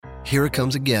here it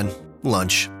comes again.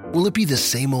 Lunch. Will it be the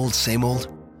same old, same old?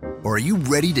 Or are you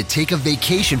ready to take a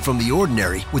vacation from the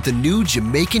ordinary with the new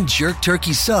Jamaican Jerk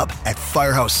Turkey Sub at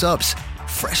Firehouse Subs?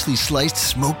 Freshly sliced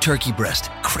smoked turkey breast,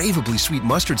 craveably sweet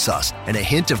mustard sauce, and a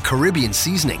hint of Caribbean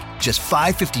seasoning. Just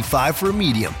 $5.55 for a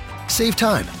medium. Save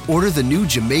time. Order the new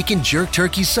Jamaican Jerk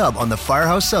Turkey Sub on the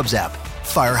Firehouse Subs app.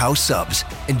 Firehouse Subs.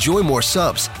 Enjoy more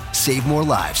subs. Save more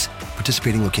lives.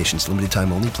 Participating locations. Limited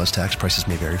time only, plus tax. Prices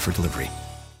may vary for delivery.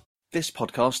 This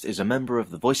podcast is a member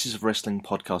of the Voices of Wrestling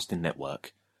podcasting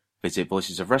network. Visit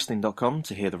voicesofwrestling.com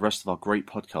to hear the rest of our great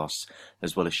podcasts,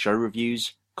 as well as show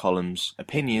reviews, columns,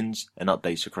 opinions, and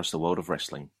updates across the world of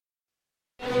wrestling.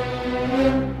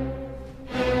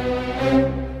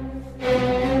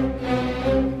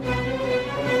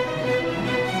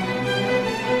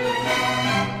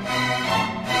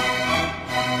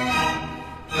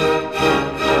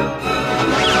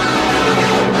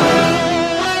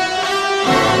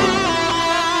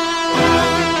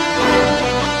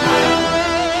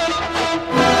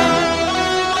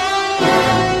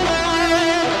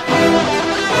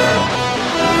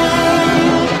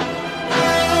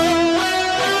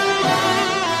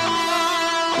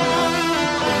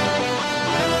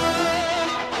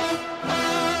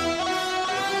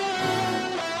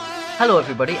 Hello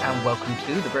everybody and welcome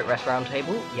to the Brit Rest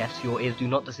Roundtable. Yes, your ears do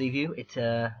not deceive you.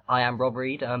 I am Rob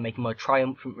Reed, making my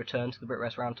triumphant return to the Brit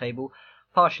Rest Roundtable,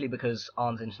 partially because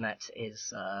Arn's internet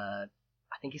is, I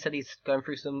think he said he's going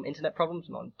through some internet problems,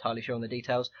 I'm not entirely sure on the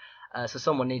details, so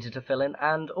someone needed to fill in,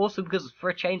 and also because for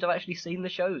a change I've actually seen the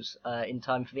shows in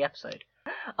time for the episode.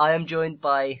 I am joined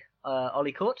by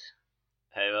Ollie Court.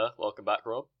 Hey there, welcome back,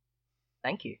 Rob.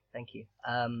 Thank you.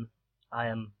 I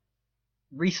am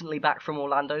recently back from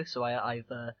Orlando, so I've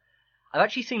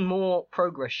actually seen more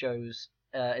Progress shows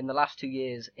in the last 2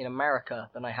 years in America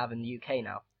than I have in the UK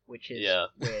now, which is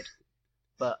weird.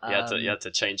 But you had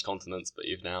to change continents, but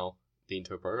you've now been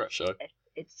to a Progress show.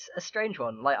 It's a strange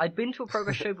one. Like, I'd been to a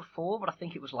Progress show before, but I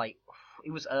think it was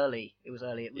early. It was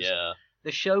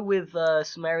the show with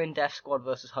Sumerian Death Squad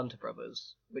versus Hunter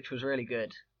Brothers, which was really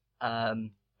good.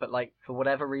 But like, for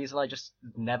whatever reason, I just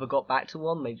never got back to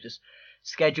one. They've just,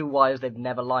 schedule-wise, they've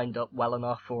never lined up well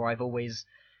enough, or I've always,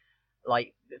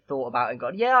 like, thought about it and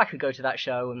gone, yeah, I could go to that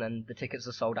show, and then the tickets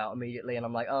are sold out immediately, and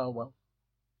I'm like, oh, well,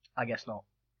 I guess not.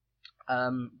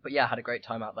 But yeah, I had a great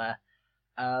time out there.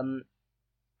 And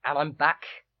I'm back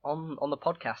on the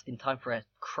podcast in time for a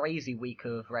crazy week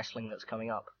of wrestling that's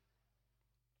coming up.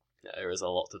 Yeah, there is a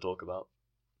lot to talk about.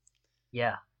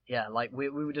 Yeah, like, we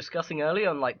were discussing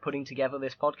earlier on, like, putting together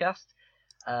this podcast,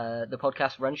 the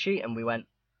podcast run sheet, and we went,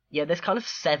 yeah, there's kind of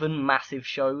 7 massive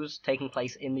shows taking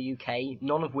place in the UK,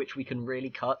 none of which we can really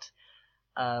cut,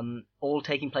 all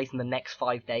taking place in the next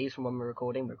 5 days from when we're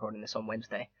recording. We're recording this on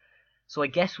Wednesday. So I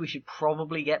guess we should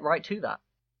probably get right to that.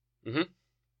 Mm-hmm.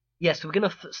 Yeah, so we're going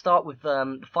to start with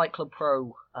the Fight Club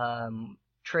Pro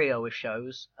trio of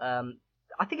shows.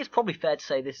 I think it's probably fair to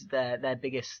say this is their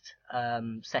biggest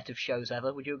set of shows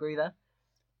ever. Would you agree there?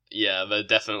 Yeah, they're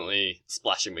definitely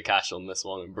splashing the cash on this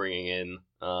one and bringing in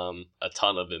a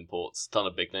ton of imports, a ton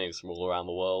of big names from all around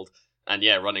the world. And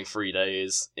yeah, running 3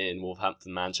 days in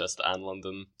Wolverhampton, Manchester and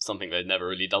London, something they'd never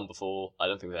really done before. I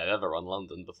don't think they'd ever run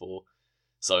London before.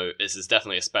 So this is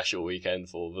definitely a special weekend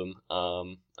for them,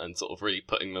 and sort of really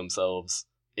putting themselves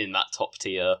in that top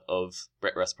tier of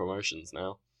Brit Rest promotions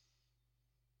now.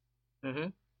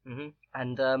 And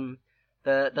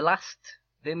the last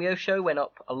Vimeo show went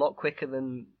up a lot quicker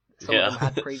than some of them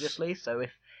had previously, so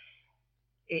if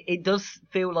it does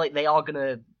feel like they are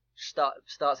gonna start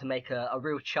to make a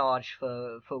real charge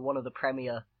for one of the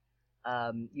premier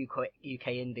UK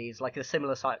indies, like a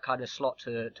similar kind of slot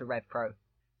to Rev Pro.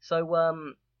 So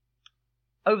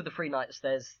over the 3 nights,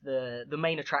 there's the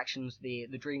main attractions, the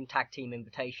Dream Tag Team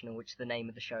Invitational, which is the name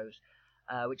of the shows,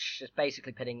 which is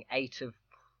basically pitting 8 of,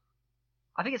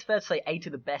 I think it's fair to say 8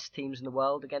 of the best teams in the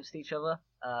world against each other,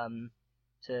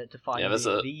 to find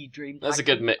the Dream Tag. There's a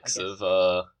good mix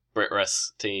of Brit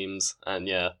Rest teams and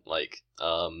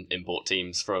import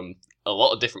teams from a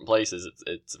lot of different places.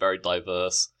 It's a very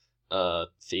diverse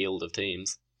field of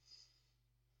teams.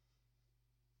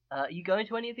 Are you going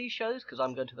to any of these shows? Because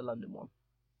I'm going to the London one.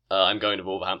 I'm going to the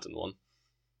Wolverhampton one.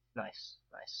 Nice.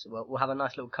 We'll have a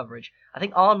nice little coverage. I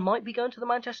think Arn might be going to the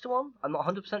Manchester one. I'm not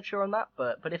 100% sure on that,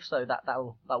 but if so,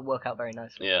 that'll work out very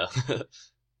nicely. Yeah.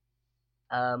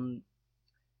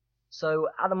 So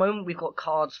at the moment we've got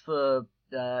cards for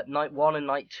night 1 and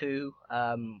night 2.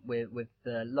 With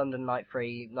the London night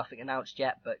 3, nothing announced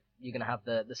yet, but you're gonna have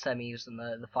the semis and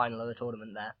the final of the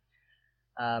tournament there.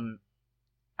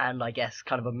 And I guess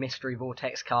kind of a mystery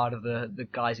vortex card of the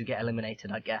guys who get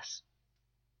eliminated, I guess.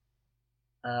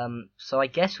 So I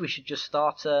guess we should just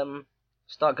start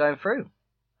going through.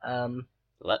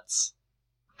 Let's.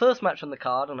 First match on the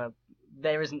card, and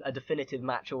there isn't a definitive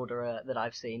match order that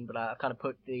I've seen, but I've kind of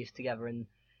put these together in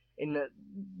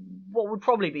what would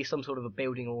probably be some sort of a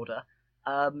building order.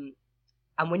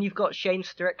 And when you've got Shane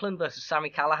Strickland versus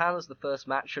Sami Callihan as the first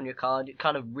match on your card, you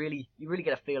really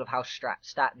get a feel of how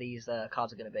stat these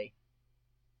cards are going to be.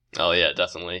 Oh yeah,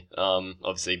 definitely.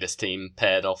 Obviously this team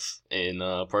paired off in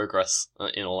Progress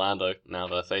in Orlando. Now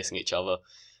they're facing each other.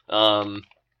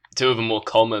 Two of the more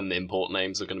common import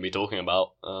names we're going to be talking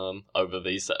about over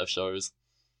these set of shows.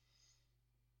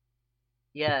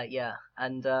 Yeah,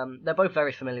 and they're both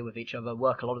very familiar with each other,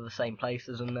 work a lot of the same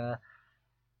places, and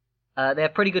they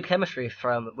have pretty good chemistry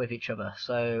with each other.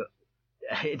 So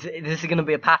this is going to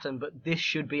be a pattern, but this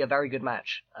should be a very good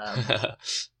match.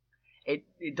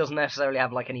 It doesn't necessarily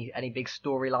have like any big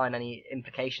storyline, any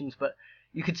implications, but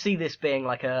you could see this being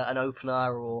like an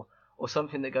opener or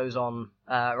something that goes on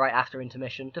right after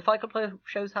intermission. Do Fight Club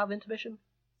shows have intermission?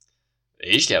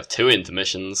 They usually have 2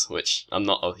 intermissions, which I'm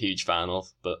not a huge fan of,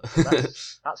 but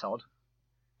that's odd.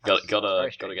 Gotta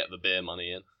get the beer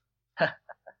money in.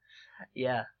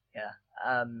 Yeah.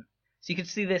 So you could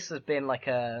see this as being like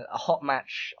a hot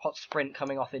match, hot sprint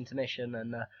coming off intermission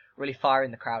and really firing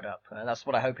the crowd up. That's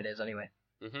what I hope it is, anyway.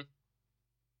 Mm-hmm.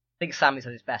 I think Sami's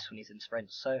at his best when he's in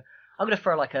sprints, so I'm gonna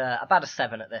throw like about a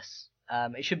 7 at this.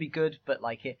 It should be good, but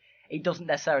like it doesn't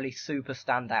necessarily super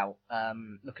stand out.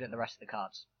 Looking at the rest of the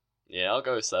cards. Yeah, I'll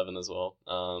go 7 as well.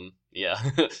 Yeah,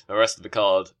 the rest of the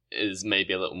card is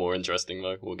maybe a little more interesting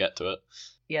though. We'll get to it.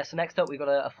 Yeah, so next up we've got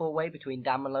a 4-way between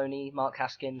Dan Maloney, Mark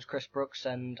Haskins, Chris Brooks,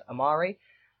 and Amari.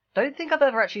 Don't think I've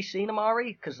ever actually seen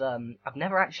Amari, because I've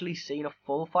never actually seen a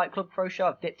full Fight Club Pro show.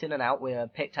 I've dipped in and out,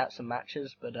 picked out some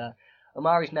matches, but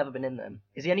Amari's never been in them.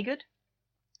 Is he any good?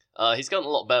 He's gotten a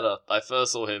lot better. I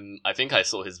first saw him, I think I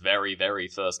saw his very, very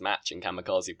first match in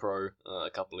Kamikaze Pro a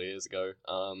couple of years ago.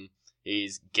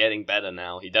 He's getting better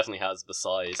now. He definitely has the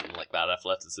size and like that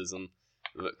athleticism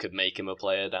that could make him a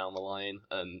player down the line,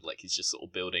 and like he's just sort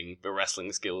of building the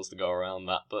wrestling skills to go around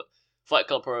that. But Fight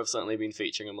Club Pro have certainly been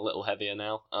featuring him a little heavier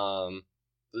now,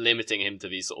 limiting him to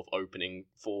these sort of opening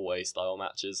 4-way style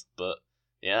matches. But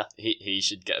yeah, he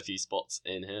should get a few spots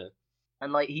in here.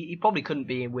 And like he probably couldn't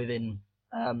be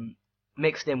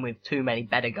mixed in with too many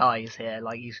better guys here.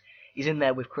 Like he's in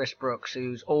there with Chris Brooks,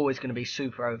 who's always going to be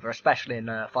super over, especially in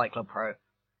Fight Club Pro.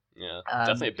 Yeah,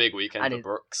 definitely a big weekend for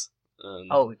Brooks.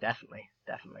 Oh, definitely.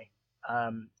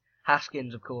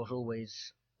 Haskins, of course,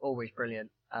 always brilliant.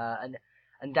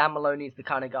 And Dan Maloney's the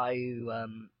kind of guy who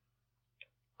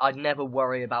I'd never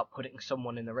worry about putting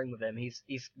someone in the ring with him.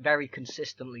 He's very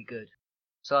consistently good.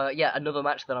 So yeah, another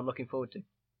match that I'm looking forward to.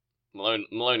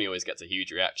 Maloney always gets a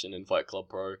huge reaction in Fight Club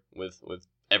Pro with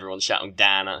everyone shouting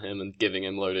Dan at him and giving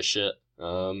him a load of shit.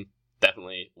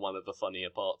 Definitely one of the funnier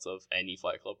parts of any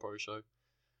Fight Club Pro show.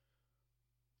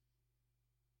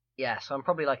 Yeah, so I'm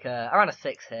probably like around a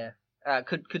 6 here.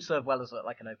 Could serve well as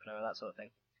like an opener or that sort of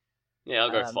thing. Yeah,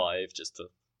 I'll go 5 just to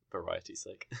variety's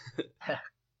sake.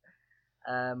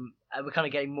 We're kind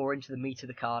of getting more into the meat of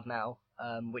the card now,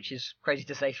 which is crazy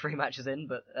to say 3 matches in,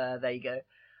 but there you go.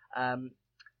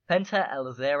 Penta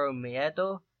El Zero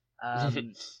Miedo,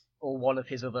 or one of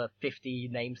his other 50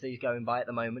 names that he's going by at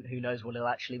the moment. Who knows what he'll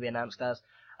actually be announced as?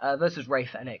 Versus Rey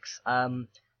Fenix.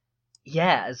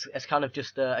 Yeah, as kind of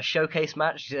just a showcase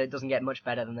match. It doesn't get much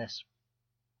better than this.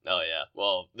 Oh yeah,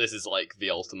 well, this is like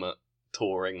the ultimate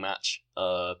touring match.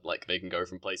 Like they can go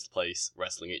from place to place,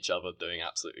 wrestling each other, doing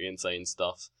absolutely insane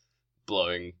stuff,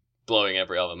 blowing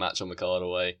every other match on the card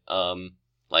away.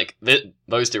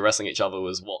 Those two wrestling each other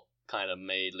was what kind of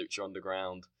made Lucha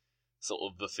Underground sort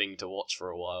of the thing to watch for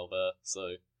a while there.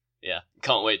 So yeah,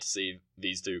 can't wait to see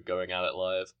these two going at it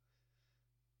live.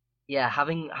 Yeah,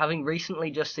 having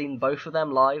recently just seen both of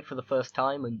them live for the first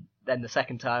time, and then the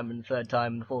second time, and the third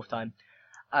time, and the fourth time,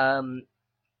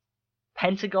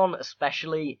 Pentagon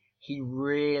especially, he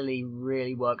really,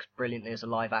 really works brilliantly as a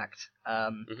live act.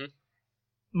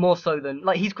 More so than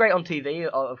he's great on TV,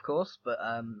 of course, but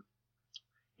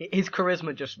his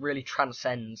charisma just really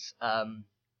transcends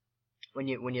when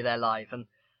you're there live. And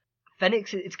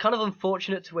Fenix, it's kind of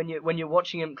unfortunate when you're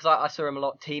watching him, because I saw him a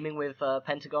lot teaming with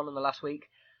Pentagon in the last week.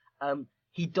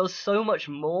 He does so much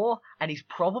more, and he's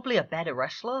probably a better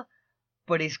wrestler,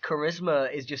 but his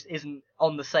charisma isn't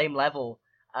on the same level.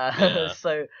 Yeah.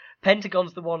 So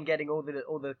Pentagon's the one getting all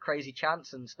the crazy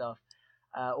chants and stuff,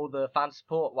 all the fan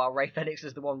support, while Rey Fenix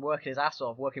is the one working his ass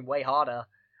off, working way harder,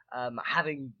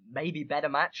 having maybe better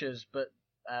matches, but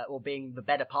or being the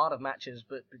better part of matches,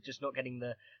 but just not getting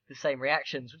the same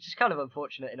reactions, which is kind of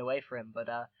unfortunate in a way for him. But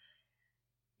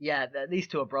Yeah, these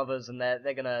two are brothers, and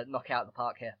they're gonna knock it out of the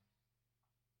park here.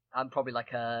 I'm probably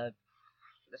like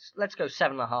let's go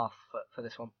 7.5 for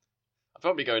this one. I'd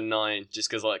probably go 9, just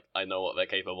because like I know what they're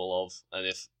capable of, and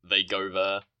if they go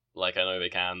there, like I know they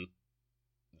can,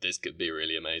 this could be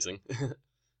really amazing.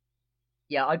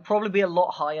 Yeah, I'd probably be a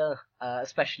lot higher,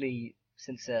 especially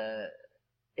since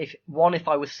if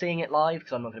I was seeing it live,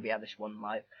 because I'm not going to be at this one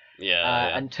live.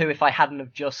 Yeah. And 2, if I hadn't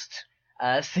have just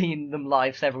seen them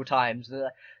live several times.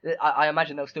 I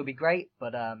imagine they'll still be great,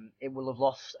 but it will have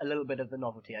lost a little bit of the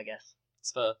novelty, I guess.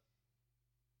 It's fair.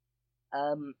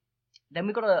 Then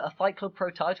we've got a Fight Club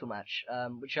Pro title match,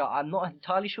 which I'm not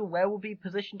entirely sure where will be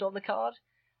positioned on the card,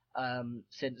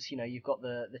 since you've got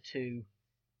the two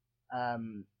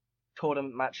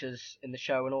tournament matches in the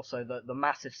show, and also the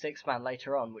massive 6-man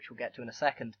later on, which we'll get to in a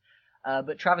second.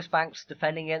 But Travis Banks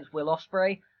defending against Will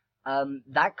Ospreay,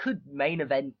 that could main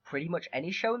event pretty much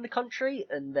any show in the country,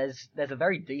 and there's a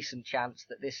very decent chance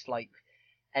that this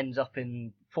ends up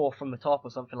in 4 from the top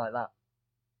or something like that.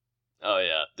 Oh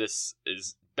yeah, this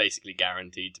is basically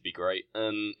guaranteed to be great,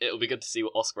 and it'll be good to see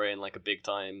Ospreay in like a big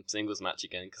time singles match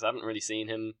again, because I haven't really seen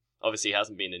him. Obviously, he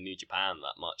hasn't been in New Japan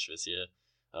that much this year,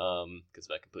 because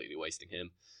they're completely wasting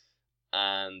him,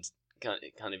 and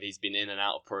kind of he's been in and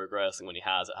out of Progress, and when he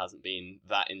has, it hasn't been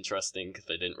that interesting because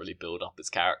they didn't really build up his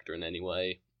character in any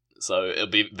way. So it'll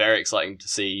be very exciting to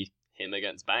see him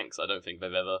against Banks. I don't think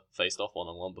they've ever faced off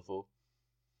one-on-one before.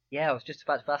 Yeah, I was just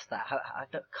about to ask that. I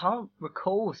can't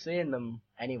recall seeing them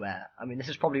anywhere. I mean, this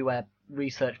is probably where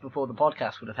research before the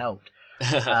podcast would have helped.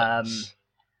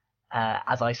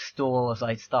 As I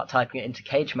start typing it into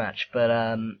Cage Match,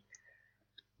 but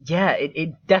yeah,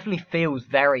 it definitely feels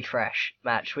very fresh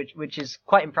match, which is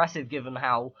quite impressive given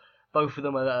how both of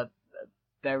them are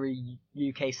very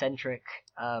UK centric.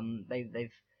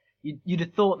 You'd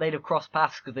have thought they'd have crossed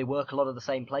paths because they work a lot of the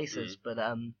same places, but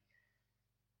I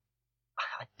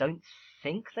don't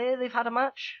think they've had a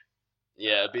match.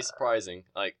 Yeah, it'd be surprising.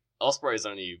 Like, Ospreay's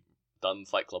only done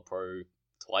Fight Club Pro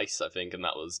twice, I think, and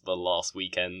that was the last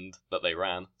weekend that they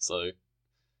ran, so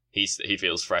he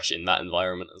feels fresh in that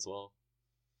environment as well.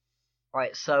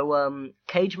 Right, so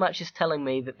Cage Match is telling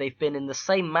me that they've been in the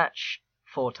same match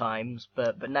 4 times,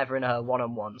 but never in a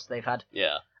one-on-one. So they've had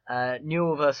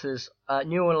Newell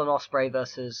and Ospreay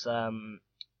versus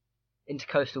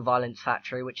Intercoastal Violence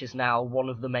Factory, which is now one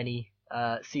of the many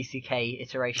CCK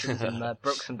iterations in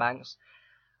Brooks and Banks.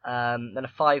 Then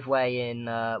a 5-way in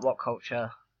What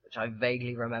Culture, which I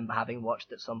vaguely remember having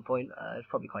watched at some point. It's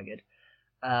probably quite good.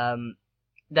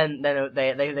 Then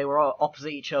they were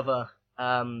opposite each other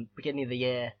beginning of the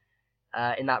year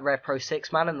in that Rev Pro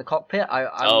 6-man in the cockpit.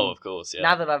 Of course, yeah.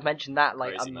 Now that I've mentioned that,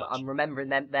 I'm remembering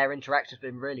their interaction's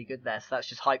been really good there, so that's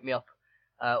just hyped me up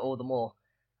all the more.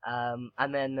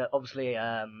 And then obviously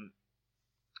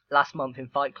last month in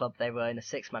Fight Club, they were in a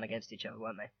 6-man against each other,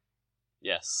 weren't they?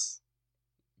 Yes.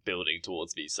 Building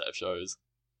towards these set of shows.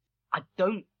 I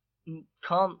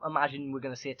can't imagine we're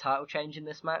going to see a title change in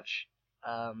this match.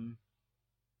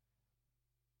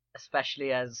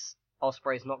 Especially as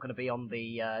Ospreay's not going to be on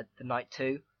the night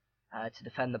 2 to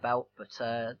defend the belt, but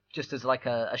just as like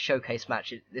a showcase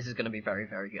match, this is going to be very,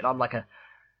 very good. I'm like a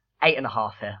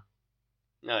 8.5 here.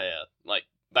 Oh yeah, like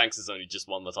Banks has only just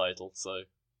won the title, so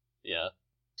yeah.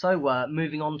 So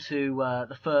moving on to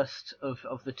the first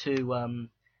of the 2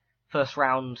 first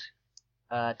round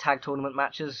tag tournament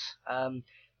matches.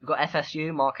 We've got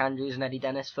FSU, Mark Andrews and Eddie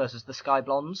Dennis versus the Sky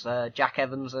Blondes, Jack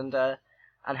Evans and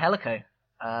Angelico.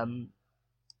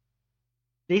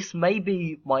 This may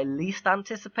be my least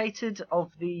anticipated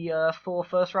of the 4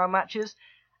 first round matches,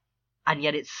 and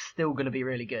yet it's still going to be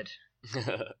really good.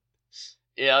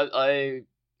 Yeah, I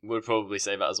would probably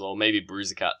say that as well. Maybe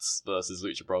Bruiser Cats versus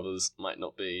Lucha Brothers might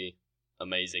not be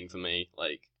amazing for me.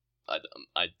 Like,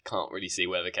 I can't really see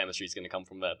where the chemistry is going to come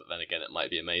from there, but then again, it might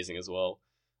be amazing as well.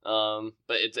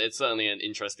 But it's certainly an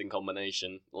interesting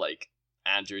combination. Like,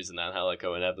 Andrews and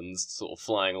Angelico and Evans sort of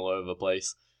flying all over the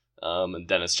place, and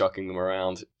Dennis chucking them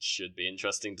around. Should be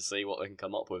interesting to see what they can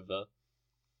come up with there.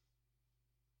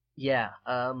 Yeah,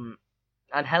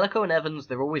 Angelico and Evans,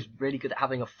 they're always really good at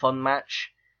having a fun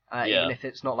match, even if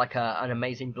it's not like an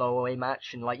amazing blow-away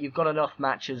match. And like, you've got enough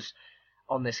matches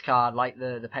on this card, like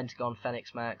the Pentagon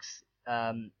Phoenix Max,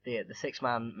 the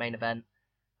 6-man main event,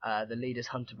 the Leaders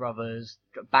Hunter Brothers,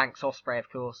 Banks Ospreay,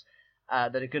 of course,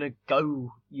 that are going to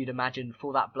go, you'd imagine,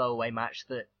 for that blow-away match,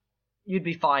 that you'd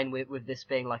be fine with this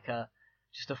being like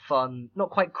just a fun, not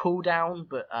quite cool down,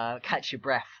 but catch your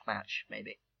breath match,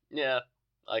 maybe. Yeah,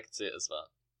 I could see it as that.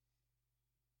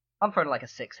 I'm throwing like a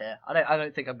 6 here. I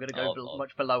don't think I'm going to go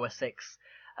much below a 6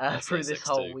 through this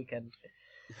whole weekend.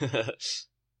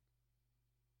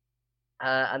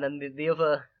 And then the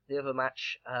other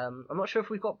match, I'm not sure if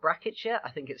we've got brackets yet. I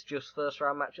think it's just first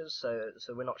round matches, so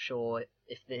we're not sure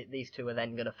if these two are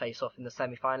then going to face off in the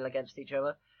semi-final against each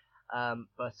other.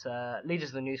 But leaders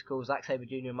of the New School, Zack Sabre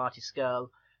Jr. and Marty Scurll,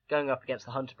 going up against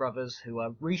the Hunter brothers, who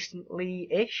are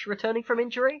recently-ish returning from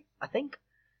injury, I think.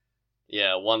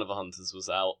 Yeah, one of the Hunters was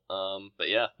out, but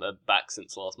yeah, they're back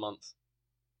since last month.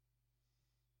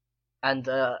 And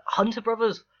Hunter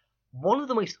brothers, one of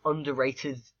the most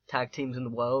underrated tag teams in the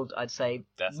world, I'd say.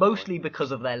 Definitely. Mostly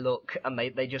because of their look, and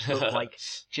they just look like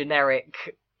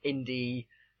generic indie,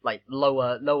 like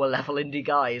lower level indie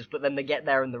guys, but then they get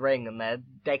there in the ring and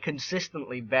they're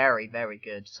consistently very, very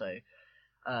good. So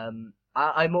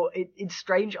it's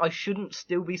strange. I shouldn't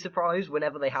still be surprised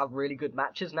whenever they have really good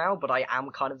matches now, but I am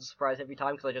kind of surprised every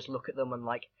time because I just look at them and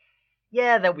like,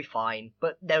 yeah, they'll be fine.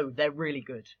 But no, they're really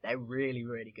good. They're really,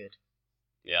 really good.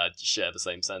 Yeah, I share the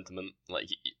same sentiment. Like,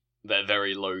 they're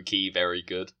very low-key, very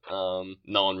good. No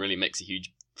one really makes a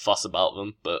huge fuss about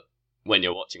them, but when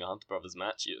you're watching a Hunter Brothers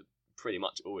match, you're pretty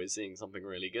much always seeing something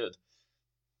really good.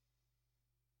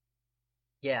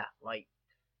 Yeah, like,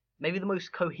 maybe the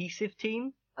most cohesive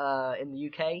team in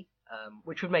the UK,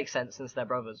 which would make sense since they're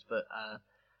brothers, but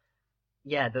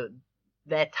yeah,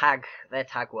 their tag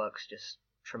work's just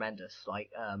tremendous.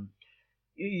 Like,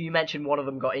 you mentioned one of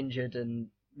them got injured, and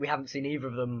we haven't seen either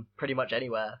of them pretty much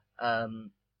anywhere.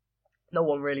 No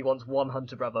one really wants one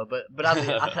Hunter brother, but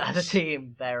as a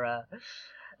team, they're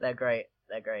great.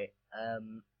 They're great.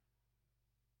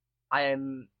 I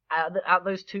am at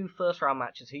those two first round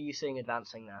matches. Who are you seeing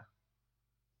advancing there?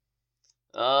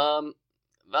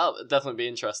 That'll definitely be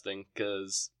interesting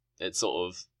because it's sort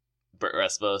of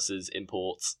BritWres versus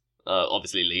imports.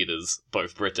 Obviously, leaders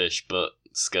both British, but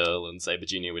Scurll and Sabre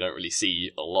Jr. we don't really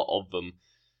see a lot of them.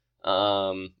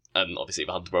 And obviously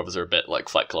the Hunter brothers are a bit like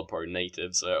Fight Club Pro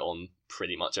natives, so they're on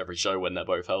pretty much every show when they're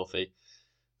both healthy.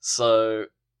 So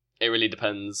it really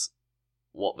depends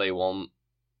what they want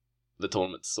the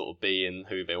tournament to sort of be and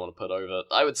who they want to put over.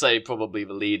 I would say probably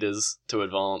the leaders to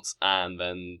advance, and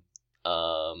then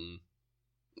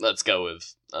let's go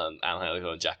with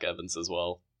Angelico and Jack Evans as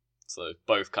well. So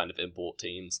both kind of import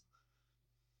teams.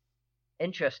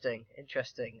 Interesting.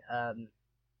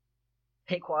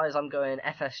 Pick-wise, I'm going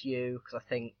FSU because I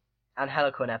think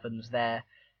Angelico and Evans, they're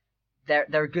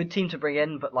a good team to bring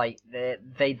in, but like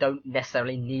they don't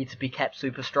necessarily need to be kept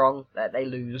super strong. They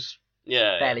lose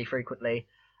fairly frequently.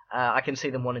 I can see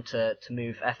them wanting to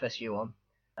move FSU on.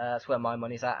 That's where my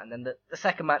money's at. And then the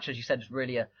second match, as you said, is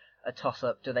really a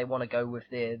toss-up. Do they want to go with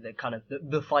the kind of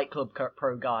the Fight Club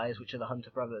Pro guys, which are the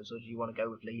Hunter brothers, or do you want to go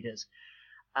with leaders?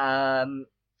 I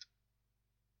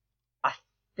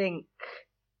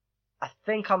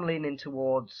think I'm leaning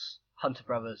towards Hunter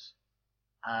brothers.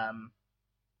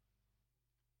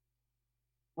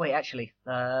 Wait, actually,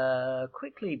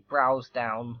 quickly browse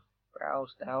down.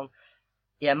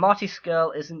 Yeah, Marty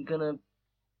Scurll isn't gonna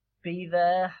be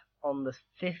there on the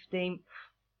 15th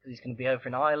because he's gonna be over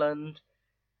in Ireland.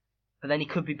 But then he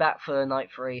could be back for night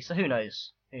 3, so who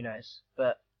knows?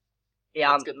 But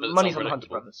yeah, money's on the Hunter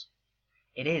brothers.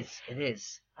 It is.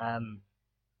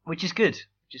 Which is good.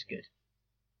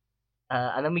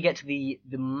 And then we get to the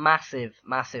massive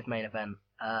main event.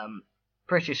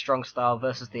 British Strong Style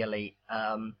versus the Elite.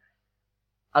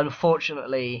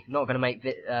 Unfortunately, not going to make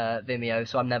Vimeo,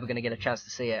 so I'm never going to get a chance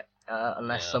to see it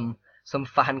unless some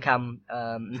fan cam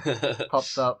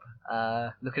pops up.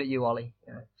 Looking at you, Ollie.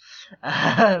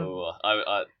 I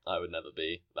would never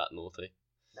be that naughty.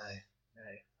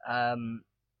 No.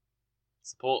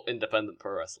 Support independent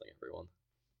pro wrestling, everyone.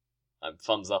 I'm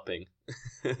thumbs upping.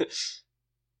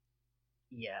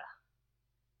 Yeah.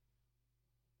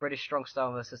 British Strong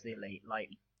Style versus the Elite. Like,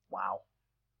 wow.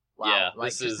 Yeah, like,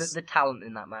 this just is the talent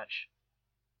in that match.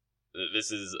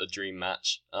 This is a dream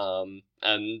match.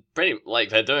 And pretty like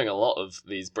they're doing a lot of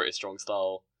these British Strong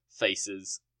Style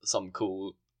faces, some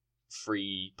cool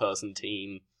 3-person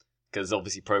team, because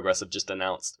obviously Progress have just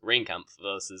announced Ringkampf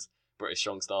versus British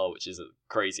Strong Style, which is a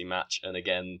crazy match, and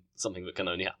again something that can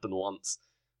only happen once.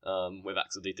 With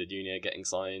Axel Dieter Jr. getting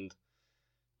signed.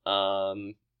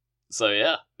 So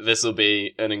yeah, this will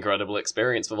be an incredible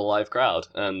experience for the live crowd,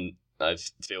 and I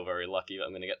feel very lucky that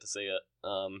I'm going to get to see it.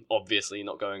 Obviously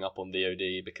not going up on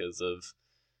VOD because of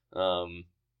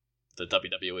the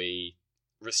WWE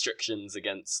restrictions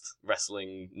against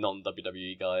wrestling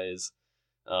non-WWE guys.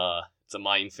 It's a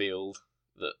minefield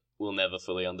that we'll never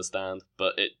fully understand,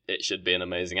 but it should be an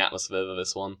amazing atmosphere for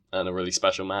this one, and a really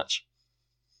special match.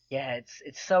 Yeah,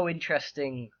 it's so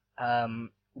interesting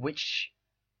which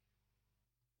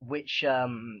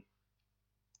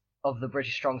of the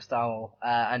British Strong Style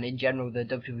and in general the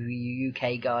WWE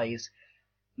UK guys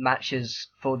matches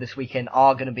for this weekend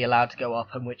are going to be allowed to go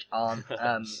up and which aren't.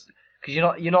 Because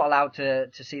you're not allowed to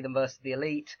see them versus the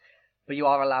Elite, but you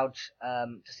are allowed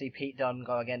to see Pete Dunne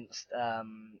go against the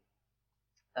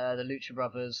Lucha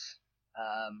Brothers.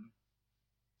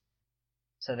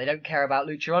 So they don't care about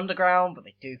Lucha Underground, but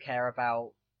they do care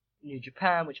about New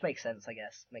Japan, which makes sense, I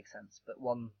guess. Makes sense. But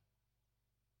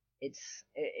it's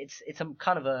a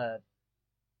kind of a,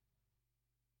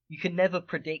 you can never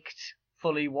predict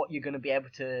fully what you're going to be able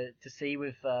to see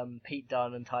with Pete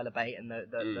Dunne and Tyler Bate and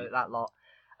that lot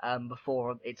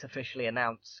before it's officially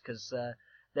announced, because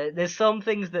there's some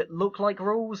things that look like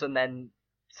rules and then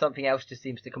something else just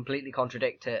seems to completely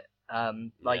contradict it.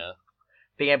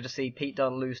 Being able to see Pete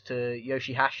Dunne lose to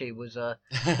Yoshihashi was a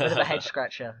bit of a head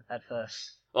scratcher at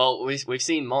first. Well, we've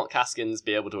seen Mark Haskins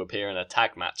be able to appear in a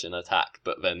tag match in Attack,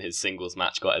 but then his singles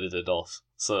match got edited off.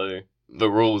 So the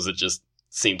rules are just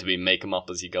seem to be make them up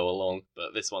as you go along,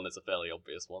 but this one is a fairly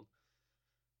obvious one.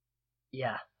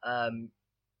 Yeah,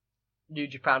 New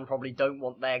Japan probably don't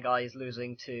want their guys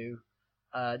losing to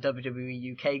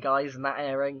WWE UK guys in that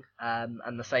airing,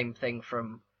 and the same thing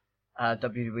from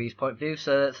WWE's point of view.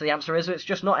 So the answer is it's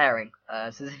just not airing.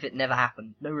 It's as if it never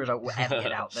happened. No result will ever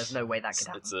get out. There's no way that could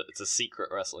happen. It's a secret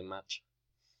wrestling match.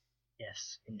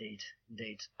 Yes, indeed.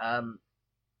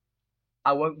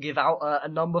 I won't give out a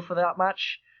number for that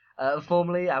match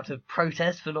formally out of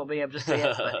protest for not being able to see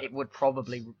it, but it would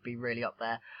probably be really up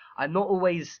there. I'm not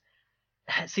always...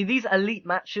 See, these Elite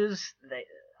matches,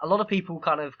 a lot of people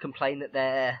kind of complain that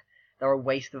they're a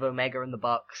waste of Omega and the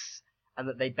Bucks, and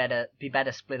that they'd be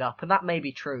better split up, and that may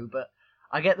be true, but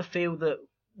I get the feel that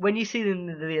when you see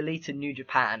the Elite in New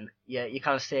Japan, you're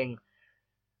kind of seeing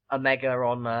Omega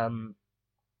on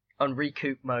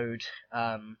recoup mode.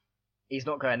 He's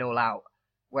not going all out,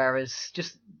 whereas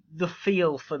just the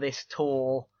feel for this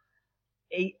tour,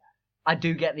 I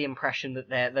do get the impression that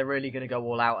they're really going to go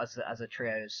all out as a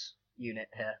trios unit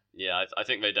here. Yeah, I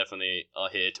think they definitely are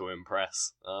here to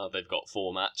impress. They've got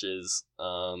 4 matches,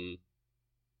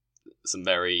 some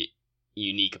very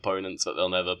unique opponents that they'll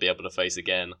never be able to face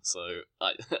again. So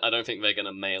I don't think they're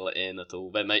gonna mail it in at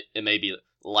all. It may be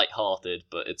light-hearted,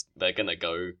 but they're gonna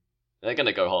go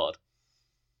hard.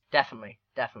 Definitely.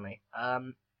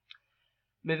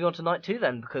 Moving on to night 2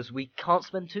 then, because we can't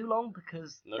spend too long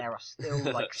because there are still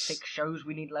like 6 shows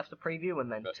we need left to preview,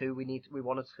 and then 2 we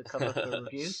wanted to cover for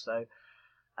review. So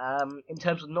in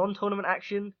terms of non-tournament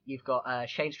action, you've got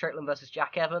Shane Strickland versus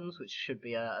Jack Evans, which should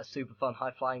be a super fun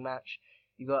high-flying match.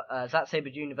 You've got Zack Sabre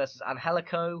Jr. versus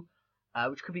Angelico,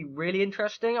 which could be really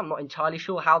interesting. I'm not entirely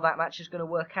sure how that match is going to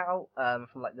work out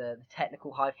from like the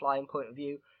technical high-flying point of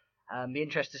view. Be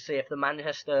interested to see if the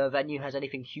Manchester venue has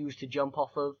anything huge to jump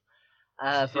off of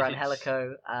for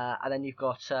Angelico. And then you've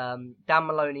got Dan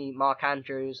Maloney, Mark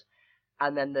Andrews,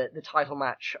 and then the title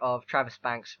match of Travis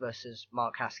Banks versus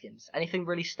Mark Haskins. Anything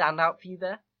really stand out for you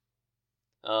there?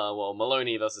 Well,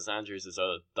 Maloney versus Andrews is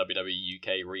a WWE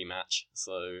UK rematch,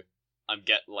 so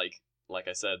like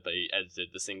I said, they edited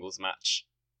the singles match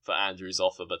for Andrews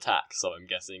off of Attack, so I'm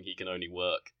guessing he can only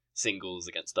work singles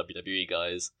against WWE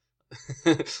guys.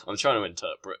 I'm trying to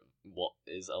interpret what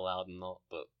is allowed and not,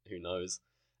 but who knows.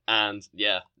 And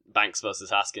yeah, Banks versus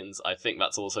Haskins, I think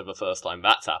that's also the first time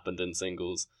that's happened in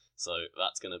singles, so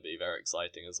that's going to be very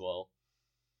exciting as well.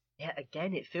 Yeah,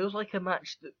 again, it feels like a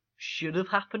match that should have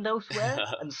happened elsewhere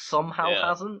and somehow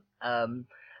hasn't.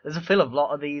 There's a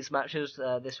lot of these matches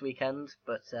this weekend,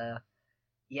 but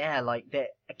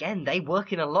they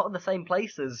work in a lot of the same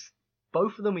places.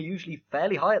 Both of them are usually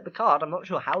fairly high at the card. I'm not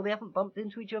sure how they haven't bumped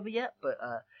into each other yet, but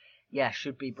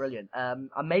should be brilliant. I'm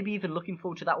maybe even looking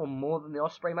forward to that one more than the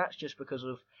Ospreay match, just because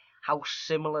of how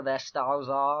similar their styles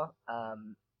are,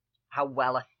 how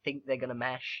well I think they're going to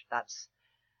mesh. That's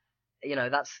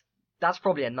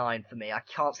probably a 9 for me. I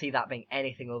can't see that being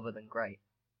anything other than great.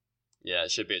 Yeah,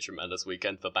 it should be a tremendous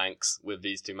weekend for Banks with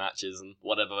these 2 matches and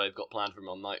whatever they've got planned for him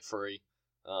on night 3.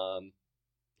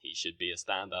 He should be a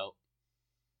standout.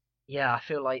 Yeah, I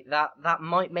feel like that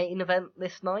might main event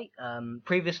this night.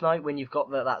 Previous night, when you've got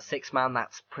that 6-man,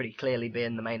 that's pretty clearly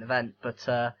being the main event. But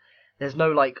there's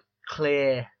no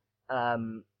clear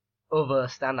other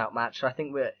standout match. So I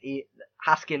think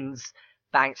Haskins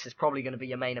Banks is probably going to be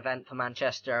your main event for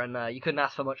Manchester, and you couldn't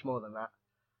ask for much more than that.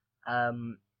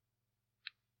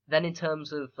 Then in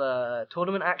terms of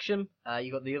tournament action,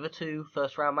 you got the other 2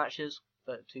 first-round matches,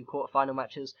 2 quarter-final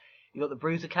matches. You got the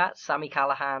Bruiser Cats, Sami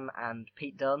Callihan and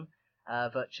Pete Dunne,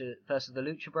 versus the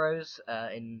Lucha Bros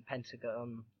in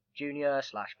Pentagon Junior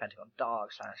 / Pentagon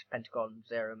Dark / Pentagon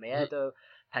Zero Miedo,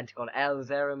 Pentagon El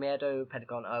Zero Miedo,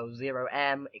 Pentagon O Zero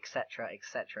M, etc.,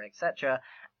 etc., etc.,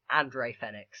 and Rey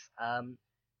Fenix.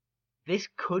 this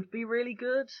could be really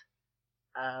good.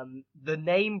 The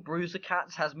name Bruiser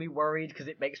Cats has me worried because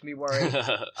it makes me worry.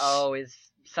 Oh, is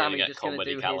Sammy just going to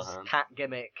do Callahan. his cat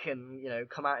gimmick and,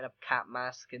 come out in a cat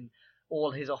mask and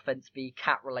all his offense be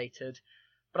cat related?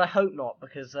 But I hope not,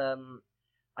 because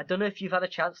I don't know if you've had a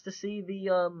chance to see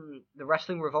the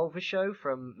Wrestling Revolver show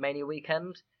from Mania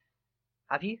Weekend.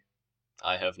 Have you?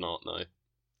 I have not, no.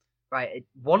 Right,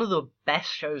 one of the best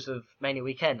shows of Mania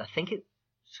Weekend. I think it's,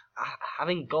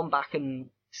 having gone back and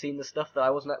seen the stuff that I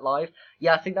wasn't at live,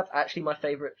 I think that's actually my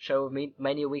favourite show of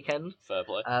Mania Weekend. Fair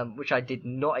play. Which I did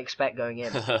not expect going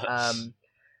in.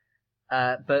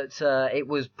 But it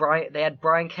was they had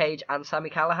Brian Cage and Sami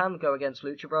Callihan go against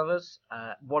Lucha Brothers.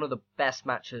 One of the best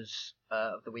matches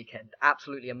of the weekend.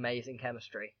 Absolutely amazing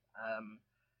chemistry.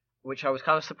 Which I was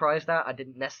kind of surprised at. I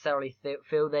didn't necessarily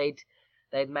feel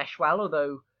they'd mesh well,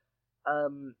 although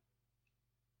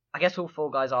I guess all four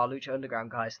guys are Lucha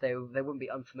Underground guys. They wouldn't be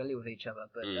unfamiliar with each other.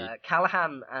 But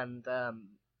Callahan and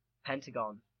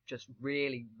Pentagon just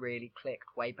really, really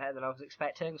clicked way better than I was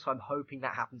expecting. So I'm hoping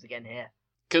that happens again here.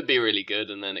 Could be really good,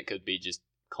 and then it could be just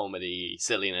comedy,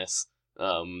 silliness,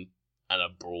 and a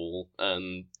brawl.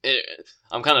 And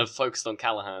I'm kind of focused on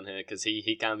Callahan here because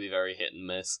he can be very hit and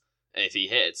miss. If he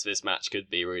hits, this match could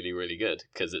be really, really good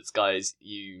because it's guys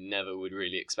you never would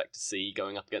really expect to see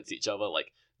going up against each other.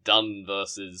 Like Dunn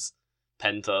versus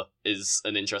Penta is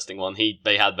an interesting one.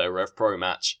 They had their Rev Pro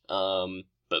match,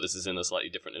 but this is in a slightly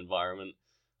different environment,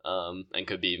 and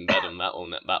could be even better than that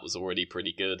one. That was already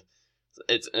pretty good.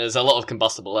 There's a lot of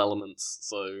combustible elements,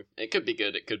 so it could be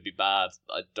good, it could be bad.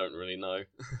 I don't really know.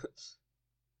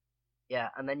 Yeah,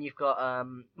 and then you've got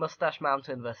Mustache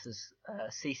Mountain versus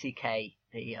CCK,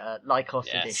 the Lycos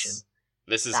edition.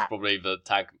 This is probably the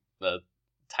tag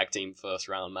team first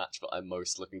round match that I'm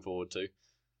most looking forward to.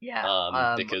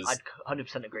 Yeah, because I'd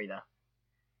 100% agree there.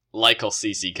 Lycos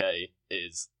CCK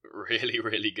is really,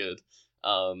 really good.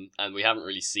 And we haven't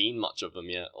really seen much of them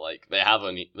yet. Like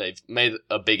they've made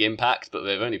a big impact, but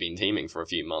they've only been teaming for a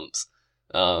few months.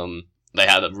 They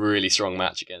had a really strong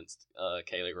match against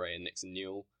Kaylee Ray and Nixon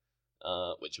Newell,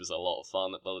 which was a lot of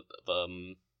fun at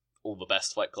the All the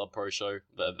Best Fight Club Pro show,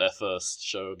 their first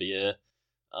show of the year.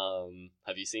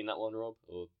 Have you seen that one, Rob?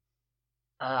 Or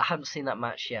I haven't seen that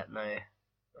match yet. No,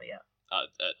 not yet. I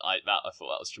thought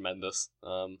that was tremendous,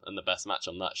 and the best match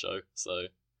on that show. So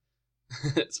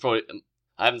it's probably.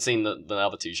 I haven't seen the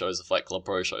other two shows of Fight Club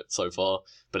Pro show so far,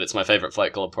 but it's my favourite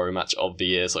Fight Club Pro match of the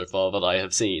year so far that I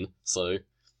have seen. So,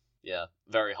 yeah,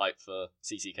 very hyped for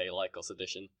CCK Lycos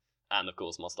edition, and of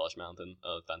course Mustache Mountain.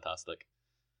 Fantastic.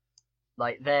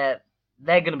 Like they're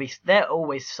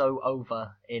always so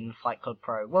over in Fight Club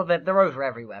Pro. Well, they're over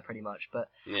everywhere pretty much, but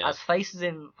as faces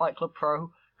in Fight Club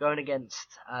Pro going against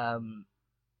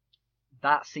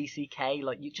that CCK,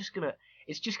 like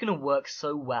it's just gonna work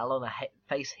so well on a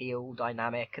face heel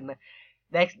dynamic, and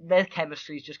their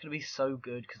chemistry is just gonna be so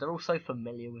good because they're all so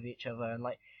familiar with each other, and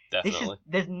like definitely.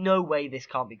 There's no way this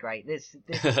can't be great. This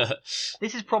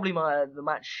is probably the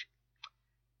match.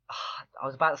 I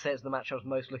was about to say it's the match I was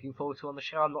most looking forward to on the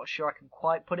show. I'm not sure I can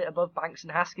quite put it above Banks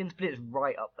and Haskins, but it's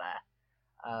right up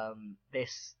there.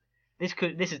 This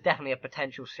is definitely a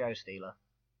potential show stealer.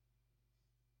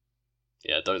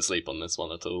 Yeah, don't sleep on this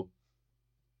one at all.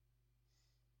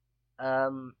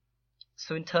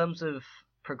 So in terms of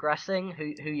progressing,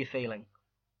 who you feeling?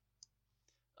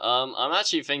 I'm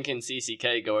actually thinking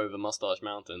CCK go over Mustache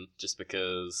Mountain, just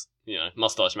because,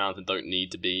 Mustache Mountain don't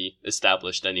need to be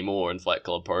established anymore in Fight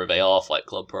Club Pro. They are Fight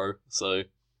Club Pro, so,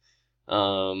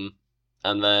 and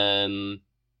then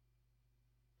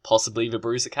possibly the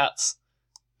Bruiser Cats,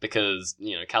 because,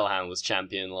 Callahan was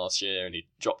champion last year and he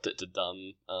dropped it to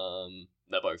Dunn.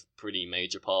 They're both pretty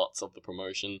major parts of the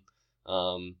promotion.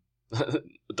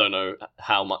 Don't know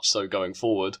how much so going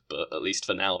forward, but at least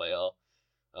for now they are.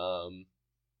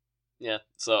 Yeah,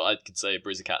 so I could say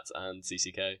Bruiser Cats and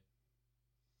CCK.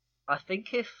 I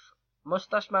think if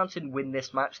Mustache Mountain win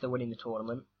this match, they're winning the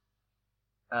tournament.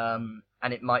 And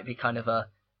it might be kind of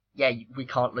we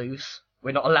can't lose.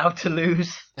 We're not allowed to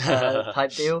lose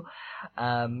type deal.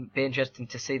 Be interesting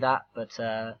to see that, but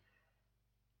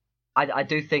I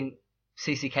do think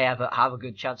CCK have a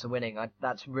good chance of winning.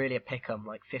 That's really a pick-em,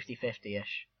 like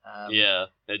 50-50-ish. Yeah,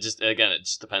 it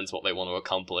just depends what they want to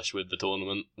accomplish with the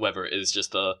tournament. Whether it is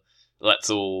just a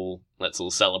let's all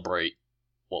celebrate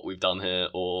what we've done here,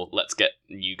 or let's get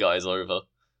you guys over.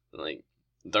 Like,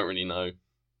 don't really know.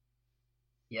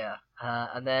 Yeah,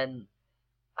 and then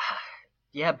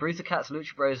Bruiser Cats,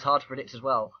 Lucha Bros is hard to predict as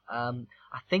well.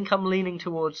 I think I'm leaning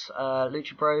towards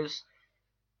Lucha Bros.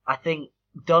 I think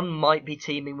Dunn might be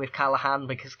teaming with Callahan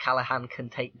because Callahan can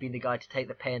be the guy to take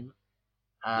the pin.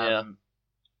 And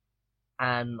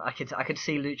I could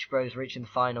see Lucha Bros reaching the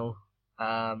final.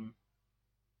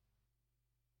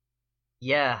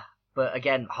 Yeah, but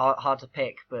again, hard to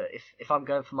pick. But if I'm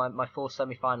going for my 4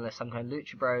 semi-finalists, I'm going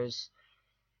Lucha Bros,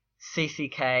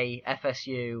 CCK,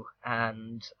 FSU,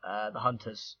 and the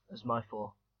Hunters as my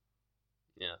 4.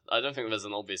 Yeah, I don't think there's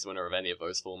an obvious winner of any of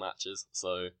those 4 matches.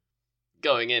 So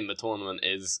going in, the tournament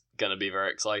is going to be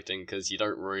very exciting because you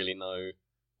don't really know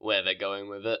where they're going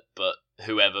with it, but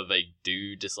whoever they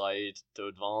do decide to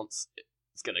advance,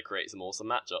 it's going to create some awesome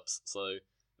matchups. So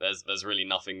there's really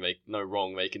no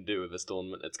wrong they can do with this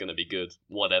tournament. It's going to be good,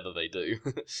 whatever they do.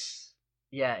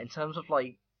 Yeah, in terms of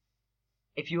like,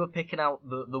 if you were picking out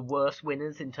the worst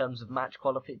winners in terms of match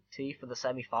quality for the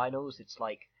semi-finals, it's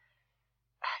like,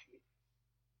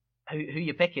 who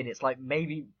you're picking? It's like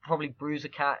probably Bruiser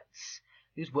Cats.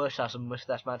 Who's worse as a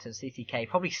Mustache Mountain? CCK.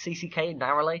 Probably CCK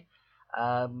narrowly.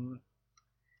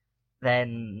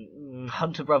 Then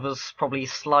Hunter Brothers probably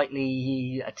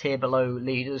slightly a tier below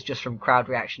leaders just from crowd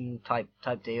reaction type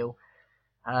deal.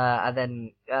 And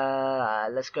then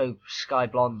let's go Sky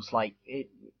Blondes. Like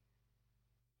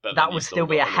that would still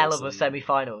be a hell of a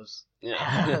semi-finals.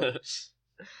 Yeah.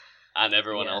 And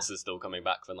everyone else is still coming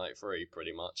back for night 3,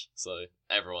 pretty much. So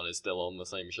everyone is still on the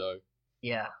same show.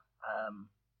 Yeah.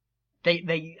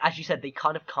 They as you said, they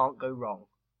kind of can't go wrong,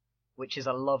 which is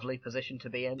a lovely position to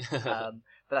be in. But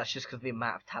that's just because of the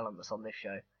amount of talent that's on this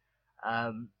show.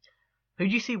 Who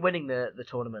do you see winning the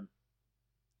tournament?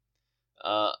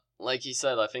 Like you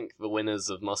said, I think the winners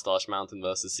of Mustache Mountain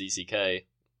versus CCK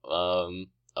are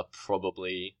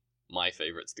probably my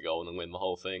favourites to go on and win the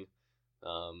whole thing.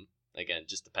 Again,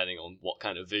 just depending on what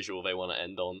kind of visual they want to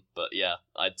end on. But yeah,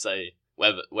 I'd say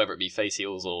whether it be face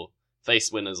heels or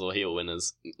face winners or heel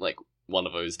winners, like one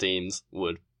of those teams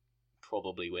would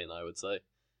probably win, I would say.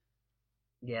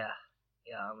 Yeah,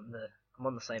 I'm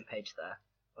on the same page there.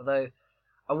 Although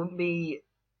I wouldn't be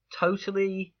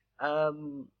totally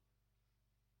blown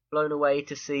away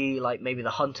to see like maybe the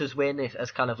Hunters win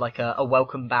as kind of like a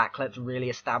welcome back. Let's really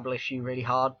establish you really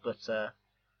hard, but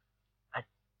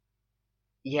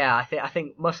I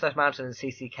think Mustache Mountain and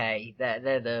CCK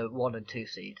they're the 1 and 2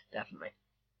 seed definitely.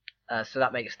 So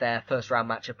that makes their first round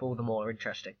matchup all the more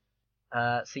interesting.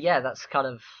 So yeah, that's kind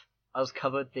of us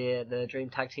covered the Dream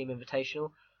Tag Team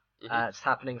Invitational. Mm-hmm. It's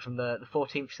happening from the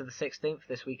 14th to the 16th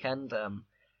this weekend.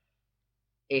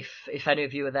 If any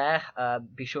of you are there,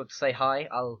 be sure to say hi.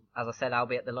 As I said, I'll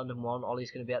be at the London one.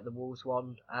 Ollie's going to be at the Wolves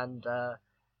one, and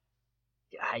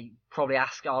I probably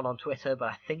ask on Twitter, but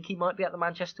I think he might be at the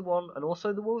Manchester one and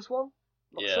also the Wolves one.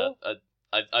 Not sure.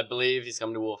 I believe he's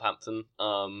coming to Wolverhampton.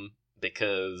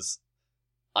 Because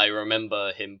I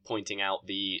remember him pointing out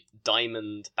the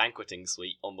Diamond Banqueting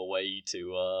Suite on the way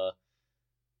to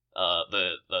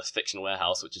the Fiction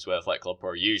Warehouse, which is where Fight Club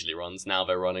Pro usually runs. Now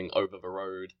they're running over the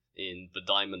road in the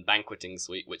Diamond Banqueting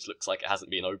Suite, which looks like it hasn't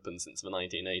been open since the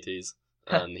 1980s.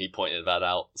 And he pointed that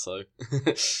out, so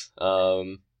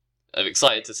I'm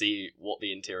excited to see what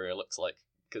the interior looks like,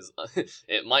 because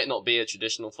it might not be a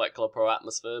traditional Fight Club Pro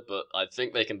atmosphere, but I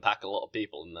think they can pack a lot of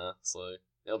people in there, so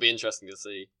it'll be interesting to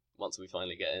see once we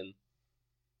finally get in.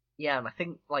 Yeah, and I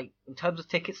think, like, in terms of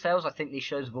ticket sales, I think these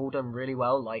shows have all done really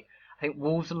well. Like, I think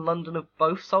Wolves and London have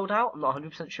both sold out. I'm not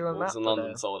 100% sure on Wolves that. and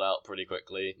London sold out pretty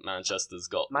quickly. Manchester's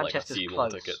got like a few more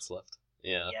tickets left.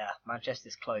 Yeah,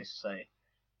 Manchester's close, so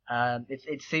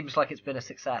it seems like it's been a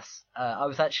success. I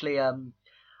was actually I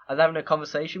was having a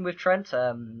conversation with Trent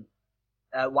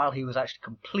while he was actually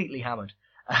completely hammered.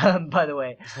 By the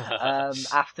way,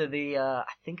 after the I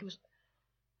think it was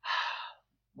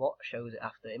what show was it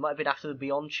after? It might have been after the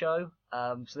Beyond show.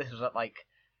 So this was at like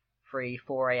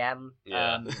 3-4 a.m.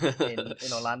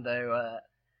 In Orlando,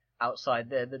 outside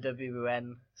the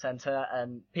WWN center,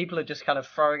 and people are just kind of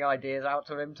throwing ideas out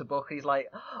to him to book. He's like,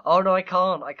 "Oh no, I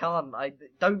can't.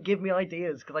 Don't give me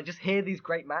ideas, because I just hear these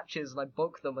great matches and I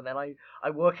book them, and then I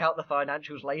work out the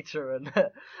financials later, and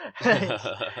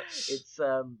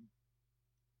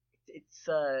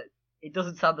it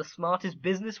doesn't sound the smartest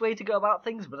business way to go about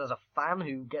things, but as a fan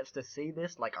who gets to see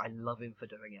this, like, I love him for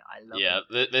doing it. I love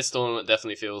him. This tournament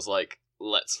definitely feels like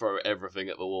let's throw everything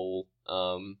at the wall,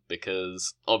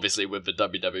 because obviously with the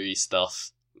WWE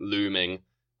stuff looming,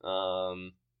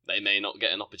 they may not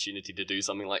get an opportunity to do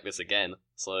something like this again,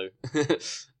 so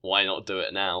why not do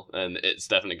it now? And it's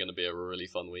definitely going to be a really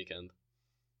fun weekend.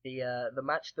 The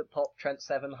match that popped Trent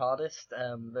Seven hardest,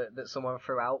 that someone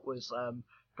threw out, was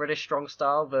British Strong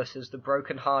Style versus the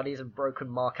Broken Hardys and Broken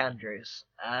Mark Andrews,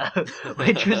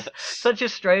 which was such a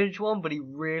strange one, but he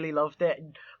really loved it.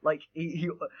 And, like, he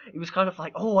was kind of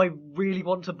like, oh, I really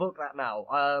want to book that now.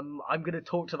 I'm going to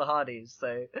talk to the Hardys.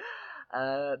 So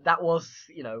That was,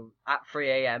 at 3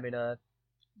 a.m. in a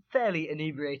fairly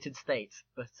inebriated state.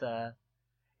 But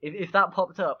if that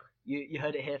popped up, you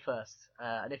heard it here first.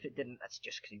 And if it didn't, that's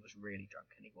just because he was really drunk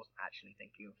and he wasn't actually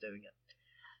thinking of doing it.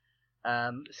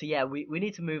 So yeah, we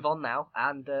need to move on now.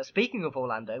 And speaking of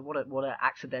Orlando, what an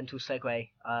accidental segue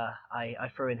I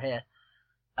threw in here.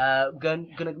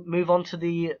 Gonna move on to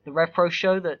the Rev Pro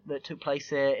show that took place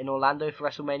here in Orlando for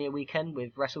WrestleMania weekend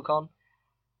with WrestleCon.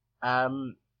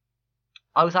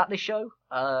 I was at this show,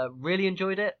 really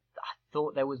enjoyed it. I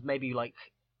thought there was maybe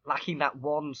lacking that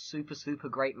one super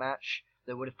great match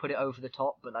that would have put it over the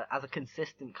top, but as a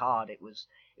consistent card, it was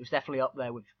definitely up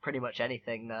there with pretty much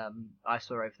anything I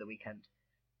saw over the weekend.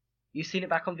 You seen it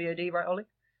back on VOD, right, Ollie?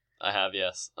 I have,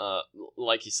 yes.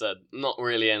 Like you said, not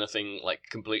really anything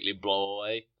completely blow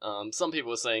away. Some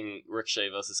people were saying Ricochet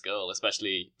versus Girl,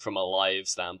 especially from a live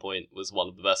standpoint, was one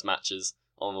of the best matches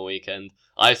on the weekend.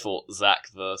 I thought Zack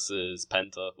versus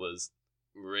Penta was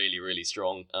really, really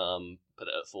strong. Put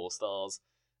it at 4 stars,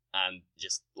 and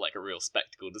just a real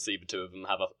spectacle to see the two of them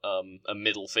have a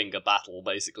middle finger battle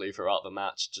basically throughout the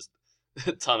match. Just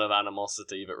a ton of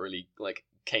animosity that really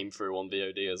came through on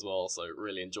VOD as well. So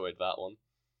really enjoyed that one.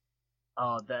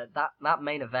 Oh, that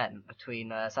main event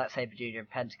between Zack Sabre Jr. and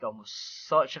Pentagon was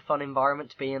such a fun environment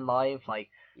to be in live.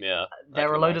 Yeah, there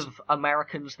were a load of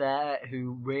Americans there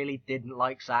who really didn't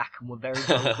like Zack and were very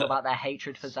vocal about their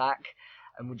hatred for Zack,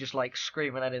 and were just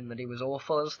screaming at him that he was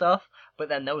awful and stuff. But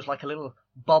then there was a little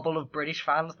bubble of British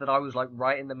fans that I was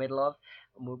right in the middle of.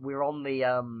 And we were on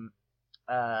the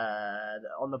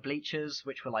bleachers,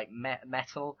 which were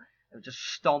metal.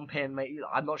 Just stomping.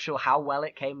 I'm not sure how well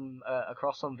it came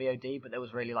across on VOD, but there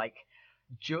was really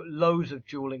loads of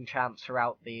dueling chants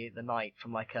throughout the night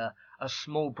from a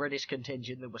small British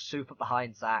contingent that was super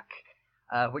behind Zack,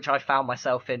 which I found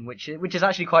myself in, which is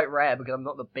actually quite rare because I'm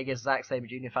not the biggest Zack Sabre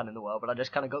Jr. fan in the world, but I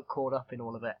just kind of got caught up in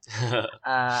all of it.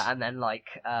 And then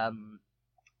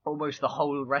almost the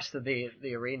whole rest of the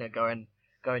arena going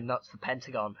nuts for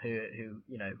Pentagon, who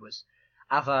was.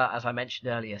 As I mentioned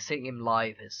earlier, seeing him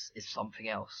live is something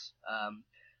else.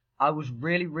 I was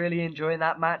really, really enjoying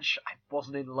that match. I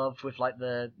wasn't in love with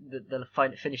the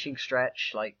finishing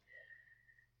stretch.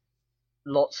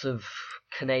 Lots of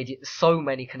so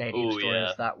many Canadian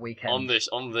stories that weekend.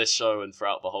 On this show and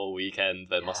throughout the whole weekend,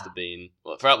 there must have been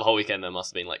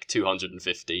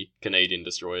 250 Canadian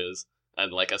destroyers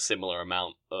and a similar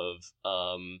amount of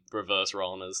reverse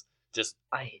ranas.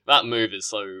 That move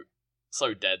is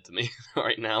so dead to me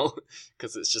right now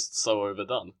because it's just so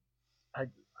overdone. I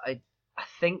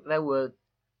think there were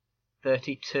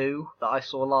 32 that I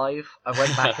saw live. I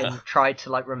went back and tried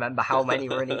to remember how many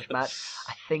were in each match.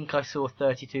 I think I saw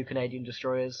 32 Canadian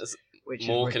destroyers, which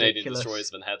more is Canadian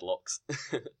destroyers than headlocks.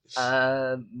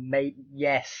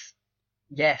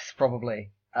 Yes,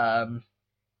 probably. And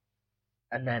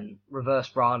then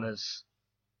reverse Ranas,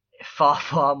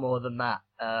 far more than that.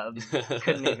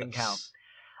 Couldn't even count.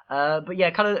 But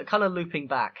yeah, kind of looping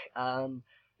back.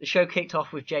 The show kicked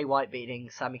off with Jay White beating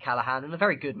Sami Callihan in a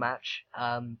very good match.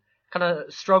 Kind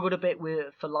of struggled a bit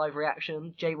for live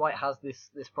reaction. Jay White has this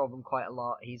problem quite a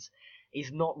lot. He's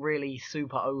not really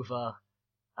super over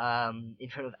in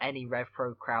front of any Rev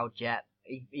Pro crowd yet.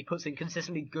 He puts in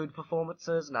consistently good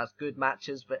performances and has good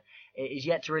matches, but it is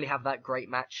yet to really have that great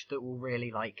match that will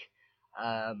really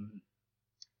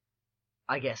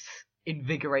I guess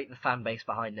invigorate the fan base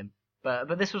behind him.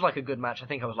 But this was a good match. I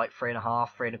think I was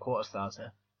 3.5, 3.25 stars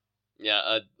here.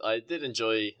 Yeah, I did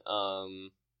enjoy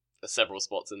several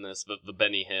spots in this. The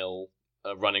Benny Hill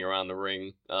running around the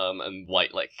ring and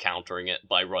White countering it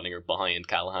by running behind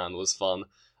Callihan was fun,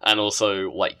 and also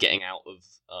getting out of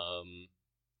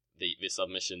the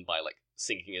submission by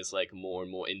sinking his leg more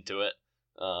and more into it.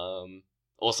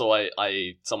 Also,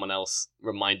 someone else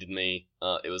reminded me.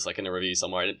 It was in a review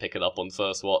somewhere. I didn't pick it up on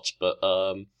first watch, but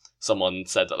someone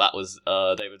said that was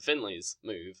David Finlay's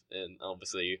move, and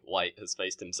obviously White has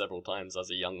faced him several times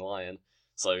as a young lion,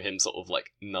 so him sort of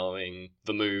knowing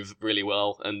the move really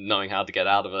well and knowing how to get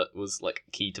out of it was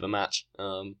key to the match.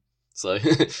 So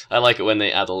I like it when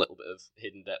they add a little bit of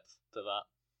hidden depth to that.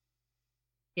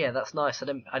 Yeah, that's nice. I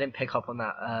didn't pick up on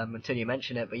that until you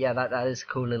mentioned it, but yeah, that is a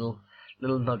cool little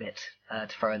nugget to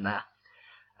throw in there.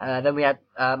 Then we had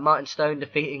Martin Stone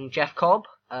defeating Jeff Cobb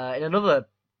in another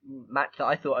match that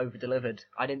I thought over-delivered.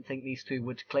 I didn't think these two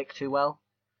would click too well.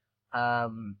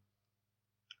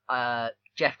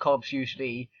 Jeff Cobb's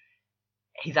usually,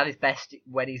 he's at his best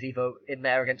when he's either in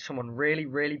there against someone really,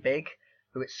 really big,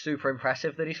 who it's super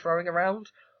impressive that he's throwing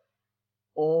around,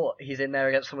 or he's in there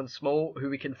against someone small who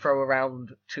he can throw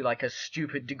around to a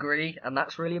stupid degree, and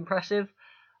that's really impressive.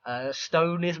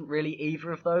 Stone isn't really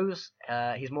either of those.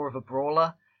 He's more of a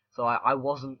brawler, so I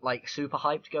wasn't like super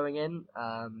hyped going in.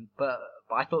 But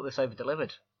I thought this over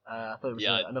delivered. I thought it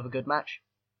was another good match.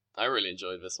 I really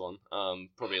enjoyed this one.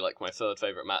 Probably like my third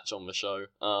favorite match on the show.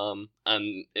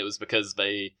 And it was because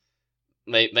they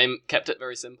kept it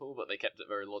very simple, but they kept it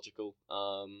very logical.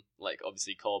 Like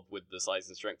obviously Cobb with the size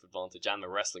and strength advantage and the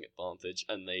wrestling advantage,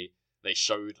 and they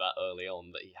showed that early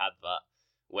on that he had that.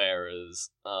 Whereas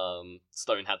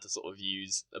Stone had to sort of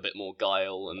use a bit more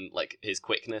guile and like his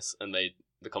quickness, and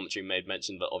the commentary made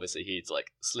mention that obviously he'd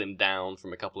like slimmed down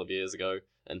from a couple of years ago,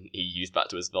 and he used that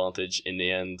to his advantage in the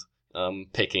end.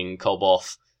 Picking Cobb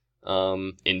off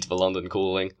into the London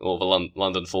Calling, or the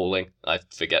London Falling, I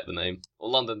forget the name, or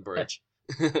London Bridge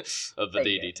of the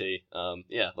DDT.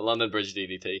 The London Bridge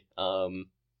DDT.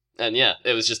 And yeah,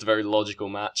 it was just a very logical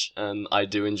match, and I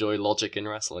do enjoy logic in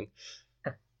wrestling.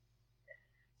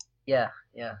 Yeah.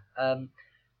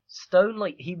 Stone,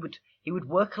 like he would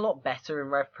work a lot better in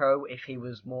Rev Pro if he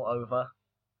was more over.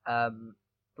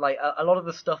 Like a lot of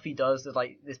the stuff he does is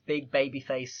like this big baby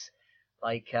face.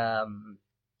 Like, and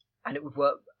it would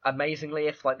work amazingly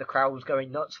if like the crowd was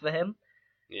going nuts for him.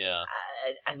 Yeah.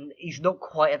 And he's not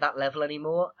quite at that level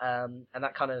anymore. And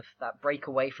that break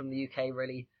away from the UK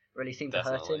really seemed to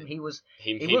hurt him. He was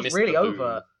really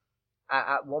over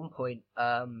at one point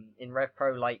in Rev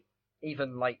Pro, like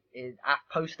even like at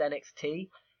post NXT.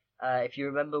 If you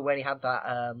remember when he had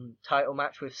that title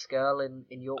match with Skrull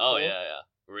in York. Oh yeah,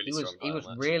 really strong. He was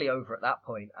really over at that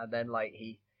point, and then like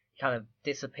he kind of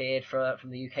disappeared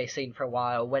from the UK scene for a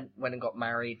while, went and got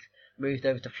married, moved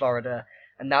over to Florida,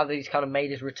 and now that he's kind of made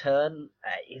his return,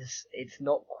 it's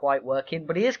not quite working,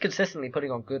 but he is consistently putting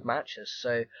on good matches,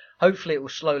 so hopefully it will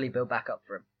slowly build back up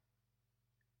for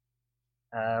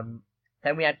him.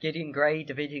 Then we had Gideon Grey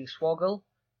defeating Swoggle.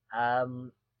 I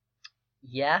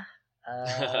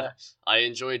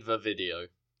enjoyed the video.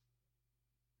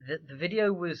 The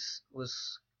video was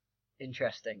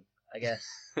interesting, I guess.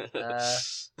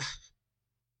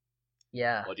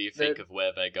 Yeah. What do you think of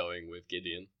where they're going with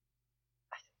Gideon?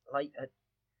 Like,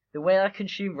 the way I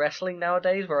consume wrestling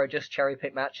nowadays, where I just cherry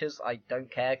pick matches, I don't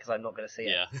care because I'm not going to see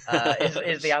it.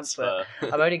 Is the answer.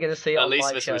 I'm only going to see it on live shows.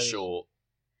 At least this was short.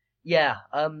 Yeah.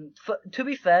 To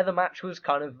be fair, the match was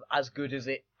kind of as good as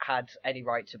it had any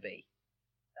right to be.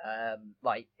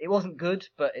 Like, it wasn't good,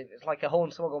 but it's like a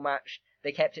Hornswoggle match.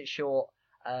 They kept it short.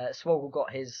 Swoggle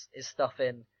got his stuff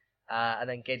in. And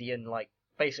then Gideon like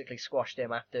basically squashed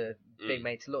him after being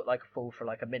made to look like a fool for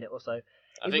like a minute or so.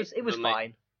 It was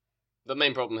fine. The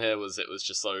main problem here was it was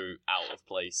just so out of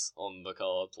place on the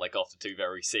card, like after two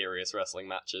very serious wrestling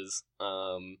matches,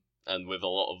 and with a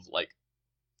lot of like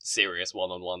serious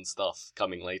one-on-one stuff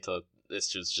coming later.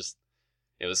 This was just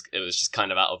it was just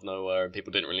kind of out of nowhere, and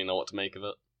people didn't really know what to make of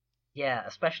it. Yeah,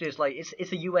 especially as like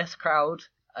it's a US crowd.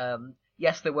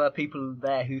 Yes, there were people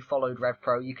there who followed Rev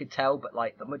Pro, you could tell, but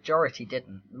like the majority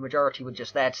didn't. The majority were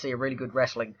just there to see a really good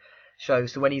wrestling show.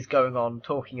 So when he's going on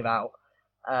talking about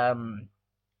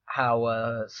how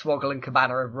Swoggle and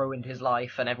Cabana have ruined his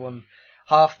life, and everyone,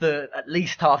 at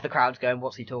least half the crowd's going,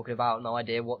 "What's he talking about? No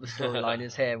idea what the storyline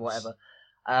is here, whatever."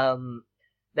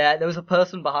 There was a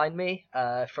person behind me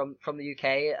from the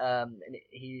UK, and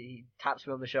he taps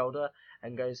me on the shoulder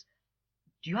and goes,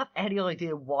 "Do you have any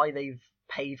idea why they've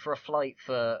paid for a flight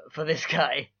for this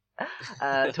guy?"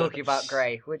 Talking about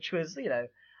Grey, which was,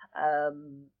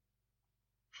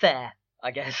 fair,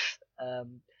 I guess.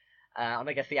 And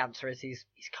I guess the answer is he's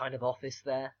kind of office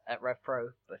there at Rev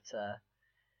Pro, but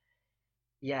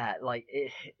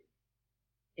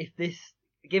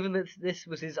given that this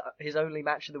was his only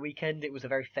match of the weekend, it was a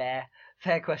very fair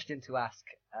question to ask.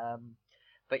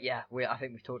 But yeah, I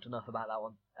think we've talked enough about that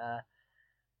one.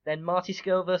 Then Marty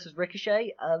Scurll versus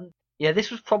Ricochet. Yeah,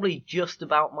 this was probably just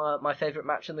about my favourite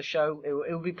match in the show.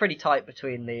 It would be pretty tight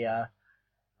between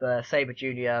the Sabre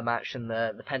Jr. match and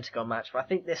the Pentagon match, but I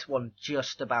think this one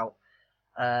just about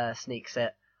sneaks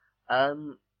it.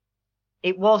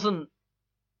 It wasn't.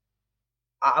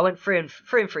 I went 3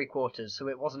 3/4, so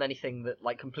it wasn't anything that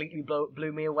like completely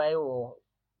blew me away or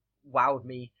wowed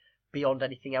me beyond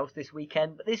anything else this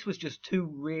weekend. But this was just two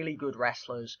really good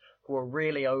wrestlers who were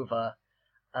really over,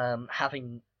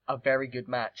 having a very good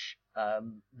match.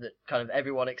 That kind of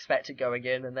everyone expected going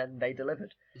in, and then they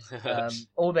delivered.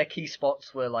 All their key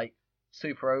spots were like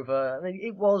super over. I mean,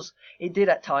 it did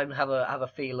at times have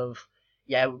a feel of,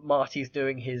 yeah, Marty's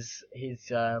doing his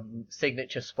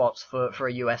signature spots for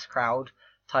a US crowd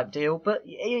type deal, but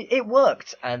it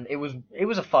worked, and it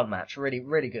was a fun match, really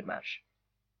really good match.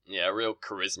 Yeah, a real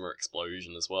charisma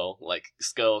explosion as well. Like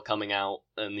Scurll coming out,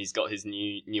 and he's got his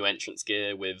new entrance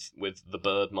gear with the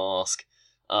bird mask.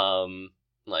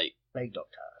 Like, Plague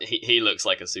Doctor. He looks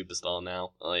like a superstar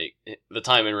now. Like, the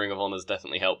time in Ring of Honor's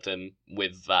definitely helped him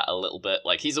with that a little bit.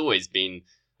 Like, he's always been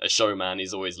a showman.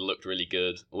 He's always looked really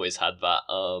good. Always had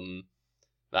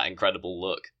that incredible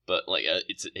look. But like,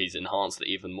 he's enhanced it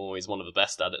even more. He's one of the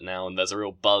best at it now, and there's a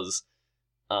real buzz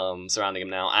surrounding him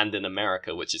now, and in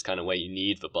America, which is kind of where you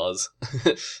need the buzz.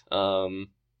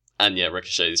 And yeah,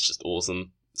 Ricochet is just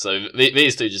awesome. So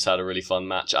these two just had a really fun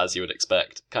match, as you would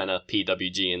expect, kind of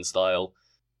PWG in style.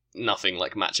 Nothing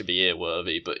like match of the year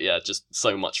worthy, but yeah, just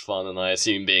so much fun. And I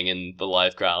assume being in the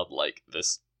live crowd, like,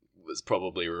 this was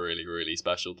probably really, really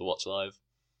special to watch live.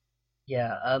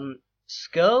 Yeah,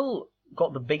 Skrull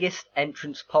got the biggest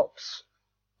entrance pops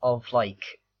of,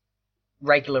 like,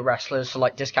 regular wrestlers, so,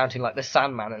 like, discounting, like, the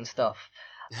Sandman and stuff,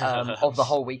 of the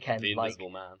whole weekend. The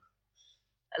Invisible Man.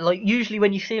 Like, usually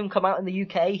when you see him come out in the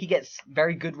UK, he gets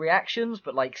very good reactions,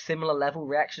 but, like, similar level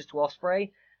reactions to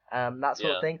Ospreay, that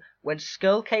sort of thing. When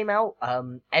Skrull came out,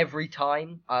 every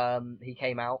time he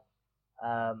came out,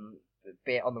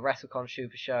 be it on the WrestleCon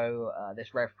Super Show,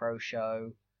 this Rev Pro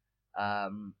show,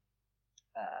 I'm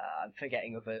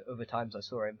forgetting other times I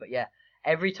saw him, but yeah,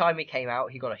 every time he came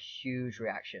out, he got a huge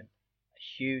reaction.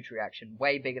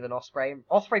 Way bigger than Ospreay.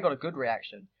 Ospreay got a good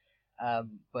reaction,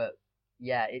 but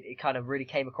yeah, it kind of really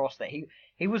came across that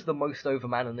he was the most over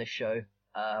man on this show,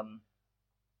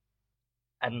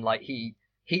 and like he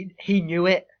knew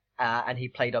it, and he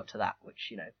played up to that, which,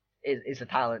 you know, is a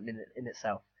talent in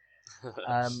itself.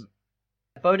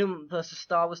 Bodum versus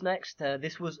Star was next.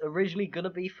 This was originally going to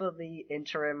be for the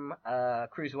interim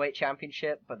Cruiserweight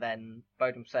Championship, but then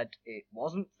Bodum said it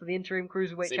wasn't for the interim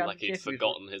Cruiserweight Championship. Seemed like he'd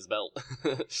forgotten his belt.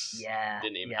 Yeah,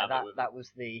 didn't even have it with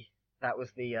him. That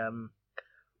was the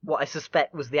what I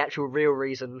suspect was the actual real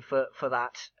reason for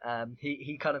that.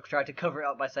 He kind of tried to cover it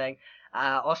up by saying,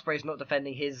 Ospreay's not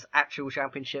defending his actual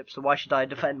championship, so why should I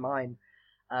defend mine?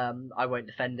 I won't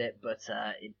defend it, but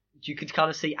you could kind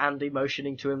of see Andy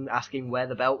motioning to him, asking where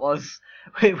the belt was,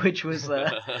 which was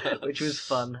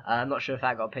fun. I'm not sure if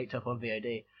that got picked up on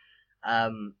VOD.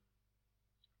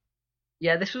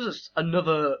 Yeah, this was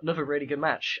another really good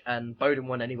match, and Bodum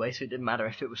won anyway, so it didn't matter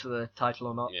if it was for the title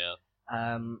or not. Yeah.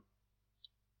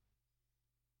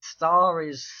 Star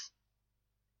is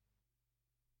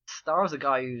a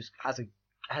guy who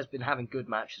has been having good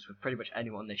matches with pretty much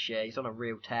anyone this year. He's on a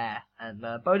real tear, and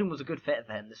Bodum was a good fit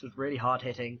for him. This was really hard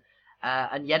hitting,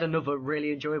 and yet another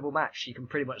really enjoyable match. You can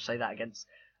pretty much say that against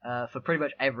for pretty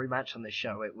much every match on this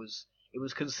show. It was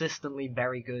consistently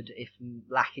very good, if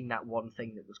lacking that one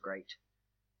thing that was great.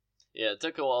 Yeah, it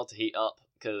took a while to heat up,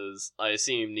 because I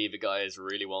assume neither guy is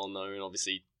really well known.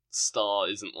 Obviously, Star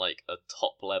isn't like a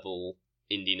top level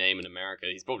indie name in America.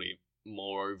 He's probably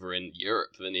more over in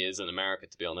Europe than he is in America,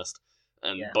 to be honest.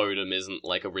 And Bodum isn't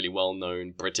like a really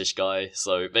well-known British guy,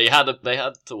 so they had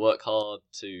to work hard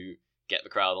to get the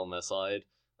crowd on their side.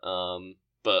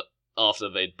 But after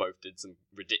they both did some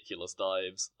ridiculous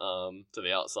dives to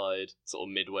the outside, sort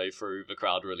of midway through, the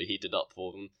crowd really heated up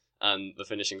for them, and the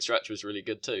finishing stretch was really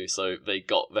good too. So they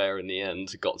got there in the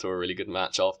end, got to a really good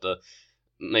match after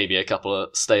maybe a couple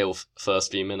of stale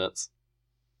first few minutes.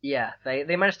 Yeah, they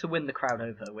managed to win the crowd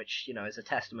over, which, you know, is a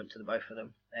testament to the both of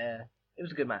them. It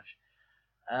was a good match.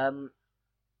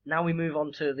 Now we move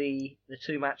on to the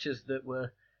two matches that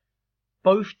were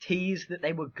both teased that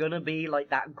they were gonna be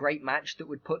like that great match that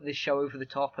would put this show over the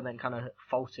top, and then kind of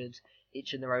faltered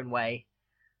each in their own way.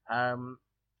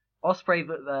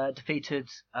 Ospreay defeated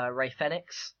Rey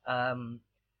Fenix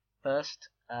first.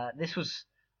 This was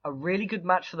a really good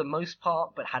match for the most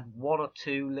part, but had one or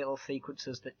two little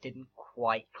sequences that didn't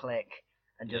quite click,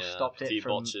 and just stopped it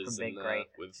from being great.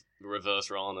 With reverse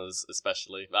Ranas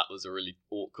especially, that was a really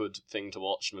awkward thing to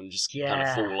watch them just kind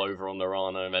of fall over on the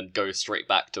Rana and then go straight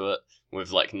back to it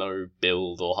with like no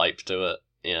build or hype to it.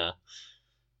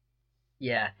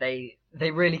 Yeah, they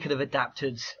really could have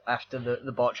adapted after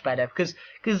the botch better, because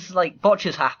like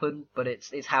botches happen, but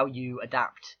it's how you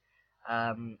adapt.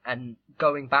 And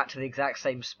going back to the exact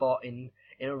same spot in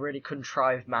a really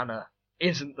contrived manner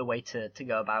isn't the way to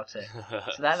go about it.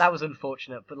 So that was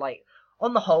unfortunate, but like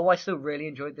on the whole, I still really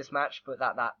enjoyed this match. But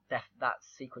that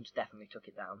sequence definitely took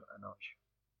it down a notch.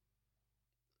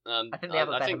 I think they have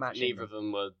a better match. Neither of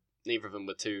them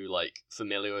were too like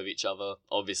familiar with each other.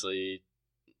 Obviously,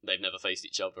 they've never faced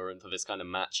each other, and for this kind of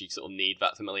match, you sort of need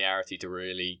that familiarity to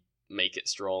really make it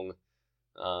strong.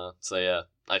 So yeah,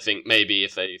 I think maybe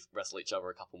if they wrestle each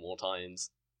other a couple more times,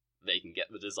 they can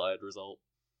get the desired result.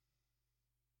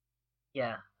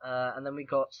 Yeah, and then we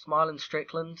got Smile and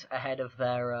Strickland ahead of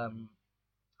their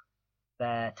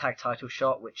tag title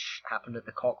shot, which happened at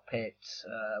the Cockpit.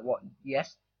 A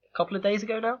couple of days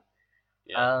ago now.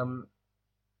 Yeah.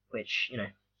 Which,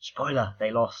 spoiler,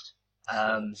 they lost.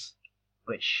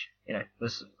 Which,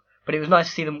 was... But it was nice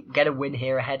to see them get a win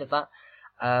here ahead of that.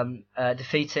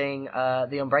 Defeating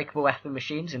the Unbreakable Effing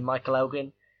Machines in Michael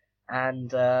Elgin and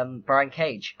Brian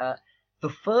Cage. The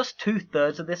first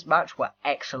 2/3 of this match were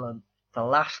excellent. The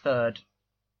last third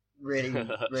really,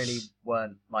 really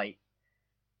weren't.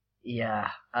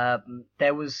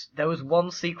 There was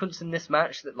one sequence in this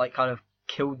match that kind of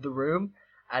killed the room,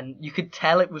 and you could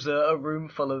tell it was a room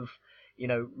full of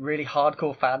really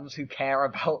hardcore fans who care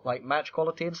about match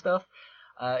quality and stuff.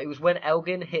 It was when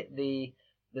Elgin hit the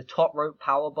top rope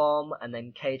power bomb, and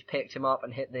then Cage picked him up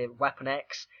and hit the Weapon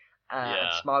X.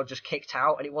 And Smile just kicked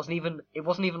out, and it wasn't even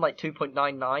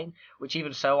 2.99, which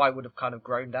even so I would have kind of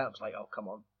groaned out. I was like, oh come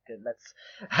on, good, let's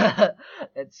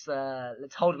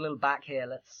hold a little back here.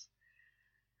 Let's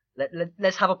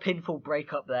have a pinfall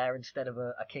break up there instead of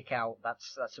a kick out.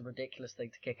 That's a ridiculous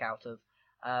thing to kick out of.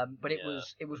 But it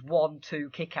was 1-2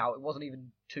 kick out. It wasn't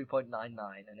even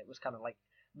 2.99, and it was kind of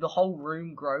the whole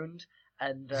room groaned.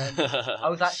 And I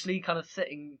was actually kind of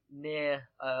sitting near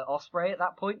Ospreay at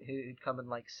that point, who'd come and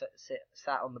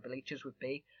sat on the bleachers with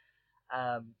B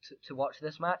to watch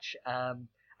this match. And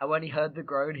when he heard the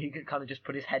groan, he could kind of just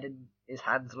put his head in his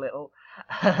hands a little,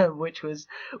 which is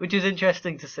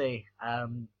interesting to see.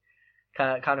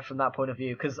 Kind of from that point of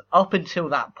view, because up until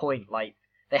that point,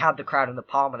 they had the crowd in the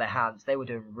palm of their hands. They were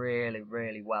doing really,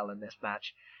 really well in this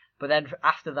match. But then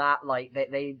after that,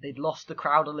 they'd lost the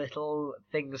crowd a little.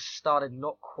 Things started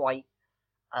not quite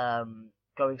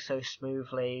going so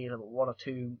smoothly. One or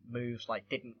two moves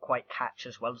didn't quite catch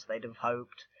as well as they'd have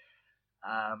hoped.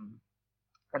 And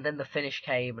then the finish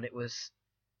came, and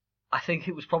I think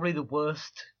it was probably the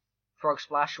worst frog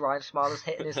splash Ryan Smile has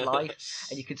hit in his life,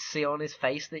 and you could see on his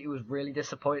face that he was really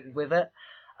disappointed with it.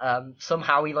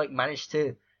 Somehow he managed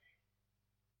to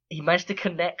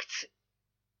connect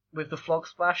with the frog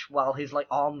splash while his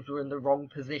arms were in the wrong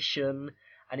position,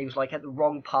 and he was at the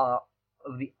wrong part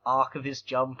of the arc of his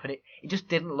jump, and it just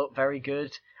didn't look very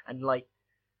good. And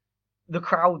the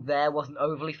crowd there wasn't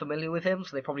overly familiar with him,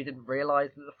 so they probably didn't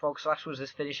realise that the frog splash was his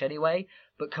finish anyway.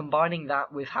 But combining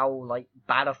that with how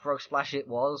bad a frog splash it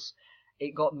was,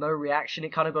 it got no reaction.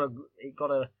 It kind of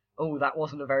got a oh, that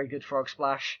wasn't a very good frog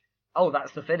splash. Oh,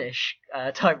 that's the finish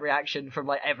type reaction from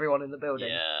everyone in the building.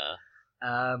 Yeah.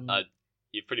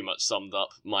 You've pretty much summed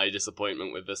up my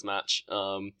disappointment with this match.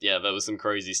 There was some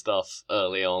crazy stuff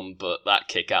early on, but that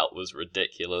kick out was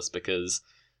ridiculous because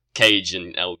Cage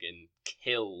and Elgin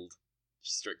killed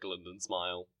Strickland and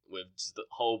Smile with just a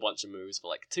whole bunch of moves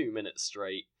for 2 minutes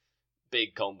straight,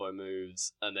 big combo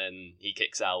moves, and then he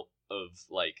kicks out of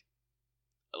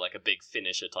a big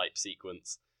finisher type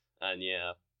sequence, and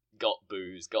got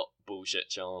boos, got bullshit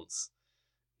chants,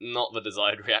 not the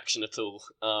desired reaction at all.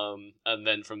 And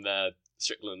then from there,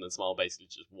 Strickland and Smile basically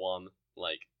just won,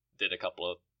 did a couple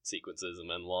of sequences and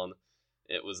then won.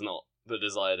 It was not the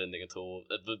desired ending at all.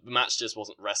 The match just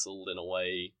wasn't wrestled in a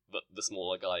way that the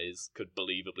smaller guys could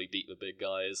believably beat the big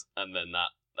guys, and then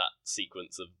that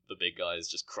sequence of the big guys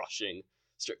just crushing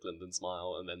Strickland and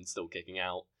Smile and then still kicking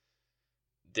out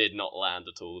did not land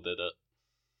at all, did it?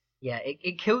 Yeah,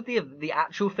 it killed the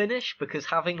actual finish, because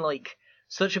having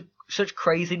such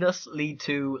craziness lead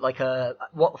to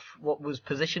what was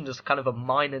positioned as kind of a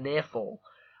minor near fall,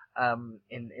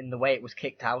 in the way it was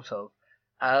kicked out of,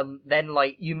 then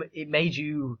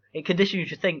it conditioned you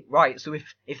to think, right, so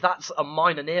if that's a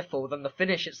minor near fall, then the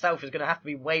finish itself is going to have to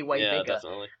be way bigger,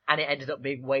 definitely. And it ended up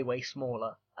being way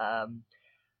smaller.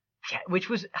 Which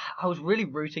was, I was really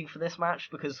rooting for this match,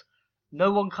 because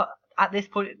no one at this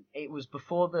point, it was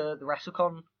before the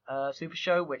WrestleCon Super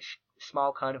Show, which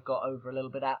Smile kind of got over a little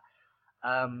bit at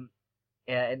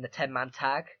in the 10-man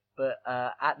tag. But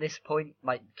at this point,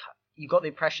 you got the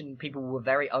impression people were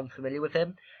very unfamiliar with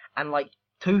him, and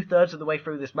 2/3 of the way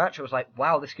through this match, I was like,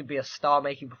 wow, this could be a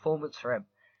star-making performance for him.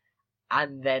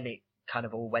 And then it kind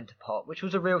of all went to pot, which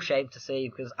was a real shame to see,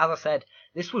 because as I said,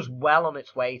 this was well on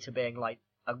its way to being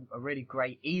a really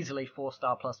great, easily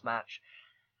 4-star plus match.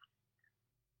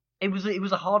 It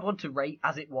was a hard one to rate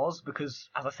as it was, because,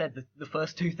 as I said, the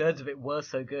first 2/3 of it were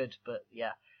so good. But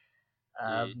yeah,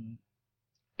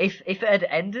 if it had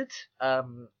ended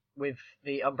with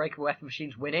the Unbreakable Effing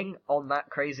Machines winning on that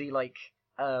crazy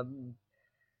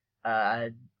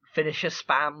finisher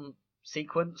spam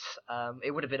sequence, it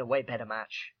would have been a way better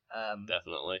match.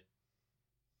 Definitely.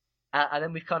 And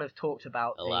then we've kind of talked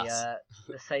about Alas.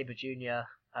 the Sabre Jr.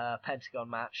 Pentagon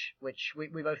match, which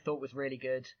we both thought was really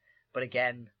good. But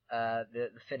again, the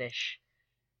finish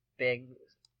being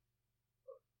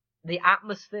The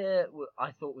atmosphere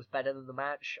I thought was better than the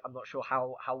match. I'm not sure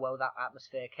how well that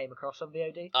atmosphere came across on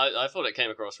VOD. I thought it came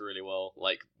across really well,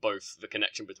 like both the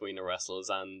connection between the wrestlers,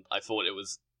 and I thought it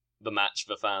was the match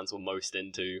the fans were most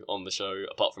into on the show,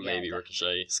 apart from maybe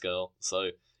Ricochet Skull. So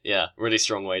yeah, really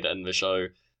strong way to end the show.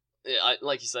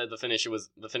 Like you said, the finish was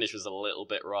a little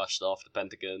bit rushed after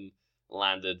Pentagon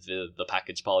landed the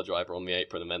package pile driver on the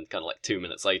apron, and then kind of like 2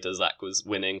 minutes later, Zack was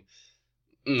winning.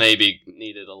 Maybe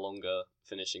needed a longer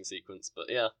finishing sequence, but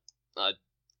yeah, I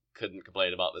couldn't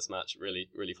complain about this match. Really,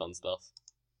 really fun stuff.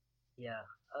 Yeah.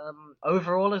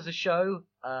 Overall, as a show,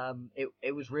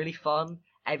 it was really fun.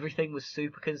 Everything was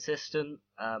super consistent.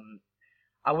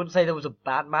 I wouldn't say there was a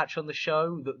bad match on the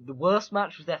show. The worst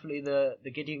match was definitely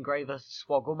the Gideon Grey vs.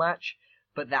 Swoggle match,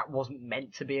 but that wasn't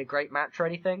meant to be a great match or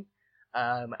anything.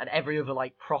 And every other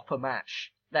like proper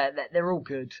match, they're all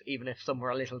good, even if some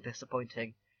were a little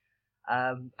disappointing.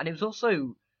 And it was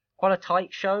also quite a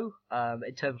tight show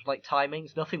in terms of like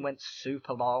timings. Nothing went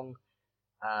super long.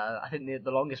 I think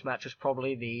the longest match was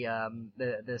probably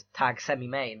the tag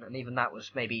semi-main, and even that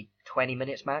was maybe 20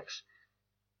 minutes max.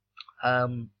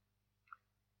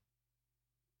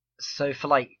 So for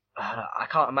like, I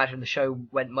can't imagine the show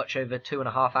went much over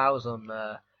 2.5 hours on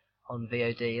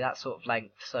VOD, that sort of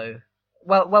length. So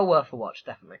well worth a watch,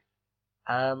 definitely.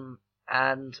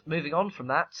 And moving on from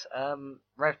that,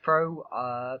 Rev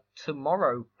Pro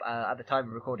tomorrow at the time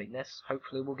of recording this.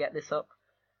 Hopefully we'll get this up.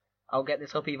 I'll get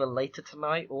this up either later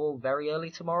tonight or very early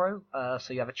tomorrow,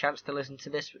 so you have a chance to listen to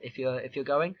this if you're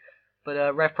going.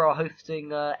 But Rev Pro are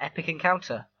hosting Epic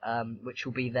Encounter, which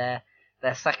will be their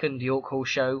second York Hall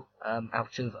show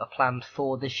out of a planned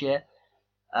 4 this year.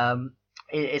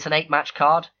 It's an 8-match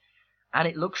card, and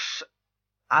it looks,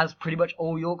 as pretty much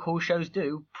all York Hall shows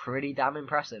do, pretty damn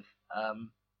impressive.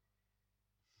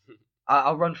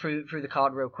 I'll run through the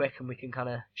card real quick, and we can kind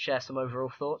of share some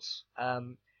overall thoughts.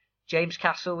 James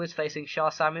Castle is facing Shah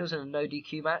Samuels in a no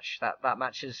DQ match. That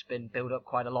match has been built up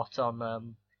quite a lot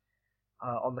on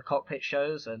the cockpit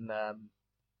shows, and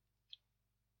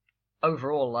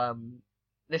overall,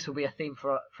 this will be a theme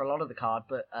for a lot of the card.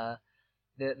 But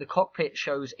the cockpit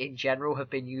shows in general have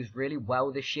been used really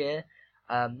well this year.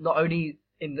 Not only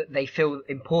in that they feel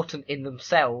important in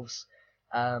themselves,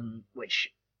 which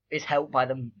is helped by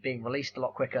them being released a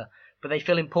lot quicker, but they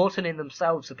feel important in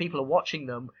themselves, so people are watching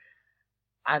them,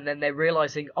 and then they're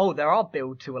realizing, oh, there are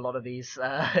build to a lot of these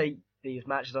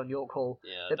matches on York Hall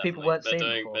that definitely. People weren't seeing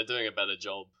before. They're doing a better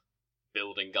job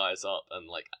building guys up and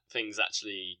like things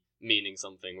actually meaning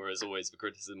something, whereas always the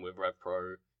criticism with Rev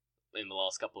Pro in the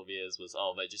last couple of years was,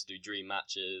 oh, they just do dream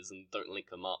matches and don't link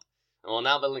them up. Well,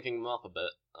 now they're linking them up a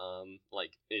bit,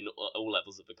 like in all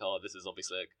levels of the card. This is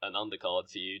obviously an undercard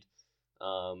feud,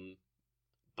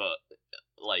 but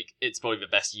like it's probably the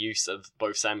best use of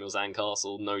both Samuels and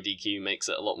Castle. No DQ makes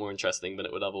it a lot more interesting than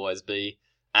it would otherwise be,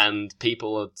 and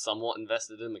people are somewhat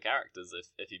invested in the characters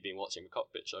if you've been watching the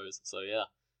cockpit shows. So yeah,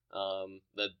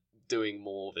 they're doing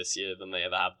more this year than they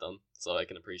ever have done, so I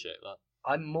can appreciate that.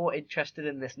 I'm more interested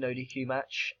in this no DQ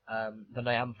match than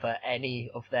I am for any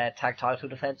of their tag title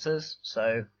defenses.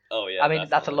 So, oh yeah, I mean definitely.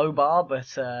 That's a low bar, but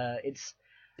it's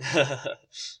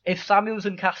if Samuels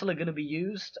and Castle are going to be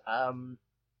used,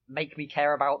 make me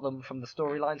care about them from the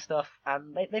storyline stuff,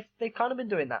 and they've kind of been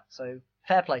doing that. So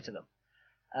fair play to them.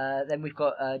 Then we've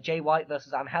got Jay White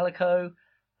versus Angelico.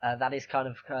 That is kind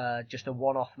of just a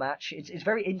one-off match. It's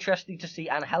very interesting to see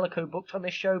Angelico booked on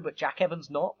this show, but Jack Evans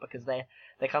not, because they're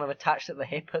kind of attached at the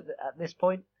hip at this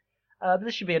point. But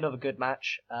this should be another good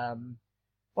match.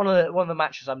 One of the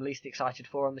matches I'm least excited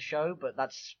for on the show, but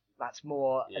that's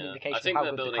more an indication of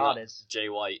how good the card is. Jay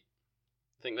White.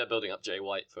 I think they're building up Jay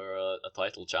White for a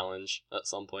title challenge at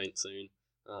some point soon,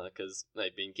 because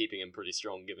they've been keeping him pretty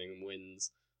strong, giving him wins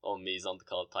on these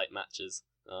undercard type matches.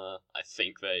 I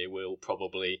think they will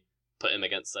probably put him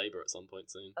against Sabre at some point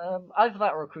soon. Either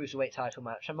that or a cruiserweight title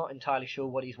match. I'm not entirely sure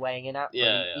what he's weighing in at.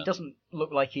 He doesn't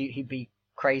look like he'd be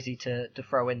crazy to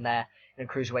throw in there in a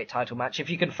cruiserweight title match.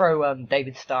 If you can throw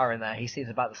David Starr in there, he seems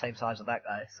about the same size as that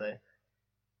guy. So,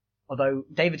 although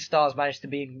David Starr's managed to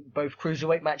be in both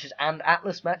cruiserweight matches and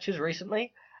Atlas matches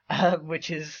recently,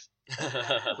 which is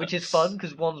fun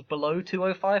because one's below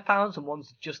 205 pounds and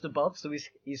one's just above. So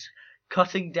he's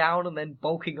cutting down and then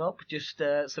bulking up just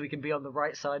so he can be on the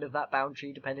right side of that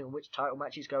boundary depending on which title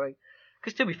match he's going.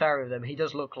 Because to be fair with him, he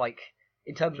does look like,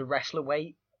 in terms of wrestler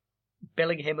weight,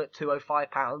 billing him at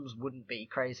 205 pounds wouldn't be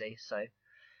crazy. So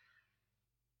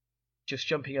just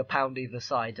jumping a pound either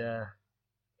side,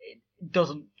 it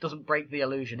doesn't break the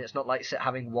illusion. It's not like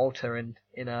having Walter in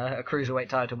a cruiserweight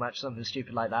title match, something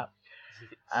stupid like that.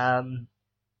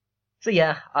 So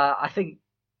yeah, I think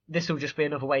this will just be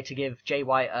another way to give Jay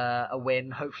White a win,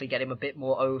 hopefully get him a bit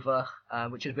more over,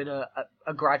 which has been a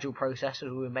gradual process, as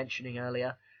we were mentioning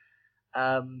earlier.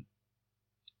 And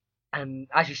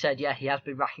as you said, yeah, he has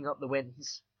been racking up the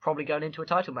wins, probably going into a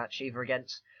title match, either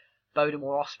against Bowden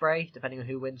or Ospreay, depending on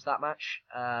who wins that match,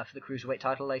 for the Cruiserweight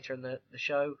title later in the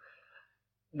show.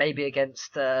 Maybe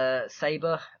against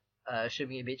Sabre,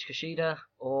 Shibuya Beach Kushida,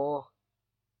 or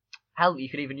hell, you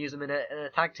could even use them in a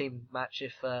tag team match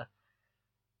if...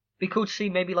 be cool to see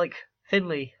maybe like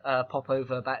Finlay pop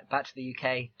over back to the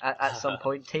UK at some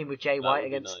point, team with Jay White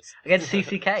against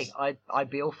CCK. I'd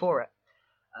be all for it.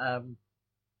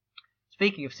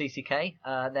 Speaking of CCK,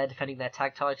 they're defending their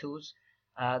tag titles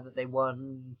that they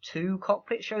won 2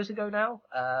 cockpit shows ago now,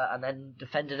 and then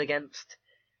defended against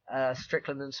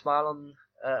Strickland and Smile on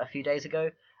a few days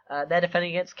ago. They're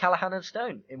defending against Callahan and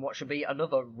Stone in what should be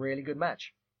another really good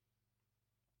match.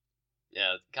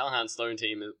 Yeah, Callahan Stone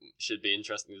team should be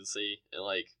interesting to see.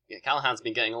 Like, yeah, Callahan's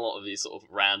been getting a lot of these sort of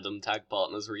random tag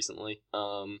partners recently.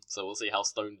 So we'll see how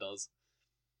Stone does.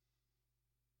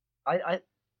 I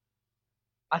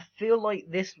feel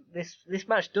like this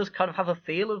match does kind of have a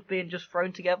feel of being just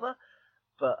thrown together,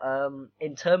 but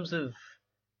in terms of,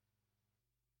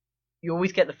 you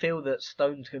always get the feel that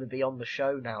Stone's going to be on the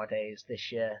show nowadays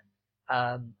this year,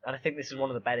 and I think this is one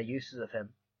of the better uses of him,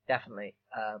 definitely.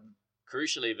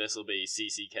 Crucially, this will be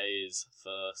CCK's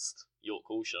first York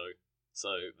Hall show, so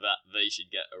that they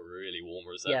should get a really warm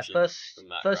reception. Yeah, from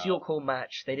that first crowd. York Hall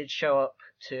match, they did show up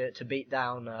to beat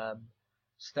down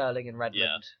Sterling and Redmond.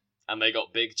 Yeah, and they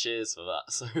got big cheers for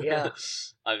that. So yeah,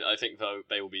 I think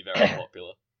they will be very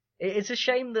popular. It's a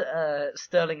shame that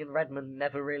Sterling and Redmond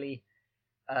never really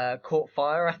caught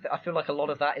fire. I feel like a lot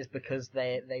of that is because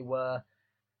they were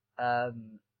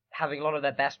having a lot of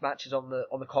their best matches on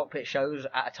the cockpit shows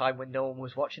at a time when no one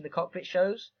was watching the cockpit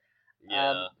shows.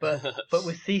 Yeah. But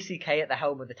with CCK at the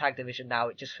helm of the tag division now,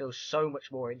 it just feels so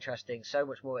much more interesting, so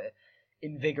much more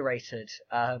invigorated.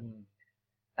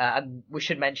 And we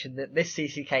should mention that this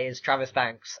CCK is Travis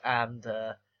Banks and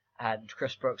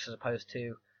Chris Brooks, as opposed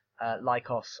to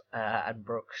Lycos and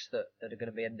Brooks that are going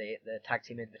to be in the tag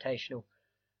team invitational.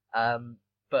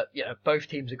 But you know, both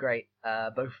teams are great,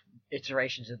 both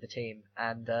iterations of the team,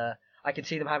 and I can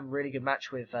see them having a really good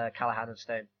match with Callahan and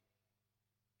Stone.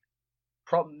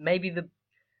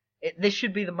 This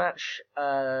should be the match,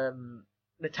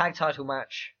 the tag title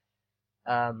match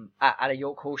at a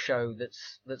York Hall show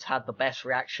that's had the best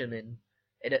reaction in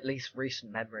at least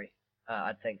recent memory,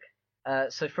 I think.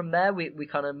 So from there we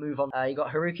kind of move on. You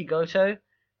got Hiroki Goto,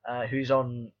 who's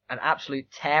on an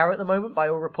absolute tear at the moment by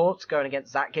all reports, going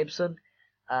against Zach Gibson.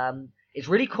 It's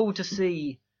really cool to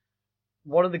see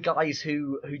one of the guys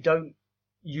who don't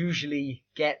usually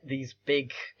get these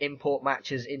big import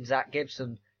matches in Zach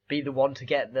Gibson be the one to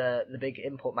get the big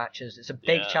import matches. It's a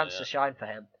big chance to shine for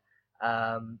him.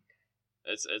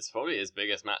 It's probably his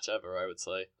biggest match ever, I would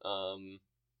say.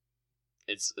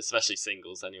 It's especially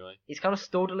singles anyway. He's kind of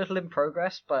stalled a little in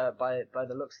progress by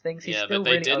the looks of things. He's still but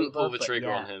they really didn't over, pull the trigger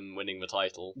yeah. on him winning the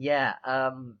title. Yeah.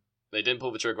 They didn't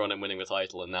pull the trigger on him winning the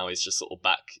title, and now he's just sort of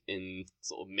back in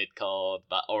sort of mid-card,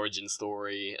 that origin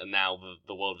story, and now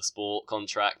the World of Sport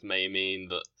contract may mean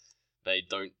that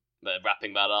they're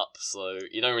wrapping that up, so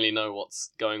you don't really know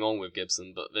what's going on with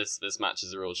Gibson, but this match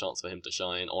is a real chance for him to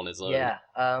shine on his own. Yeah,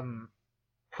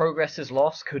 Progress's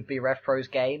loss could be Rev Pro's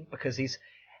gain, because it's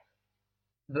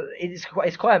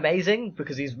quite amazing,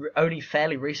 because he's only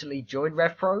fairly recently joined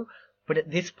Rev Pro, but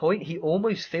at this point he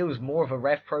almost feels more of a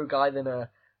Rev Pro guy than a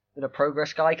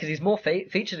Progress guy, because he's more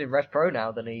featured in Rev Pro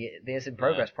now than he is in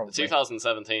Progress, probably.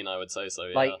 2017, I would say so,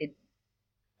 yeah.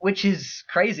 Which is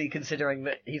crazy, considering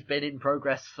that he's been in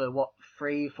Progress for,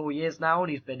 3-4 years now,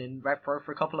 and he's been in Rev Pro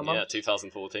for a couple of months. Yeah,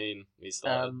 2014 he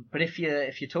started. But if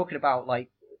you're talking about, like,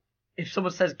 if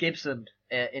someone says Gibson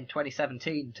in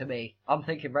 2017 to me, I'm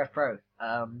thinking Rev Pro.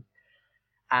 And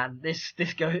this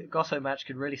Gosso match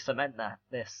could really cement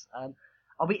this.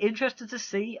 I'll be interested to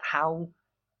see how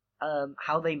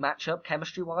they match up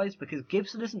chemistry-wise, because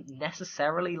Gibson isn't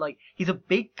necessarily, like, he's a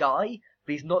big guy,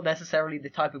 but he's not necessarily the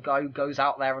type of guy who goes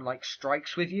out there and, like,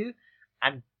 strikes with you,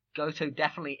 and Goto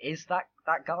definitely is that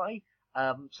guy.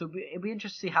 So it'll be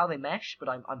interesting to see how they mesh, but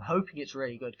I'm hoping it's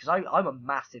really good, because I'm a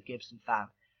massive Gibson fan.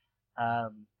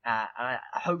 And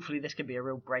hopefully this can be a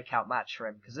real breakout match for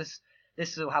him, because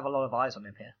this will have a lot of eyes on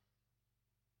him here.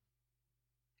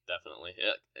 Definitely.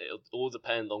 It'll all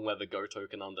depend on whether Goto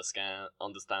can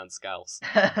understand Scouse.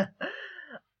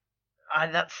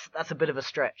 That's a bit of a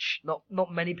stretch.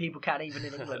 Not many people can, even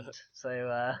in England.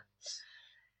 So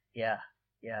yeah.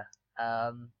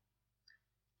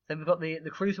 So Then we've got the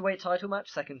Cruiserweight title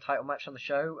match, second title match on the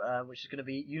show, which is going to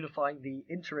be unifying the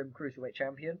interim Cruiserweight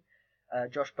champion,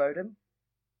 Josh Bodom,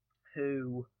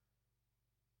 who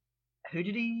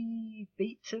did he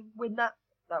beat to win that?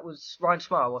 That was Ryan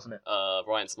Smile, wasn't it?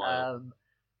 Ryan Smile.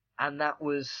 And that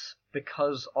was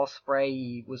because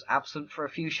Ospreay was absent for a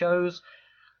few shows.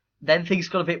 Then things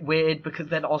got a bit weird because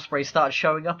then Ospreay started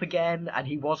showing up again, and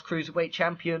he was Cruiserweight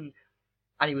champion,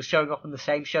 and he was showing up on the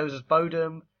same shows as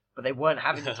Bodom, but they weren't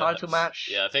having the title match.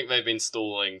 Yeah, I think they've been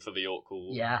stalling for the York Hall.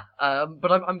 Yeah, but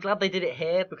I'm glad they did it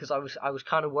here because I was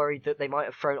kind of worried that they might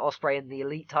have thrown Ospreay in the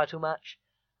Elite title match.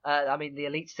 The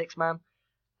Elite 6-man,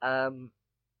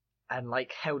 and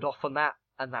like held off on that,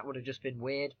 and that would have just been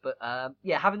weird. But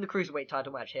having the Cruiserweight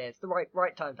title match here, it's the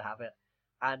right time to have it,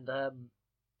 and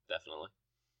definitely.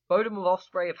 Bodom and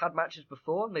Ospreay have had matches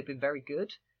before, and they've been very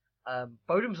good.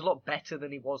 Bodom's a lot better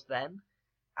than he was then,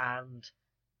 and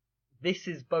this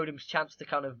is Bodom's chance to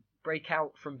kind of break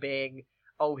out from being,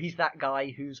 oh, he's that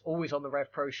guy who's always on the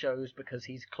Rev Pro shows because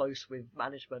he's close with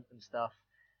management and stuff,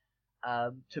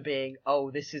 to being,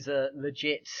 oh, this is a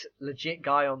legit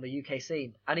guy on the UK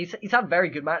scene. And he's had very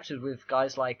good matches with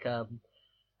guys like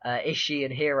Ishii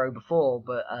and Hero before,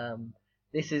 but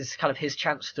this is kind of his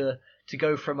chance to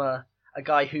go from a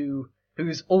guy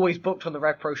who's always booked on the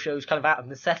Rev Pro shows kind of out of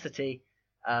necessity,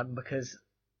 because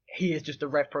he is just a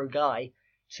Rev Pro guy,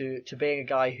 to being a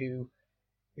guy who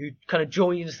kind of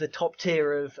joins the top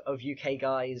tier of UK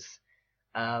guys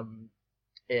in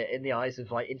the eyes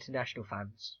of like international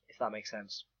fans, if that makes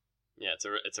sense. Yeah,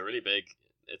 it's a really big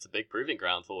proving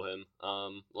ground for him.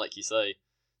 Like you say,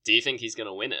 do you think he's going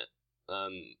to win it?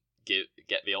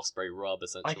 Get the Ospreay rub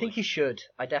essentially. I think he should.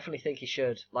 I definitely think he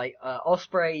should. Like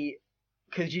Ospreay,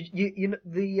 because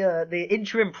the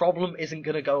interim problem isn't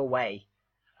going to go away.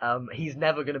 He's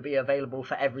never going to be available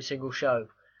for every single show.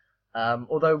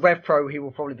 Although Rev Pro, he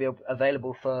will probably be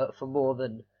available for more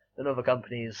than other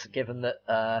companies, given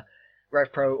that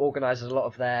Rev Pro organises a lot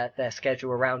of their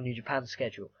schedule around New Japan's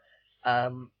schedule.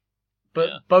 But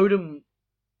yeah. Bodom...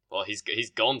 Well, he's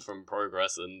gone from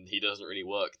Progress, and he doesn't really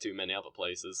work too many other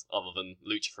places, other than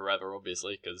Lucha Forever,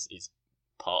 obviously, because he's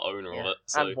part owner of it.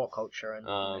 So, and What Culture,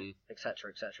 and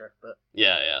etc., etc. But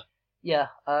yeah.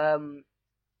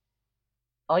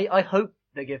 I hope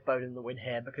they give Bodom the win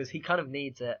here, because he kind of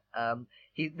needs it.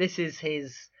 This is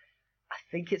his... I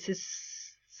think it's his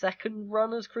second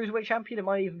run as Cruiserweight champion. It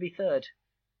might even be third.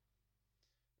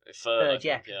 Third,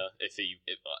 yeah. If he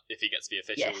gets the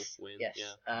official win. Yes.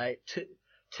 Yeah.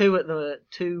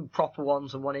 Two proper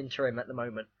ones and one interim at the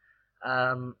moment.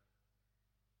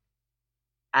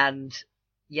 And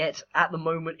yet at the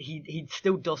moment he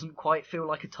still doesn't quite feel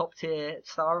like a top tier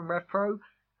star in Rev Pro.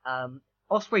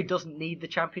 Ospreay doesn't need the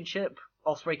championship.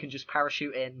 Ospreay can just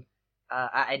parachute in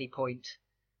at any point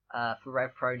for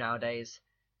Rev Pro nowadays,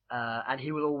 and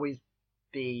he will always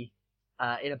be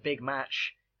in a big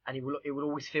match, and it will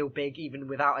always feel big even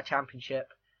without a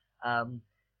championship.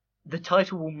 The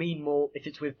title will mean more if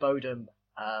it's with Bodom,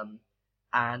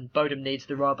 and Bodom needs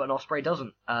the rub and Ospreay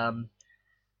doesn't.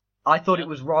 I thought it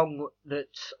was wrong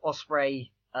that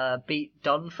Ospreay beat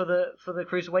Dunn for the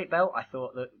Cruiserweight belt. I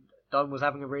thought that Dunn was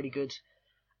having a really good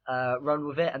run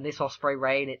with it, and this Ospreay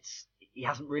reign, he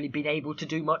hasn't really been able to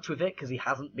do much with it because he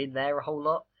hasn't been there a whole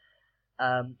lot.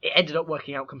 It ended up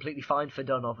working out completely fine for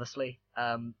Dunn, obviously,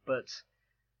 but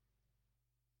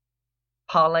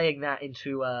parlaying that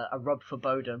into a rub for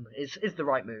Bodom is the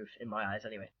right move in my eyes,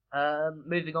 anyway.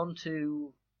 Moving on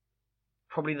to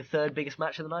probably the third biggest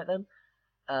match of the night, then.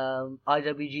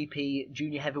 IWGP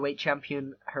Junior Heavyweight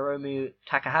Champion Hiromu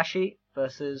Takahashi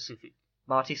versus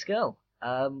Marty Scurll.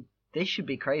 This should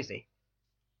be crazy.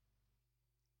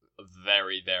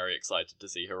 Very, very excited to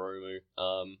see Hiromu.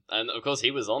 And of course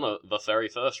he was on the very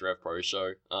first Rev Pro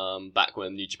show, back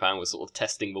when New Japan was sort of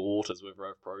testing the waters with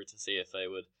Rev Pro to see if they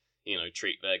would,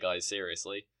 treat their guys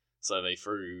seriously. So they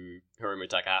threw Hiromu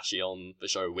Takahashi on the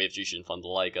show with Jushin Thunder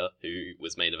Liger, who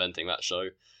was main eventing that show,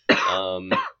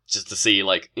 just to see,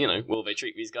 will they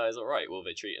treat these guys alright? Will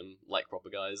they treat them like proper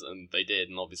guys? And they did,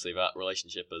 and obviously that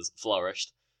relationship has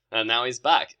flourished. And now he's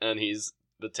back, and he's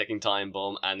the ticking time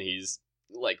bomb, and he's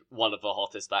one of the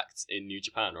hottest acts in New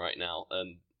Japan right now,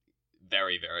 and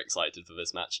very, very excited for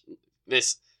this match.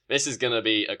 This is gonna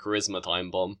be a charisma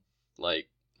time bomb.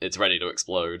 It's ready to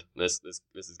explode. This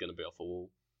is gonna be off the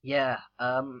wall. Yeah,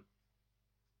 I'm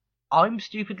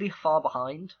stupidly far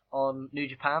behind on New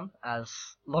Japan,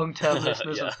 as long-term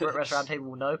listeners of Spirit Wrestling Roundtable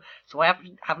will know. So I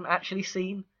haven't actually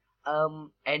seen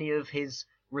any of his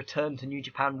return to New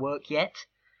Japan work yet,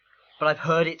 but I've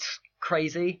heard it's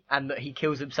crazy and that he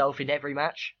kills himself in every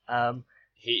match.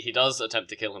 He does attempt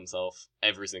to kill himself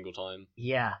every single time.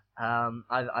 Yeah,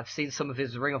 I've seen some of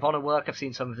his Ring of Honor work, I've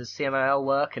seen some of his CMLL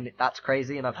work, and that's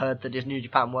crazy, and I've heard that his New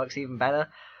Japan work's even better.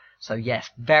 So yes,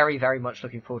 very, very much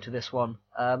looking forward to this one.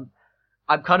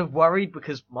 I'm kind of worried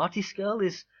because Marty Scurll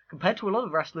is, compared to a lot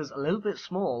of wrestlers, a little bit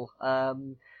small.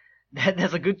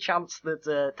 There's a good chance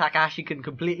that Takahashi can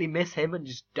completely miss him and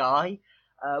just die,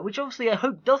 which obviously I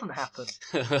hope doesn't happen.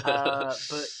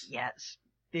 But yes,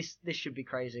 this should be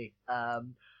crazy.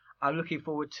 I'm looking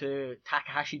forward to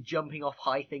Takahashi jumping off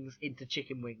high things into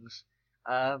chicken wings.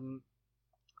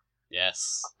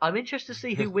 Yes. I'm interested to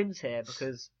see who wins here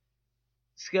because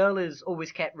Scurll is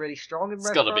always kept really strong in It's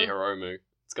Rev gotta Pro, be Hiromu.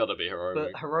 It's gotta be Hiromu.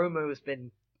 but Hiromu has been,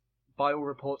 by all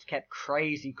reports, kept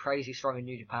crazy, crazy strong in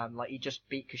New Japan. Like, he just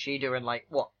beat Kushida in,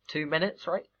 2 minutes,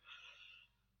 right?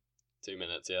 2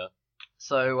 minutes, yeah.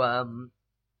 So,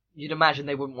 you'd imagine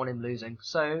they wouldn't want him losing.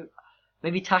 So,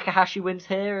 maybe Takahashi wins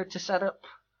here to set up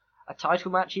a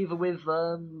title match either with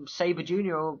Sabre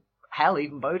Jr. or, hell,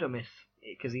 even Bodum,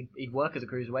 because he'd work as a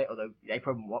cruiserweight, although they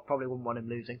probably wouldn't want him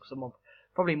losing.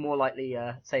 Probably more likely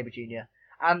Sabre Jr.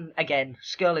 And again,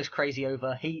 Scurll is crazy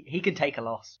over. He can take a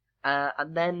loss.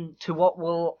 And then to what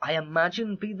will, I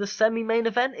imagine, be the semi-main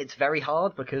event. It's very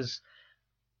hard because,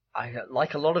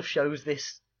 like a lot of shows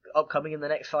this upcoming in the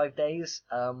next 5 days,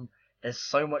 there's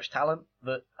so much talent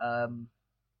that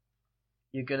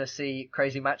you're going to see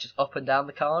crazy matches up and down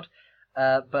the card.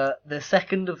 But the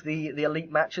second of the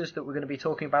elite matches that we're going to be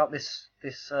talking about this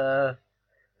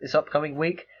upcoming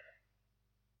week,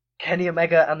 Kenny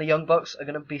Omega and the Young Bucks are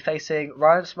going to be facing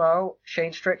Ryan Smile,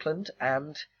 Shane Strickland,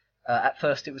 and at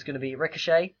first it was going to be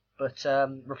Ricochet, but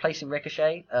replacing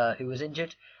Ricochet, who was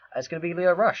injured, it's going to be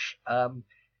Leo Rush.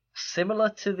 Similar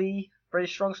to the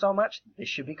British Strong Style match, this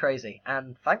should be crazy.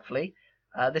 And thankfully,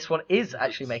 this one is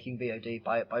actually making VOD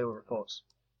by all reports.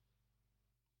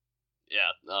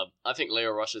 Yeah, I think Leo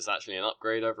Rush is actually an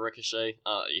upgrade over Ricochet.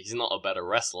 He's not a better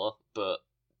wrestler, but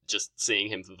just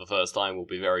seeing him for the first time will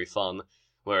be very fun.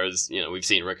 Whereas, we've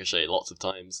seen Ricochet lots of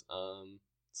times.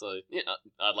 So,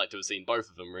 I'd like to have seen both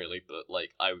of them, really. But,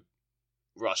 I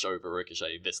Rush over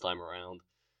Ricochet this time around.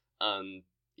 And,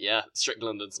 yeah,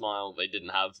 Strickland and Smile, they didn't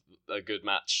have a good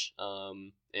match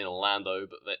in Orlando,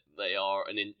 but they are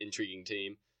an intriguing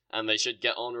team. And they should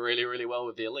get on really, really well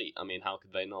with the Elite. I mean, how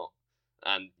could they not?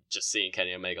 And just seeing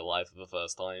Kenny Omega live for the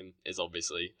first time is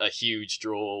obviously a huge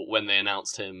draw. When they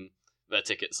announced him, their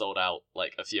ticket sold out,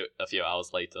 a few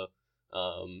hours later.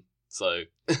 So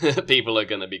people are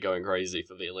going to be going crazy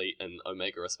for the Elite and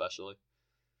Omega especially.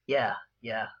 Yeah.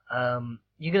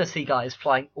 You're going to see guys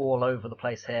flying all over the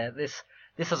place here. This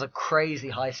has a crazy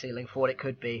high ceiling for what it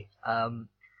could be.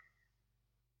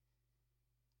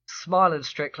 Smile and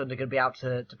Strickland are going to be out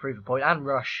to prove a point, and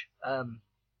Rush,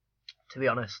 to be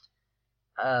honest.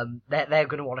 They're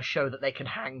going to want to show that they can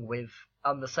hang with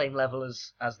on the same level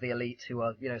as the Elite, who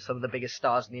are some of the biggest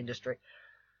stars in the industry.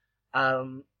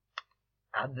 And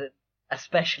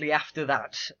especially after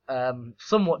that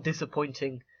somewhat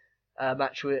disappointing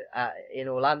match in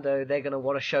Orlando, they're going to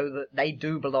want to show that they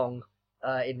do belong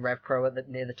in Rev Pro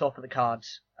near the top of the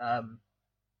cards.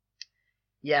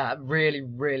 Yeah, really,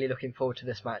 really looking forward to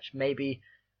this match. Maybe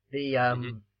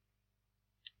the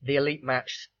Elite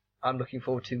match I'm looking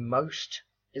forward to most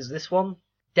is this one.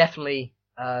 Definitely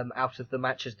out of the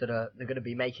matches that they're going to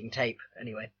be making tape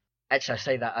anyway. Actually, I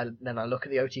say that, then I look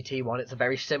at the OTT one. It's a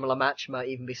very similar match, might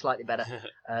even be slightly better.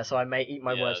 So I may eat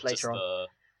my words later on.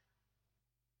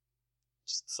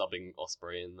 Just subbing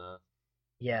Ospreay in there.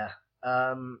 Yeah.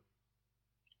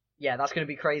 Yeah, that's going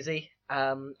to be crazy.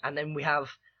 And then we have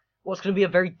what's going to be a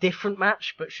very different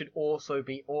match, but should also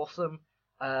be awesome.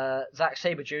 Zack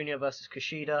Sabre Jr. versus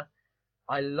Kushida.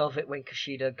 I love it when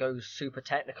Kushida goes super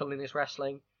technical in his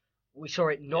wrestling. We saw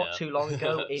it not too long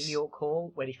ago in York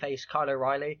Hall when he faced Kyle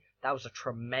O'Reilly. That was a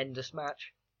tremendous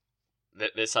match.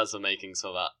 This has the makings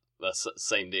for the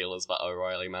same deal as that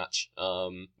O'Reilly match,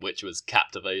 which was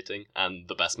captivating and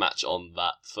the best match on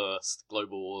that first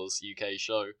Global Wars UK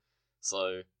show.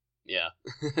 So, yeah,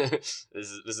 this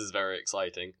is very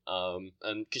exciting.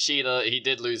 And Kushida, he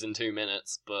did lose in 2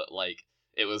 minutes, but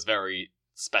it was very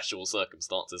special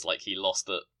circumstances. He lost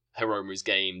at Hiromu's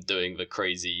game doing the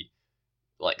crazy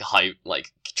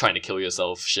trying to kill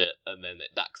yourself shit and then it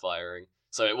backfiring.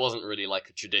 So it wasn't really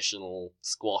a traditional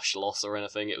squash loss or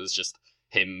anything. It was just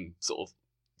him sort of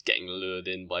getting lured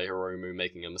in by Hiromu,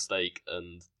 making a mistake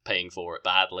and paying for it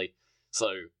badly.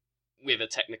 So with a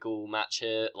technical match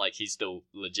here, he's still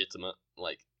legitimate.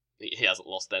 He hasn't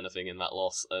lost anything in that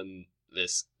loss, and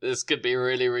this could be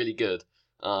really, really good.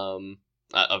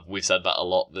 We've said that a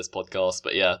lot this podcast,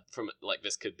 but yeah, from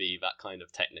this could be that kind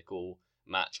of technical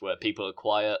match where people are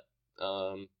quiet,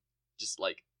 just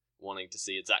like wanting to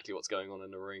see exactly what's going on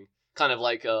in the ring, kind of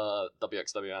like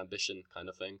WXW Ambition kind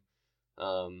of thing.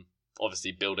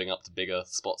 Obviously building up to bigger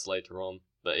spots later on,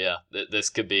 but yeah, this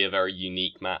could be a very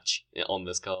unique match on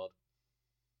this card.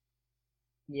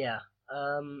 Yeah.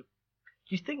 Do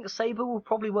you think Sabre will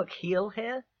probably work heel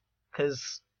here?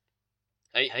 Because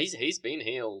he's been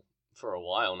heel for a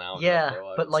while now. Yeah,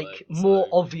 Retro, but like more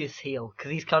obvious heel,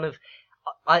 because he's kind of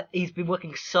he's been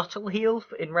working subtle heel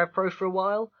in Rev Pro for a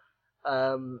while.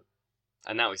 And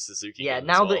now he's Suzuki. Yeah, Gun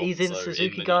now as that well. he's in So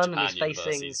Suzuki in Gun the and he's Japan universe,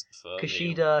 facing he's firm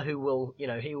Kushida, who will,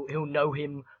 he'll know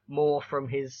him more from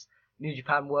his New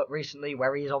Japan work recently,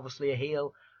 where he is obviously a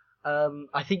heel.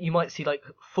 I think you might see like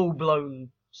full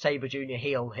blown Sabre Junior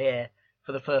heel here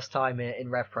for the first time in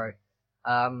Rev Pro,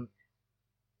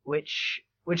 which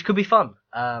could be fun.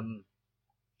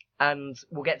 And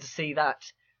we'll get to see that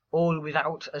all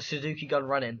without a Suzuki Gun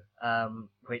run-in,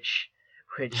 which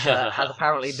has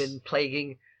apparently been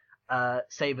plaguing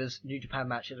Sabre's New Japan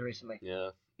matches recently. Yeah,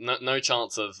 no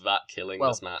chance of that killing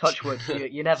Well, this match. touch wood.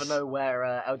 You never know where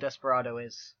El Desperado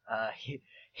is.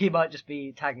 He might just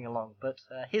be tagging along, but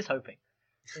he's hoping.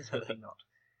 He's hoping not.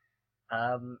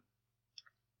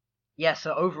 Yeah,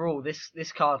 so overall,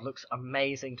 this card looks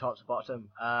amazing top to bottom.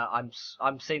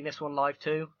 I'm seeing this one live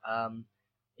too. Are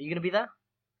you going to be there?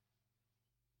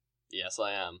 Yes,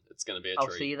 I am. It's going to be a I'll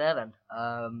treat. see you there then.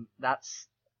 I'll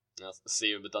see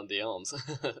you in the Dundee Arms.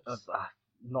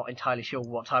 Not entirely sure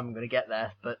what time I'm going to get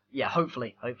there, but yeah,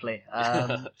 hopefully.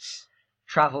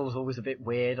 Travel's always a bit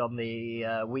weird on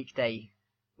the weekday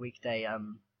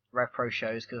Rev Pro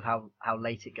shows because of how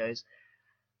late it goes.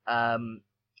 I'm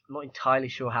not entirely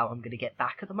sure how I'm going to get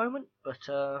back at the moment, but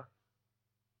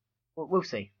we'll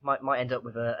see. Might end up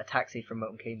with a taxi from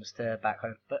Milton Keynes to back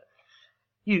home, but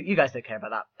you guys don't care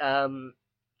about that.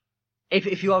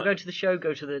 If you are going to the show,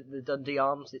 go to the Dundee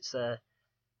Arms. It's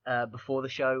before the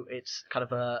show. It's kind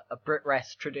of a Brit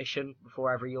Rest tradition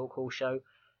before every York Hall show.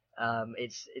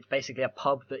 It's basically a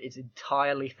pub that is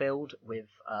entirely filled with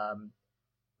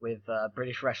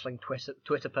British wrestling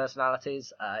Twitter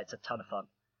personalities. It's a ton of fun.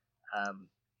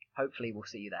 Hopefully we'll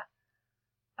see you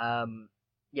there.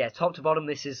 Yeah, top to bottom,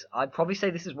 I'd probably say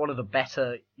this is one of the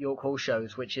better York Hall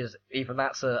shows, which is, even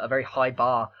that's a very high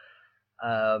bar.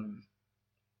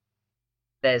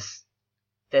 There's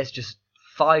just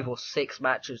 5 or 6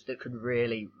 matches that could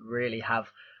really, really have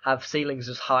ceilings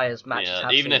as high as matches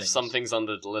have even ceilings. if something's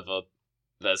under-delivered,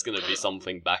 there's going to be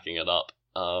something backing it up.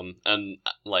 And,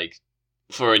 like,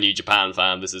 for a New Japan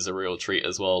fan, this is a real treat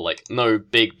as well. Like, no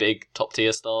big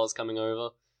top-tier stars coming over,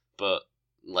 but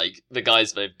like the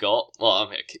guys they've got. Well, I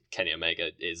mean, Kenny Omega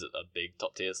is a big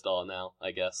top tier star now,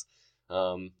 I guess.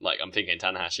 Like I'm thinking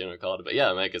Tanahashi and Okada, but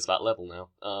yeah, Omega's that level now.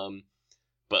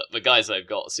 But the guys they've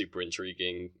got are super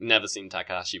intriguing. Never seen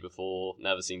Takahashi before.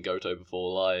 Never seen Goto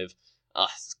before live.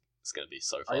 It's gonna be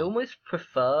so fun. I almost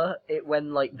prefer it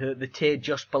when like the tier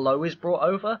just below is brought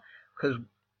over, because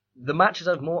the matches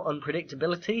have more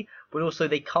unpredictability, but also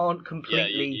they can't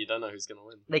completely. Yeah, you don't know who's gonna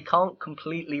win. They can't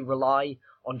completely rely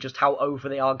on just how over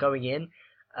they are going in,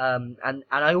 and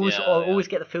I always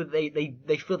get the feel that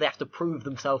they feel they have to prove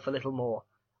themselves a little more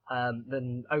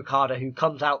than Okada, who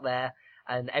comes out there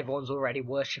and everyone's already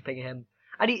worshipping him,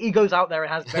 and he goes out there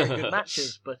and has very good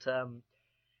matches. But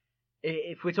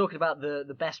if we're talking about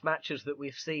the best matches that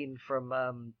we've seen from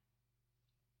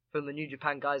the New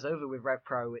Japan guys over with Rev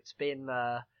Pro, it's been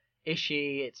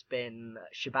Ishii, it's been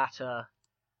Shibata,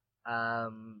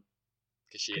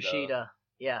 Kushida.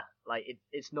 Yeah, like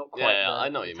it's not quite I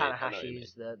know what you mean.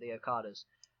 Tanahashis, the Okadas.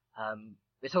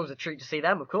 It's always a treat to see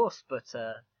them, of course, but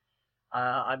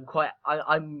I'm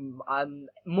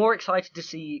more excited to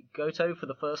see Goto for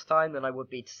the first time than I would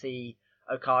be to see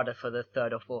Okada for the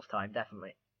 3rd or 4th time,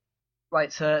 definitely.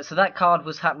 Right, so that card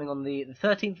was happening on the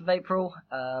 13th of April.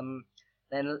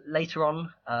 Then later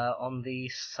on the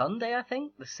Sunday, I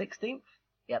think, the 16th.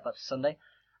 Yeah, that's Sunday.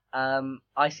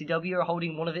 ICW are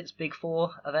holding one of its Big 4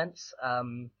 events.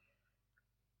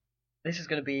 This is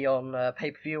going to be on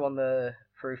pay-per-view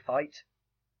through Fight.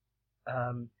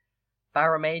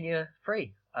 Barramania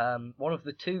 3. One of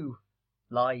the 2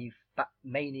 live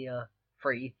Mania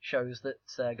 3 shows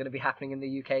that's going to be happening in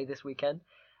the UK this weekend.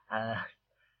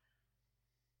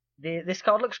 This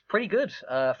card looks pretty good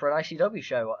for an ICW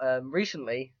show.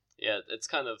 Recently... Yeah, it's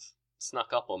kind of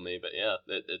snuck up on me, but yeah,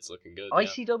 it's looking good.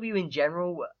 ICW in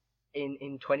general...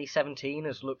 In 2017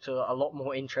 has looked a lot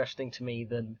more interesting to me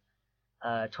than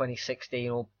 2016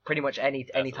 or pretty much any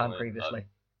time previously.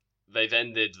 They've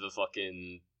ended the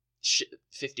fucking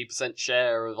 50%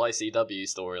 share of ICW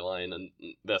storyline, and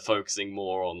they're focusing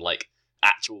more on like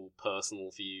actual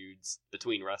personal feuds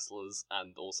between wrestlers,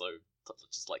 and also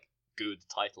just like good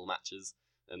title matches,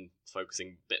 and focusing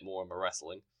a bit more on the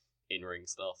wrestling, in-ring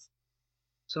stuff.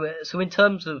 So in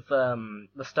terms of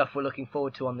the stuff we're looking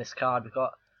forward to on this card, we've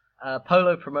got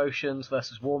Polo Promotions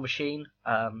versus War Machine,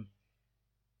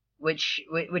 which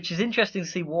is interesting to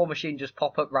see War Machine just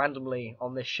pop up randomly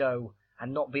on this show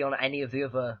and not be on any of the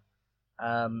other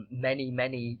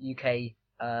many UK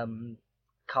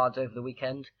cards over the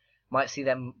weekend. Might see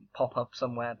them pop up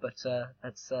somewhere, but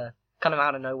that's kind of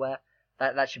out of nowhere.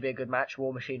 That should be a good match.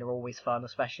 War Machine are always fun,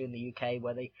 especially in the UK,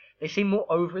 where they seem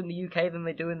more over in the UK than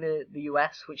they do in the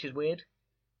US, which is weird.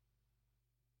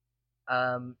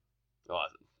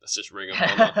 That's just Ring of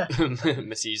Honor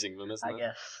misusing them, isn't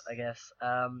it? I guess.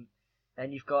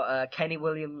 Then you've got Kenny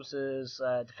Williams as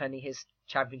defending his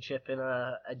championship in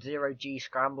a 0G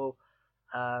scramble.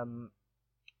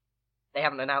 They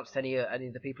haven't announced any of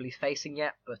the people he's facing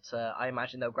yet, but I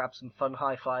imagine they'll grab some fun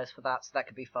high flyers for that, so that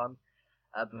could be fun.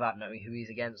 Without knowing who he's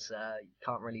against, you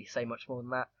can't really say much more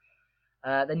than that.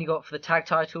 Then you got for the tag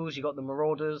titles, you got the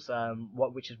Marauders,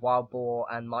 which is Wild Boar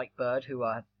and Mike Bird, who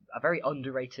are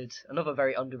another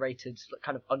very underrated,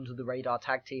 kind of under the radar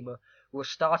tag team who are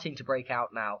starting to break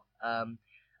out now. And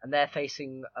they're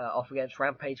facing off against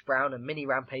Rampage Brown and Mini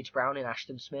Rampage Brown in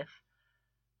Ashton Smith.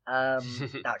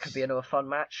 That could be another fun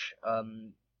match.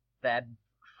 They're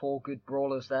 4 good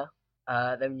brawlers there.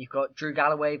 Then you've got Drew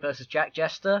Galloway versus Jack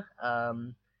Jester.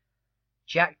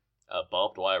 Jack. A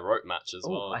barbed wire rope match as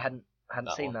well. I hadn't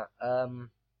seen that.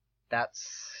 That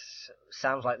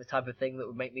sounds like the type of thing that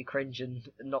would make me cringe and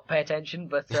not pay attention.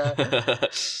 But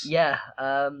yeah,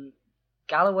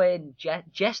 Galloway and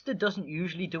Jester doesn't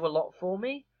usually do a lot for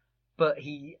me, but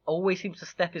he always seems to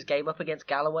step his game up against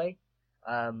Galloway.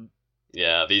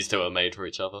 Yeah, these two are made for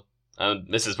each other. And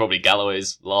this is probably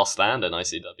Galloway's last stand in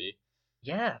ICW.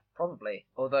 Yeah, probably.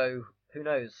 Although, who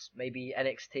knows? Maybe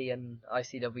NXT and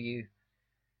ICW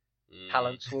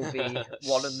talents will be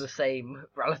one and the same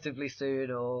relatively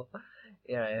soon, or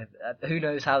who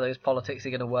knows how those politics are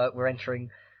going to work. We're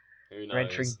entering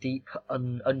deep,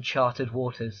 uncharted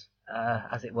waters,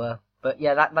 as it were. But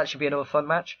yeah, that should be another fun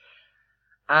match.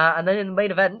 And then in the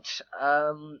main event,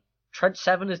 Trent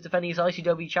Seven is defending his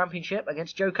ICW championship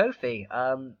against Joe Kofi.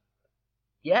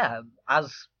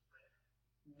 As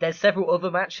there's several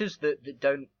other matches that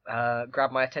don't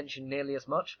grab my attention nearly as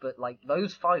much, but like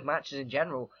those 5 matches in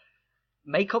general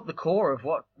make up the core of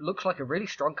what looks like a really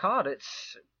strong card.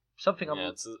 It's something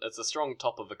it's a strong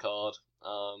top of the card,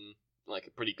 like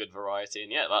a pretty good variety,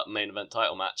 and yeah, that main event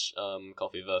title match,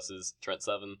 Kofi versus Trent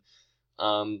Seven,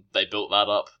 they built that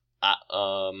up at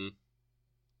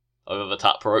over the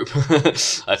top rope.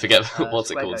 I forget what's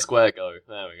it called. Square Go.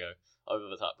 There we go. Over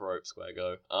the top rope, Square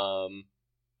Go.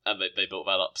 And they built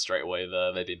that up straight away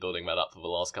there. They've been building that up for the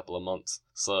last couple of months.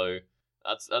 So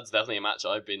that's definitely a match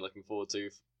I've been looking forward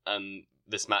to. And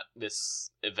this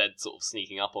event sort of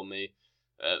sneaking up on me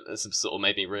has sort of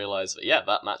made me realise that, yeah,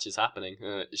 that match is happening.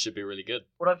 It should be really good.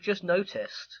 What I've just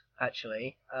noticed,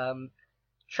 actually,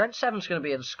 Trent Seven's going to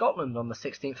be in Scotland on the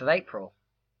 16th of April.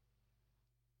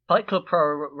 Fight Club Pro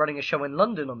are running a show in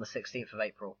London on the 16th of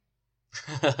April.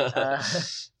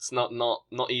 It's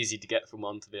not easy to get from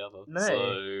one to the other. No,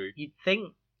 so you'd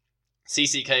think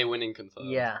CCK winning confirmed.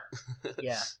 Yeah.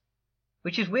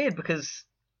 Which is weird because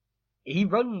he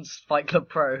runs Fight Club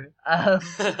Pro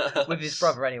with his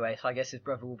brother anyway. So I guess his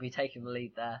brother will be taking the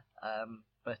lead there.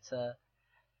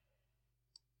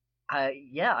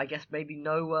 I guess maybe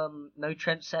no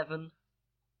Trent Seven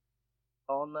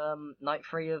on night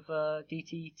 3 of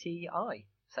DTTI.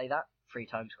 Say that 3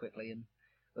 times quickly and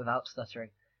without stuttering.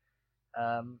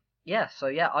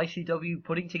 ICW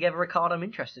putting together a card I'm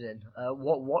interested in.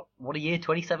 What a year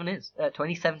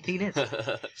 2017 is.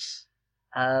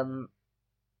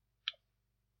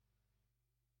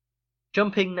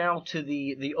 Jumping now to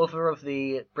the other of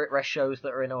the BritWres shows that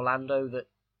are in Orlando that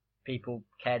people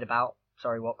cared about.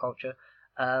 Sorry, What Culture.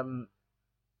 That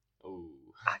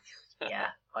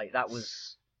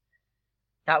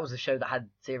was a show that had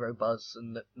zero buzz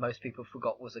and that most people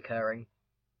forgot was occurring.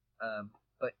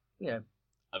 But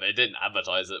they didn't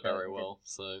advertise it very well,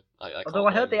 so although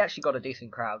I heard they actually got a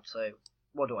decent crowd, so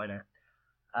what do I know?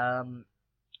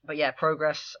 But yeah,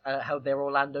 Progress held their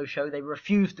Orlando show. They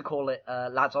refused to call it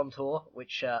Lads on Tour,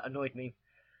 which annoyed me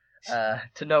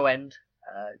to no end.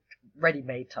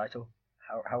 Ready-made title.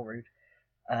 How rude.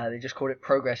 They just called it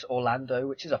Progress Orlando,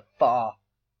 which is a far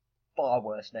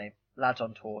worse name. Lads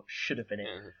on Tour should have been it.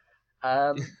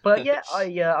 But yeah,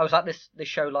 I was at this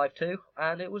show live too,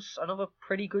 and it was another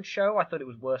pretty good show. I thought it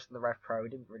was worse than the Rev Pro. It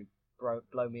didn't really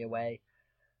blow me away.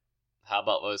 How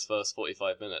about those first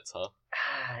 45 minutes, huh?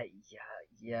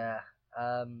 Yeah.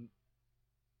 Are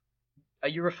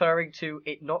you referring to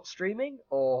it not streaming,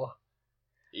 or?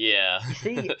 Yeah. You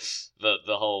see, the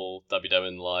whole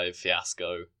WWN Live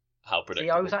fiasco. How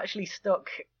predictable. I was actually stuck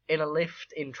in a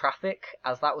lift in traffic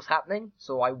as that was happening,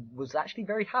 so I was actually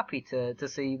very happy to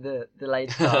see the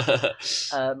delayed start.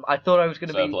 I thought I was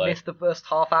going to miss the first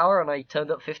half hour, and I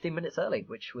turned up 15 minutes early,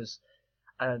 which was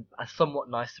a somewhat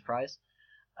nice surprise.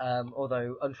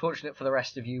 Although unfortunate for the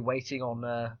rest of you waiting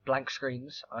on blank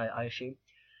screens, I assume.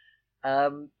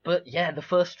 But yeah, the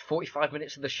first 45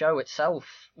 minutes of the show itself,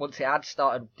 once it had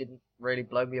started, didn't really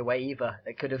blow me away either.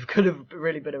 It could have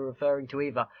really been referring to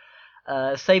either.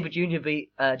 Sabre Jr.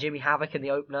 beat Jimmy Havoc in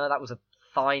the opener. That was a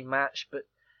fine match, but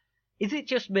is it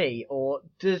just me, or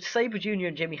does Sabre Jr.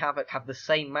 and Jimmy Havoc have the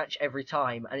same match every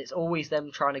time, and it's always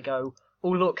them trying to go, oh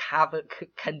look,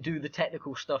 Havoc can do the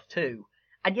technical stuff too?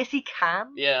 And yes, he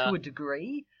can, to a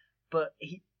degree, but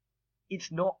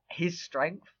it's not his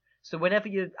strength. So whenever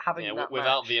you're having that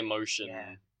without match, the emotion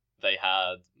they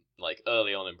had, like,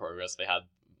 early on in Progress, they had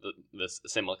this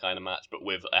similar kind of match, but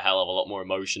with a hell of a lot more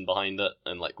emotion behind it,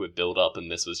 and, like, with build-up,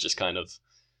 and this was just kind of,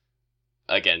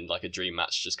 again, like a dream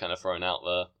match just kind of thrown out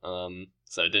there.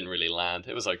 So it didn't really land.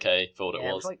 It was okay for what it was.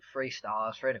 It was like 3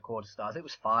 stars, 3.25 stars. It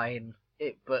was fine.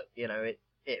 But, it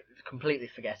was completely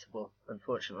forgettable,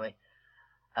 unfortunately.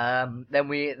 Then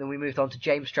we moved on to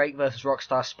James Drake versus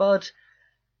Rockstar Spud.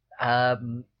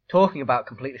 Talking about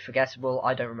completely forgettable,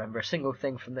 I don't remember a single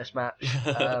thing from this match.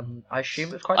 I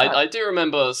assume it was quite bad. I do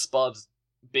remember Spud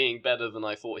being better than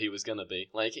I thought he was going to be.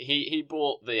 Like, he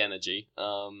brought the energy.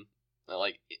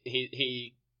 Like,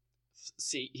 he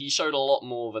showed a lot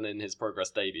more than in his Progress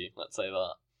debut, let's say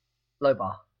that. Low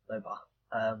bar.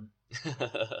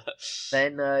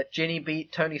 Then Ginny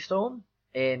beat Tony Storm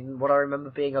in what I remember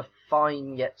being a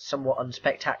fine yet somewhat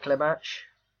unspectacular match.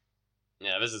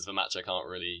 Yeah, this is the match I can't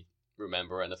really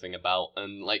remember anything about,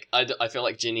 and like I feel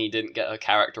like Ginny didn't get her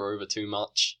character over too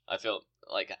much. I feel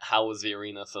like, how was the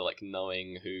arena for, like,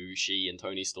 knowing who she and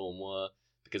Tony Storm were,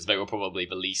 because they were probably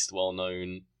the least well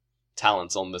known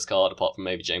talents on this card apart from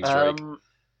maybe James Drake.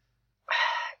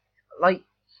 Like,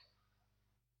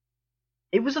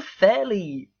 it was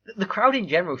the crowd in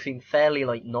general seemed fairly,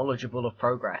 like, knowledgeable of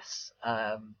Progress.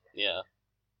 Yeah,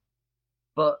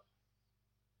 but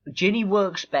Ginny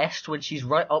works best when she's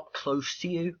right up close to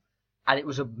you. And it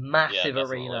was a massive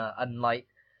arena, and like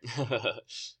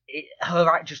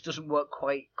her act just doesn't work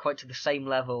quite to the same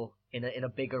level in a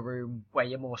bigger room where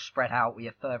you're more spread out, where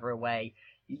you're further away.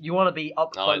 You want to be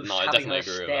up close, having her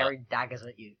staring daggers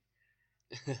at you.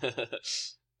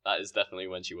 That is definitely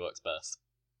when she works best.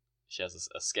 She has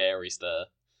a scary stare.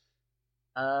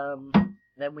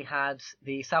 Then we had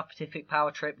the South Pacific Power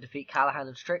Trip defeat Callahan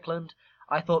and Strickland.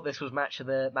 I thought this was match of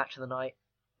the night,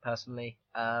 personally.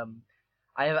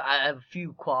 I have a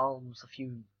few qualms, a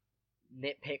few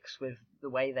nitpicks with the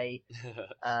way they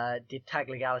did tag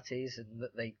legalities, and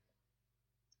that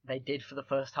they did for the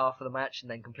first half of the match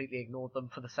and then completely ignored them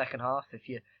for the second half. If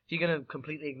you're going to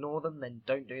completely ignore them, then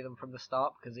don't do them from the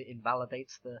start, because it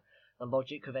invalidates the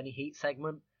logic of any heat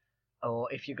segment.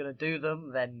 Or if you're going to do them,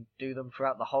 then do them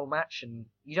throughout the whole match, and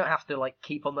you don't have to, like,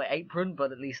 keep on the apron,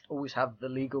 but at least always have the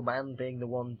legal man being the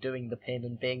one doing the pin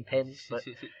and being pinned. But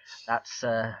that's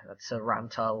a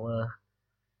rant I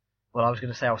was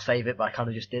going to say I'll save it, but I kind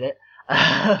of just did it.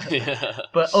 Yeah.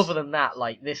 But other than that,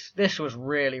 like, this was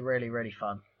really, really, really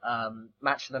fun.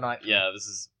 Match of the night. Yeah,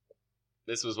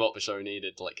 this was what the show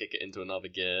needed to, like, kick it into another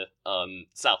gear.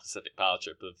 South Pacific Power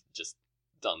Trip have just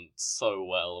done so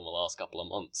well in the last couple of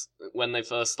months. When they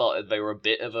first started, they were a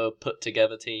bit of a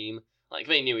put-together team. Like,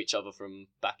 they knew each other from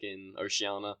back in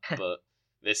Oceania, but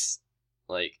this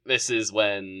is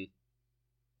when,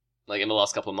 like, in the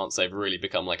last couple of months, they've really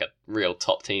become, like, a real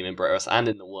top team in British and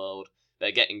in the world.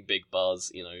 They're getting big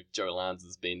buzz. Joe Lanza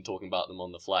has been talking about them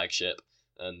on the flagship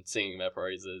and singing their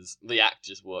praises. The act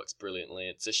just works brilliantly.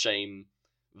 It's a shame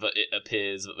that it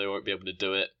appears that they won't be able to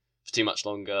do it for too much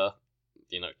longer.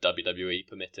 WWE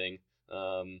permitting.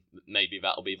 Maybe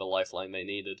that'll be the lifeline they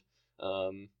needed.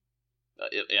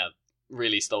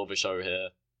 Really stole the show here.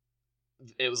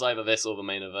 It was either this or the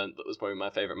main event that was probably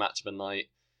my favourite match of the night.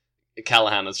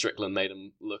 Callahan and Strickland made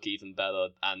them look even better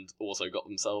and also got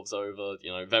themselves over.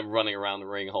 Them running around the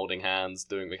ring, holding hands,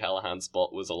 doing the Callahan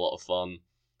spot was a lot of fun.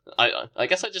 I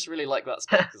guess I just really like that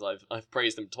spot because I've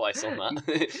praised him twice on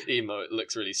that, even though it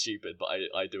looks really stupid, but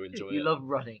I do enjoy it. You love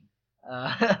running.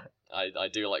 I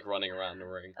do like running around the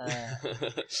ring.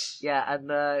 Yeah,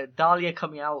 and Dahlia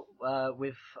coming out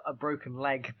with a broken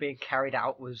leg being carried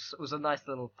out was a nice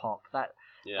little pop. That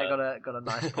got a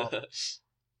nice pop.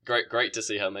 great to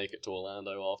see her make it to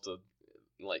Orlando after,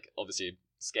 like, obviously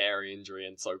scary injury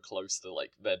and so close to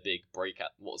like their big breakout,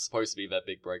 what was supposed to be their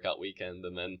big breakout weekend,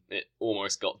 and then it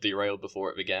almost got derailed before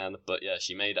it began. But yeah,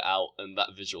 she made it out, and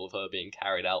that visual of her being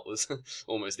carried out was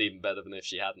almost even better than if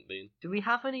she hadn't been. Do we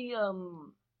have any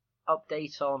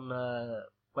update on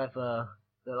whether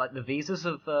the visas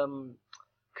of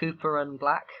Cooper and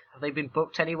Black, have they been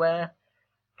booked anywhere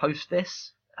post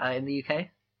this in the UK?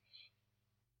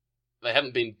 They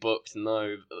haven't been booked.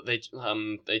 No, they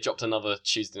dropped another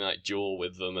Tuesday Night Duel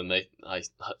with them, and I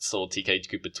saw TK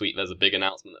Cooper tweet there's a big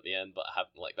announcement at the end, but I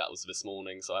haven't, like, that was this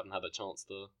morning, so I haven't had a chance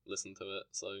to listen to it.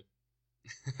 So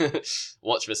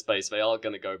watch this space. They are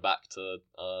going to go back to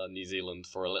New Zealand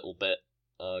for a little bit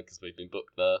because we've been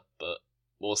booked there, but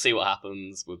we'll see what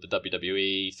happens with the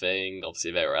WWE thing.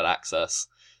 Obviously, they were at Access.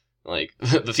 Like,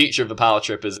 the future of the Power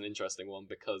Trip is an interesting one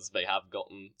because they have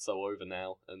gotten so over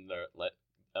now, and they're like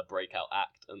a breakout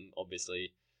act, and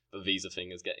obviously the visa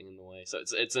thing is getting in the way. So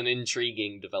it's an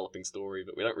intriguing developing story,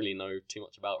 but we don't really know too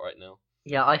much about right now.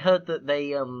 Yeah, I heard that they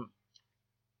to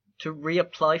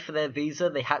reapply for their visa,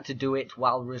 they had to do it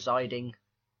while residing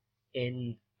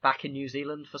back in New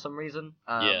Zealand for some reason.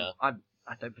 Yeah. I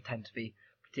don't pretend to be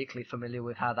particularly familiar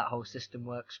with how that whole system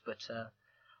works, but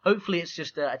hopefully it's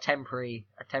just a temporary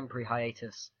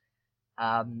hiatus.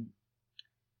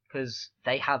 Because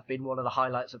they have been one of the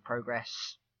highlights of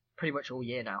Progress pretty much all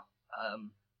year now.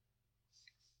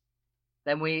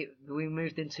 Then we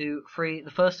moved into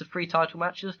the first of 3 title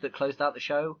matches that closed out the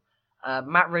show.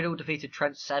 Matt Riddle defeated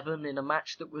Trent Seven in a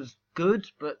match that was good,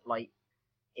 but like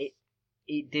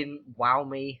it didn't wow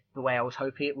me the way I was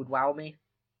hoping it would wow me.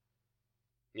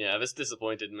 Yeah, this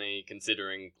disappointed me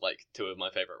considering like 2 of my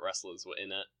favorite wrestlers were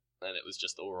in it, and it was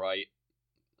just all right.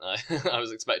 I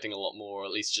was expecting a lot more,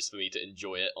 at least just for me to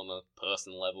enjoy it on a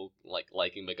personal level, like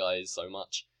liking the guys so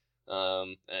much.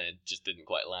 And it just didn't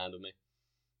quite land with me.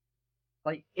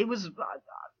 Like, it was...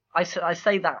 I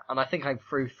say that, and I think I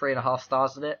threw 3.5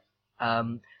 stars at it.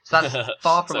 So that's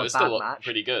far from so a it's bad still match.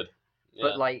 Pretty good. Yeah.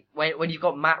 But like, when you've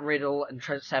got Matt Riddle and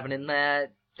Trent Seven in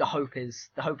there, the hope is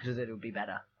that it would be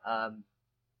better.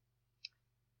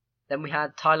 Then we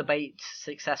had Tyler Bate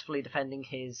successfully defending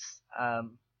his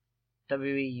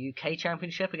WWE UK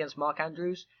Championship against Mark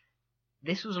Andrews.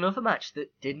 This was another match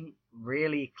that didn't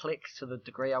really click to the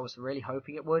degree I was really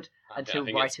hoping it would until right at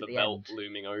the end. I think it's the belt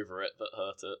looming over it that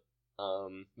hurt it.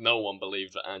 No one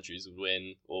believed that Andrews would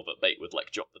win or that Bate would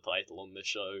like drop the title on this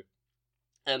show.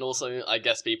 And also, I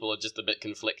guess people are just a bit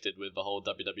conflicted with the whole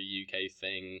WWE UK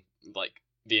thing. Like,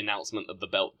 the announcement of the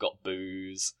belt got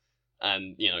boos,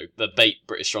 and, you know, the Bate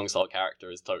British Strong Style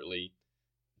character is totally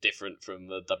different from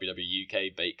the WWE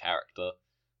UK Bate character,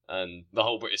 and the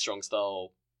whole British Strong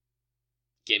Style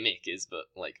gimmick is that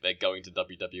like they're going to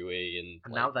WWE and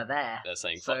like, now they're there. They're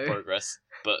saying fuck Progress,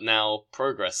 but now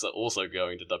Progress are also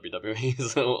going to WWE,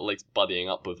 so at least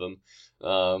buddying up with them.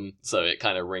 So it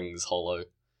kind of rings hollow.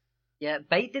 Yeah,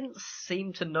 Bate didn't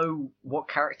seem to know what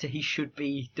character he should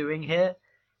be doing here.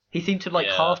 He seemed to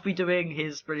half be doing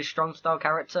his British Strong Style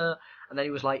character, and then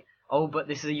he was like, "Oh, but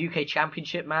this is a UK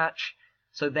Championship match."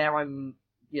 So there I'm,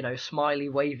 smiley,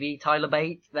 wavy Tyler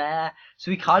Bate there.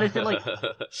 So he kind of did,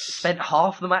 spent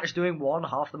half the match doing one,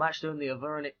 half the match doing the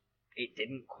other, and it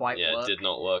didn't quite work. Yeah, it did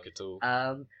not work at all.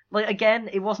 Again,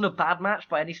 it wasn't a bad match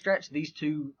by any stretch. These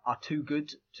two are too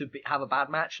good to have a bad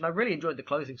match, and I really enjoyed the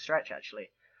closing stretch, actually.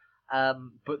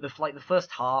 But the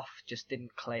first half just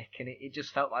didn't click, and it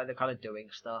just felt like they're kind of doing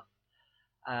stuff.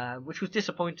 Which was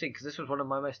disappointing, because this was one of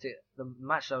the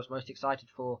matches I was most excited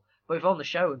for, both on the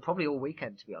show and probably all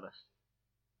weekend, to be honest.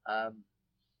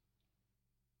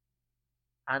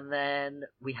 And then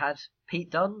we had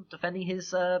Pete Dunne defending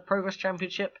his Progress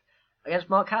Championship against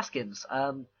Mark Haskins.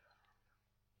 What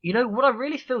I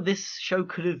really feel this show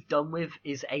could have done with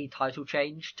is a title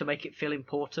change to make it feel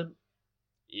important.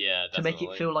 Yeah, definitely. To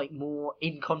make it feel like more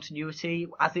in continuity.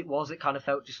 As it was, it kind of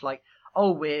felt just like,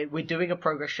 oh, we're doing a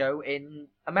Progress show in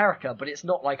America, but it's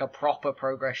not like a proper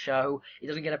Progress show. It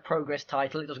doesn't get a Progress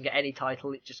title. It doesn't get any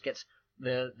title. It just gets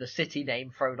the city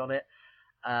name thrown on it.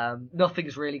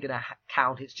 Nothing's really going to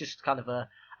count. It's just kind of a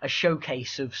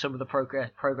showcase of some of the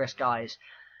Progress guys.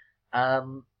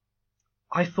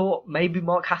 I thought maybe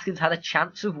Mark Haskins had a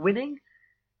chance of winning.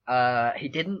 He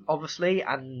didn't, obviously,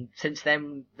 and since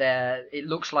then, it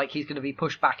looks like he's going to be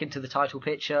pushed back into the title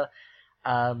picture.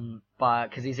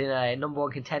 Because he's in a number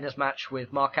 1 contenders match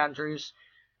with Mark Andrews.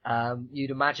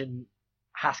 You'd imagine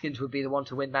Haskins would be the one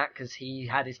to win that because he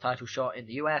had his title shot in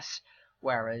the US,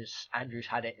 whereas Andrews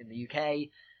had it in the UK.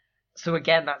 So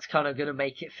again, that's kind of going to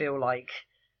make it feel like,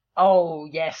 Oh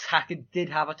yes, Hacker did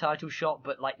have a title shot,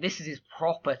 but like this is his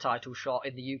proper title shot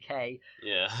in the UK.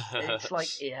 Yeah. It's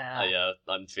like yeah. Yeah,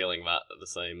 I'm feeling that the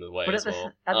same way But as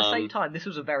well. at the same time, this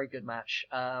was a very good match.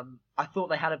 I thought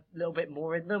they had a little bit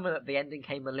more in them, and the ending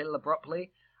came a little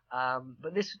abruptly.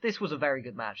 But this was a very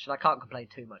good match, and I can't complain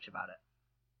too much about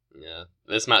it. Yeah,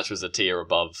 this match was a tier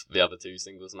above the other two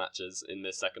singles matches in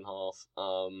this second half.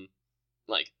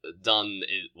 Like, Dunn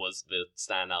was the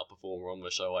standout performer on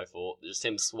the show, I thought. Just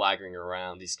him swaggering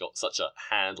around. He's got such a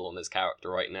handle on his character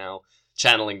right now.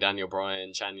 Channeling Daniel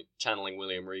Bryan, channeling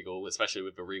William Regal, especially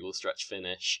with the Regal stretch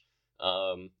finish.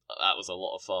 That was a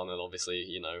lot of fun, and obviously,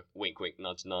 wink, wink,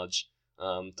 nudge, nudge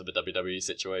to the WWE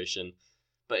situation.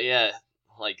 But yeah,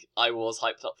 like, I was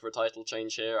hyped up for a title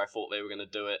change here. I thought they were going to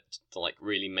do it to, like,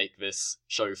 really make this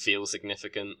show feel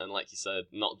significant, and like you said,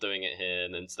 not doing it here,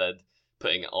 and instead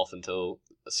putting it off until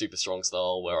a Super Strong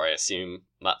Style, where I assume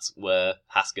that's where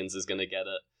Haskins is going to get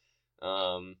it.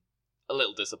 A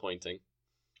little disappointing.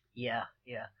 Yeah.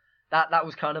 That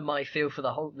was kind of my feel for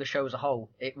the show as a whole.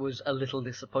 It was a little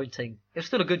disappointing. It was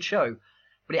still a good show,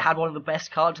 but it had one of the best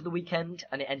cards of the weekend,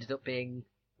 and it ended up being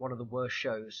one of the worst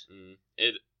shows.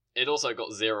 It also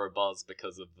got zero buzz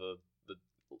because of the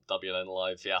WLN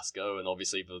Live fiasco, and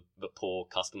obviously the poor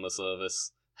customer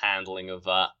service handling of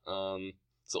that.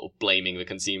 Sort of blaming the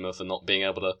consumer for not being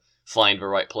able to find the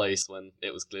right place when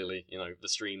it was clearly, the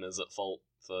streamers at fault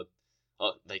for.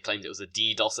 They claimed it was a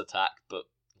DDoS attack, but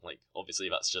like obviously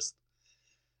that's just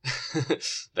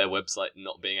their website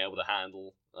not being able to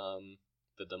handle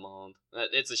the demand.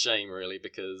 It's a shame, really,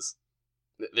 because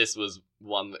this was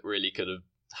one that really could have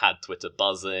had Twitter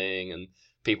buzzing and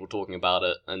people talking about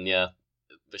it, and yeah,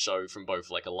 the show from both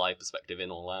like a live perspective in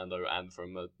Orlando and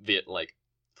from a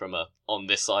on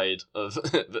this side of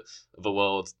the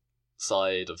world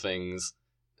side of things,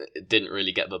 it didn't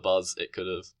really get the buzz it could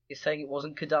have. You're saying it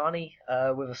wasn't Kidani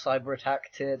with a cyber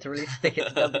attack to really stick it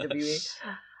to WWE?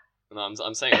 No,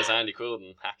 I'm saying it was Andy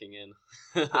Quildan hacking in.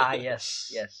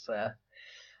 Yes.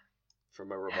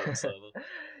 From a remote server.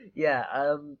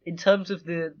 Yeah, in terms of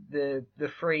the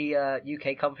three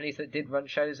UK companies that did run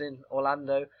shows in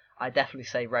Orlando, I definitely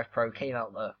say RevPro came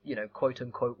out the quote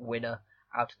unquote winner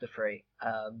out of the three.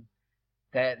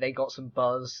 They got some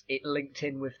buzz. It linked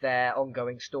in with their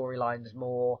ongoing storylines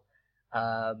more.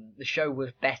 The show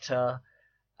was better,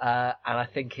 and I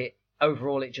think it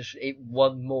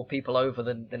won more people over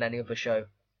than any other show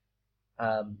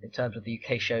in terms of the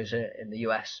UK shows in the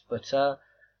US. But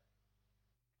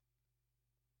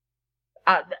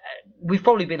we've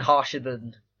probably been harsher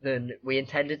than we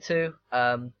intended to.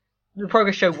 The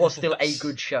Progress show was still a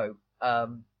good show.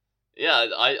 Yeah,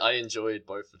 I enjoyed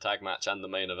both the tag match and the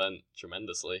main event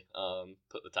tremendously.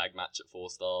 Put the tag match at 4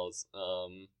 stars.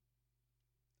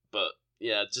 But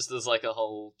yeah, just as like a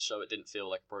whole show, it didn't feel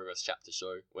like a Progress chapter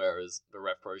show, whereas the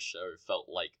Rev Pro show felt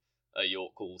like a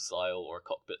York Hall style or a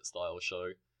Cockpit style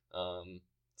show.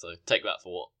 So take that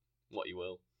for what you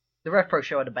will. The Rev Pro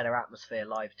show had a better atmosphere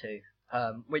live too.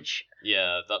 Which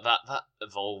that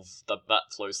Evolve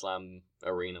that Flow Slam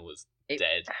arena was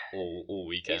dead all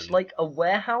weekend. It's like a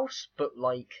warehouse, but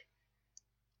like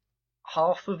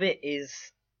half of it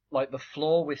is like the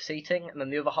floor with seating, and then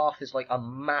the other half is like a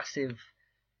massive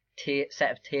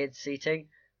set of tiered seating,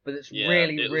 but it's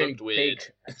really big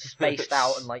and spaced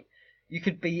out, and like you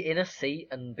could be in a seat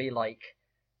and be like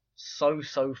so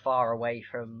far away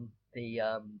from the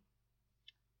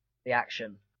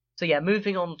action. So yeah,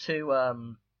 moving on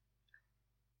to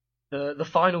the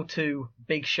final two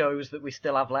big shows that we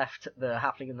still have left that are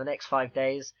happening in the next 5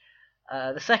 days.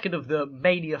 The second of the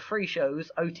Mania 3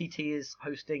 shows, OTT is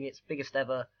hosting its biggest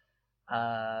ever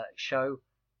show,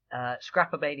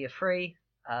 Scrapper-Mania 3,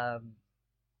 on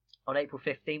April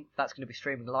 15th. That's going to be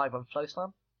streaming live on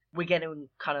FlowSlam. We're getting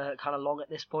kind of long at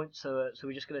this point, so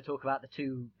we're just going to talk about the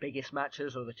two biggest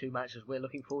matches, or the two matches we're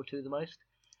looking forward to the most.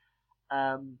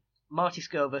 Marty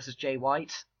Scurll versus Jay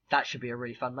White. That should be a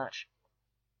really fun match.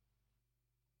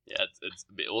 Yeah, it's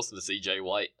a bit awesome to see Jay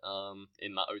White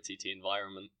in that OTT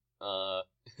environment. I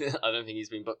don't think he's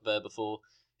been booked there before.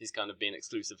 He's kind of been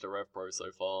exclusive to RevPro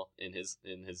so far in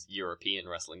his European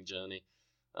wrestling journey.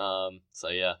 So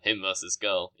yeah, him versus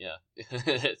Scurll. Yeah,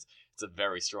 it's a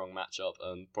very strong matchup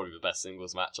and probably the best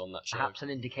singles match on that show. Perhaps an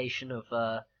indication of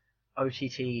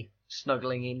OTT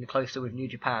snuggling in closer with New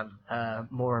Japan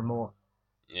more and more.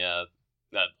 Yeah,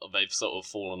 they've sort of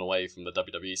fallen away from the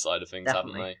WWE side of things,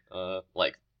 Definitely. haven't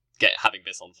they? Having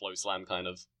this on FlowSlam kind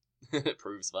of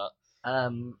proves that.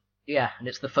 Yeah, and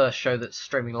it's the first show that's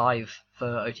streaming live for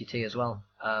OTT as well.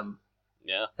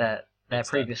 Yeah. Their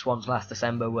previous ones last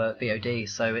December were VOD,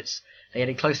 so they're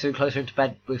getting closer and closer into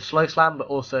bed with FlowSlam, but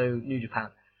also New Japan.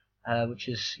 which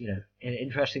is, an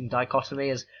interesting dichotomy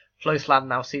as FloSlam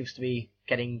now seems to be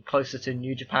getting closer to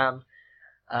New Japan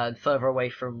and further away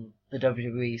from the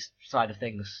WWE side of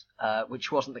things,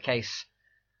 which wasn't the case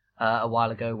a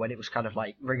while ago when it was kind of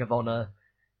like Ring of Honor,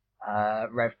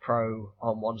 Rev Pro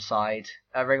on one side,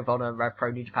 Ring of Honor, Rev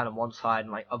Pro, New Japan on one side,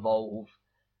 and like Evolve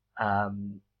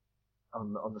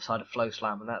on the side of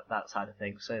FloSlam and that side of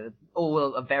things. So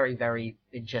all a very, very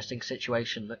interesting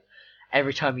situation that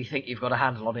every time you think you've got a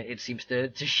handle on it, it seems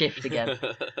to shift again.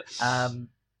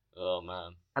 Oh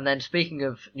man. And then speaking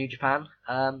of New Japan,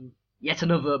 yet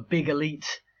another big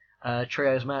elite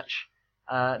trios match.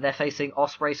 They're facing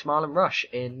Ospreay, Smile and Rush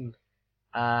in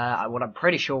what I'm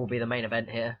pretty sure will be the main event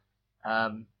here.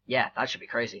 Yeah, that should be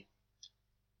crazy.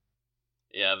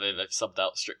 Yeah, they've subbed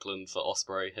out Strickland for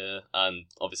Ospreay here, and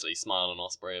obviously Smile and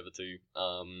Ospreay are the two,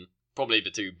 probably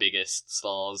the two biggest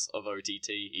stars of OTT,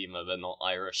 even though they're not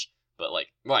Irish. But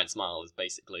like Ryan Smile is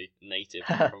basically native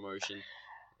to the promotion.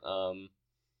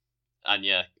 And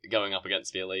yeah, going up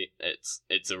against the Elite,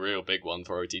 it's a real big one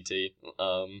for OTT.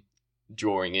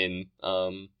 Drawing in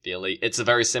the Elite, it's a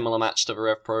very similar match to the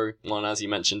Rev Pro one, as you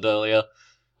mentioned earlier.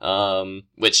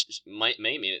 Which may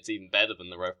mean it's even better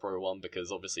than the Rev Pro one,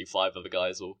 because obviously 5 of the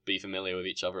guys will be familiar with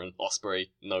each other, and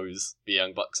Ospreay knows the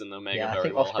Young Bucks and Omega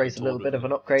very well. I think Ospreay's a little bit of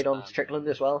an upgrade on Strickland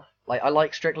as well. Like, I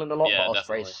like Strickland a lot, but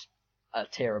Ospreay's a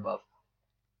tier above.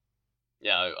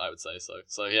 Yeah, I would say so.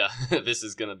 So yeah, this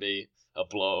is going to be a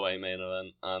blow-away main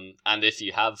event. And if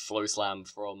you have FloSlam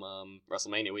from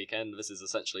WrestleMania weekend, this is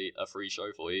essentially a free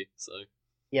show for you. So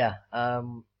yeah,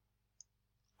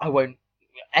 I won't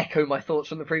echo my thoughts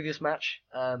from the previous match,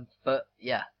 but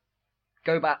yeah,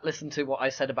 go back, listen to what I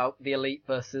said about the Elite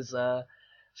versus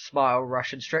Smile,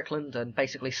 Rush and Strickland, and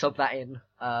basically sub that in,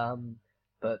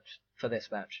 but for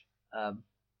this match. But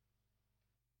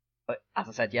as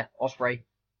I said, yeah, Ospreay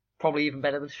probably even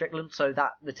better than Strickland, so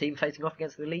that the team facing off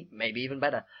against the Elite, maybe even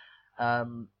better.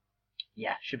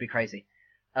 Yeah, should be crazy.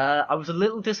 I was a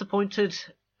little disappointed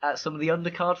at some of the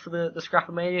undercard for the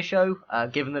Scrapomania show,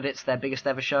 given that it's their biggest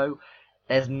ever show.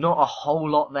 There's not a whole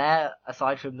lot there,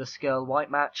 aside from the Skrull White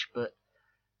match, but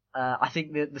I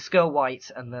think the Skrull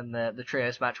White and then the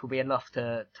Trios match will be enough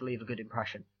to leave a good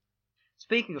impression.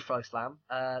 Speaking of FloSlam,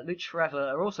 Lucha Forever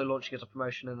are also launching as a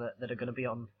promotion that are going to be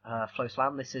on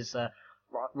FloSlam. This is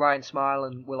Ryan Smile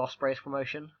and Will Ospreay's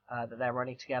promotion that they're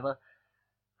running together,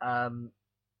 and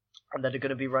that are going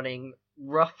to be running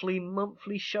roughly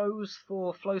monthly shows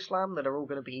for FloSlam that are all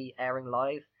going to be airing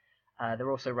live.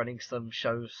 They're also running some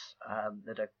shows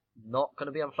that are not going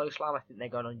to be on FloSlam. I think they're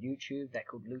going on YouTube. They're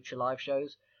called Lucha Live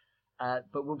shows.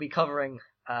 But we'll be covering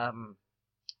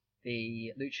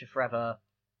the Lucha Forever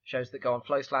shows that go on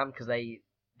FloSlam, because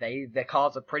their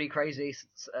cards are pretty crazy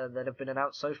that have been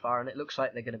announced so far, and it looks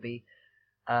like they're going to be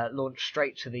launched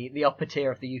straight to the upper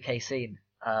tier of the UK scene.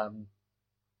 Kind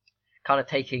of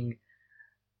taking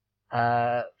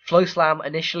FloSlam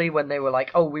initially when they were like,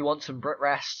 oh, we want some Brit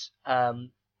Rest.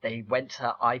 They went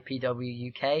to IPW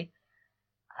UK.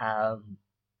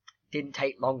 Didn't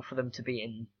take long for them to be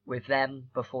in with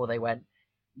them before they went,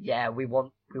 yeah, we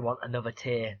want another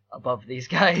tier above these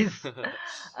guys. So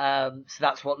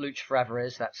that's what Lucha Forever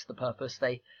is. That's the purpose.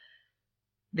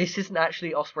 This isn't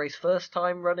actually Ospreay's first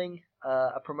time running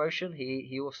a promotion.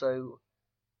 He also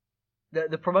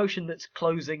the promotion that's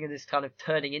closing and is kind of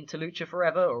turning into Lucha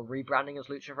Forever, or rebranding as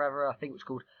Lucha Forever. I think it was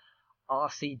called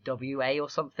RCWA or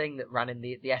something, that ran in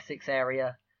the Essex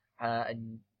area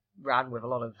and ran with a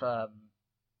lot of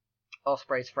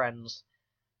Ospreay's friends,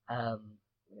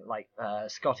 like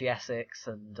Scotty Essex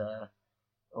and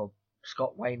or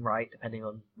Scott Wainwright, depending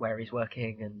on where he's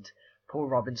working, and Paul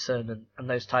Robinson and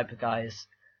those type of guys.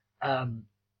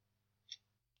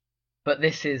 But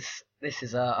this is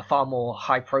a far more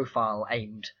high profile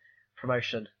aimed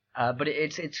promotion. But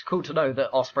it's cool to know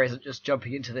that Ospreay isn't just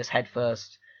jumping into this head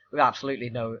first with absolutely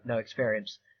no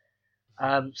experience.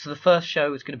 So the first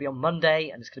show is going to be on Monday,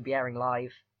 and it's going to be airing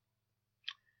live.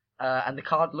 And the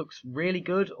card looks really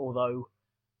good, although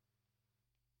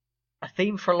a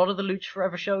theme for a lot of the Lucha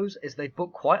Forever shows is they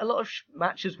book quite a lot of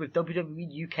matches with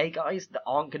WWE UK guys that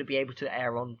aren't going to be able to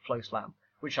air on FloSlam,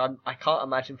 which I can't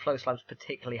imagine FloSlam's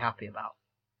particularly happy about.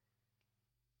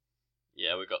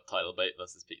 Yeah, we've got Tyler Bate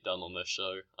versus Pete Dunne on this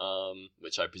show,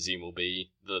 which I presume will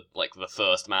be the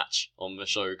first match on the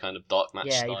show, kind of dark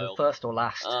match style. Yeah, either first or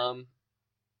last.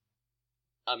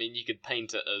 I mean, you could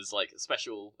paint it as like a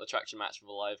special attraction match for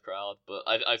the live crowd, but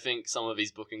I think some of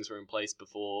these bookings were in place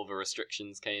before the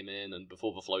restrictions came in and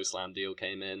before the FloSlam deal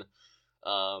came in,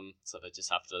 so they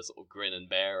just have to sort of grin and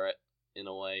bear it in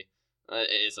a way.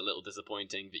 It is a little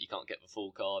disappointing that you can't get the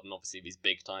full card, and obviously these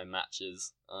big time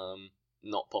matches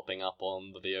not popping up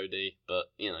on the VOD.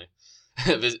 But you know,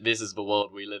 this is the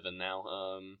world we live in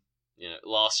now. You know,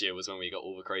 last year was when we got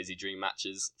all the crazy dream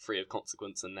matches free of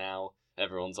consequence, and now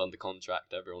everyone's under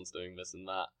contract, everyone's doing this and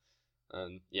that.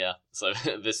 And yeah, so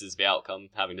this is the outcome,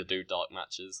 having to do dark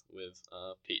matches with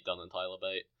Pete Dunne and Tyler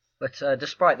Bate. But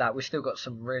despite that, we've still got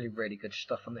some really, really good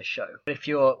stuff on this show. If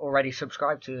you're already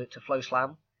subscribed to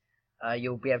FloSlam,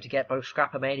 you'll be able to get both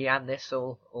Scrapomania and this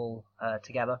all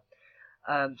together.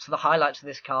 So the highlights of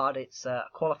this card, it's a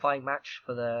qualifying match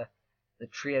for the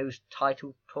Trios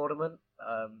title tournament,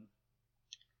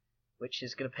 which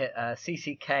is going to pit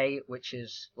CCK, which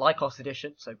is Lycos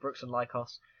edition, so Brooks and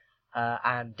Lycos,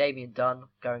 and Damian Dunn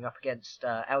going up against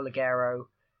El Ligero,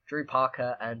 Drew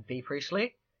Parker, and B.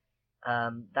 Priestley.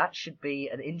 That should be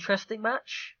an interesting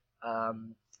match.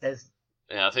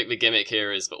 Yeah, I think the gimmick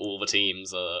here is that all the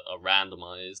teams are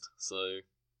randomized, so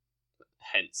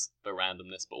hence the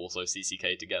randomness, but also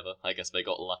CCK together. I guess they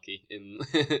got lucky in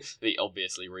the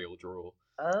obviously real draw.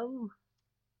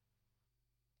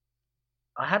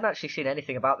 I hadn't actually seen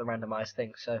anything about the randomized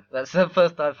thing, so that's the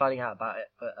first time finding out about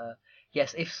it. But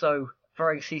yes, if so,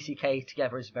 throwing CCK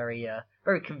together is very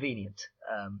convenient.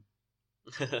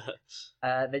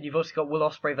 Then you've also got Will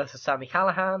Ospreay versus Sami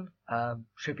Callihan.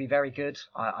 Should be very good.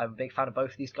 I'm a big fan of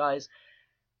both of these guys.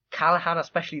 Callihan,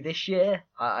 especially this year,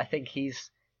 I think he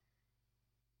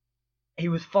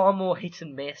was far more hit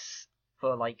and miss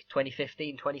for like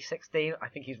 2015, 2016. I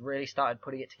think he's really started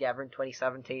putting it together in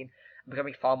 2017 and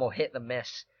becoming far more hit than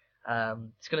miss.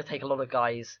 It's going to take a lot of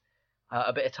guys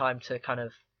a bit of time to kind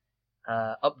of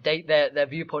update their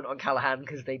viewpoint on Callihan,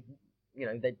 because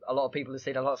a lot of people have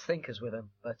seen a lot of thinkers with him,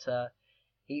 but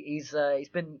he's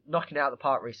been knocking it out of the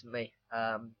park recently,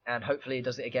 and hopefully he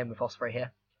does it again with Ospreay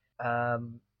here.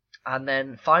 And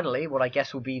then finally, what I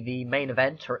guess will be the main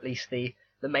event, or at least the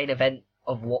main event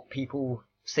of what people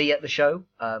see at the show,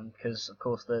 because of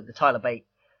course the Tyler Bate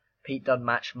Pete Dunne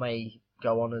match may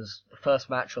go on as the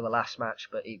first match or the last match,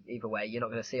 but either way, you're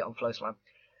not going to see it on FloSlam.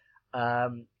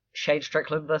 Shane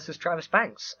Strickland versus Travis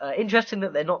Banks. Interesting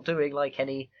that they're not doing like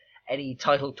any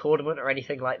title tournament or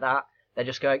anything like that. They're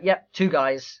just going, yep, two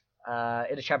guys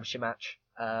in a championship match.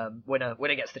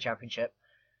 Winner gets the championship.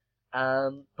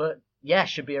 But yeah,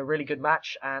 should be a really good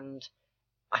match, and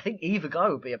I think either guy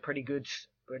would be a pretty good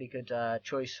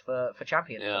choice for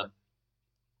champion. Yeah,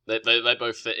 they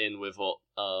both fit in with what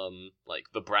like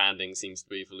the branding seems to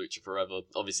be for Lucha Forever.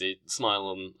 Obviously,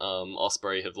 Smile and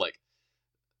Ospreay have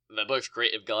they're both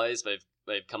creative guys.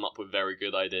 They've come up with very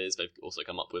good ideas. They've also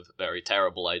come up with very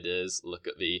terrible ideas. Look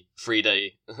at the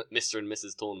 3-day Mr. and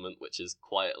Mrs. tournament, which has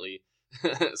quietly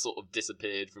sort of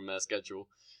disappeared from their schedule.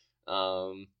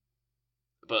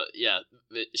 But yeah,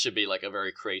 it should be like a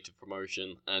very creative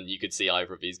promotion, and you could see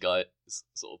either of these guys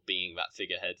sort of being that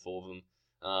figurehead for them.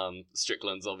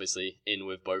 Strickland's obviously in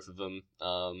with both of them.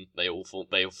 They all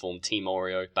formed Team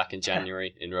Oreo back in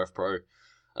January in Rev Pro.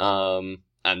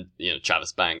 And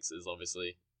Travis Banks is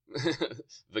obviously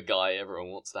the guy everyone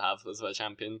wants to have as their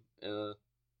champion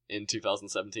in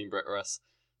 2017 Brit Wres.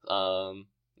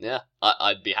 Yeah,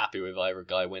 I'd be happy with either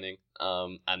guy winning,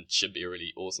 and should be a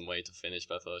really awesome way to finish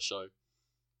their first show.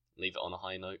 Leave it on a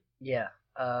high note. Yeah,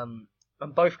 and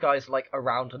both guys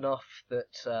around enough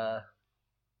that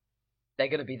they're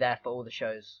going to be there for all the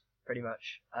shows, pretty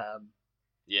much.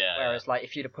 Yeah. Whereas,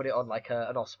 if you'd have put it on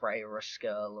an Ospreay or a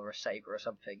Skrull or a Sabre or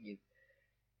something,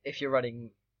 if you're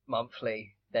running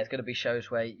monthly, there's going to be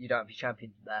shows where you don't have your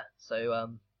champion there.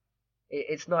 So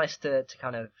it's nice to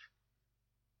kind of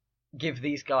give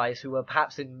these guys who are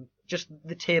perhaps in just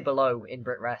the tier below in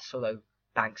Brit Wres, although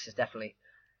Banks is definitely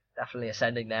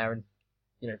ascending there, and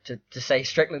to say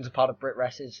Strickland's a part of Brit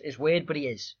Wres is weird, but he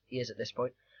is at this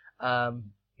point.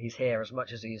 He's here as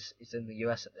much as he's in the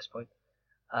US at this point.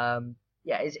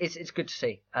 Yeah, it's good to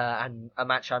see, and a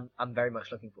match I'm very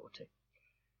much looking forward to.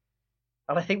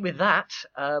 And I think with that,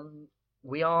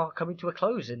 we are coming to a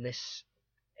close in this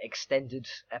extended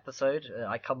episode.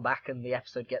 I come back and the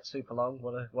episode gets super long.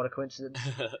 What a coincidence.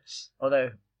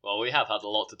 Although, well, we have had a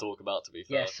lot to talk about, to be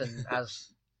fair. Yes, and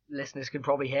as listeners can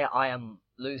probably hear, I am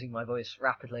losing my voice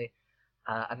rapidly,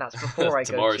 and that's before I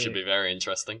go. Tomorrow should be very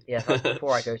interesting. Yeah, that's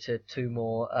before I go to 2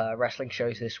 more wrestling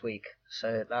shows this week.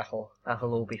 So that'll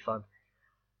all be fun.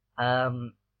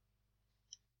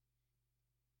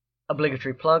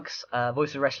 Obligatory plugs,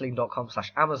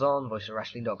 voicesofwrestling.com/Amazon,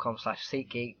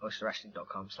 voicesofwrestling.com/SeatGeek,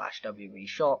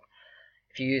 voicesofwrestling.com/WWEshop.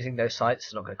 If you're using those sites,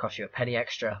 it's not going to cost you a penny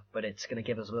extra, but it's going to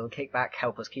give us a little kickback,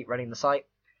 help us keep running the site.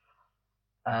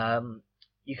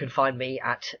 You can find me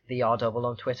at the R-Double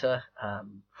on Twitter,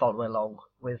 following along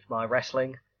with my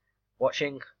wrestling,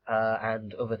 watching,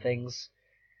 and other things.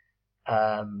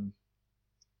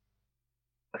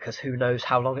 because who knows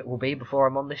how long it will be before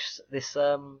I'm on this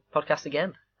podcast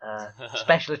again.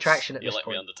 Special attraction at this point.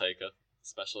 You're like The Undertaker.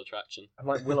 Special attraction. I'm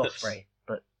like Will Ospreay,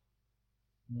 but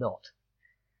not.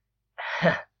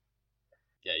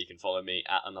 Yeah, you can follow me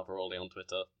at Another Ollie on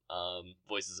Twitter.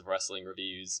 Voices of Wrestling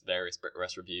reviews, various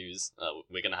BritWres reviews.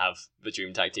 We're going to have the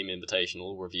Dream Tag Team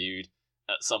Invitational reviewed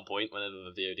at some point whenever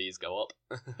the VODs go up.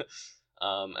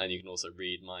 And you can also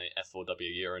read my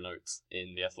F4W Euro notes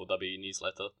in the F4W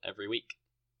newsletter every week.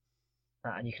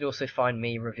 And you can also find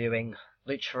me reviewing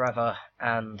Lucha Forever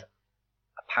and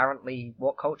apparently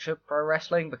What Culture Pro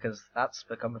Wrestling, because that's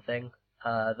become a thing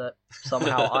that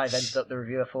somehow I've ended up the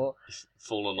reviewer for.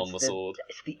 Fallen on the sword.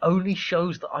 It's the only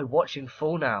shows that I watch in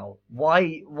full now.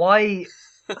 Why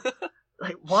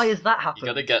like why has that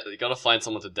happened? You gotta find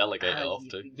someone to delegate it off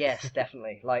to. Yes,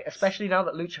 definitely. Like, especially now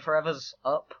that Lucha Forever's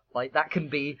up, like that can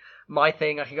be my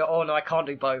thing. I can go, oh no, I can't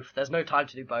do both. There's no time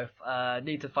to do both.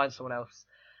 Need to find someone else.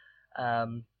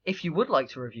 If you would like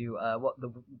to review what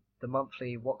the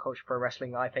monthly What Culture Pro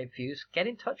Wrestling iPay-per-views, get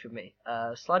in touch with me.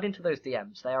 Slide into those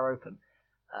DMs. They are open.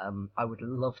 I would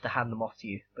love to hand them off to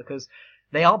you, because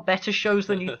they are better shows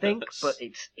than you think, but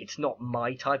it's not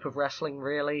my type of wrestling,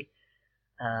 really.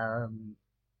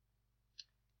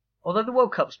 Although the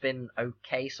World Cup's been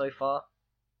okay so far.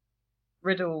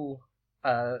 Riddle,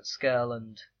 Skrull,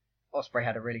 and Ospreay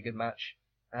had a really good match.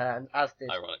 And as did,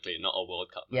 ironically, not a World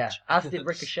Cup match. Yeah, as did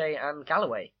Ricochet and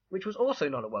Galloway, which was also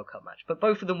not a World Cup match, but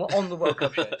both of them were on the World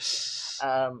Cup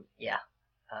show. Yeah.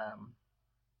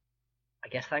 I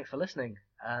guess thanks for listening.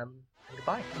 And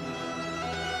goodbye.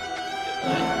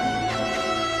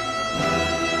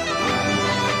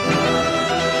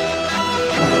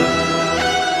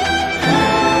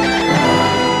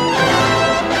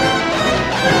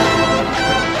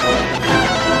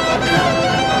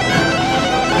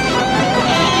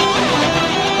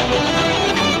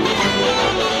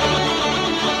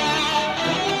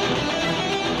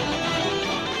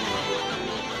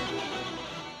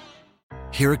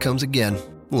 Here it comes again.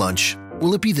 Lunch.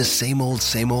 Will it be the same old,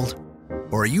 same old?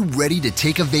 Or are you ready to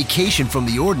take a vacation from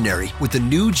the ordinary with the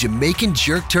new Jamaican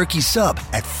Jerk Turkey Sub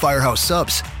at Firehouse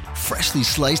Subs? Freshly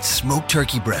sliced smoked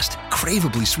turkey breast,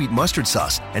 craveably sweet mustard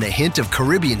sauce, and a hint of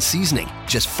Caribbean seasoning.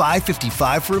 Just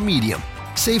 $5.55 for a medium.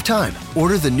 Save time.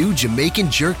 Order the new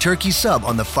Jamaican Jerk Turkey Sub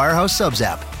on the Firehouse Subs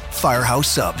app. Firehouse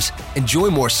Subs. Enjoy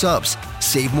more subs.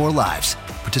 Save more lives.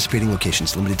 Participating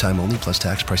locations. Limited time only, plus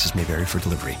tax. Prices may vary for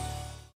delivery.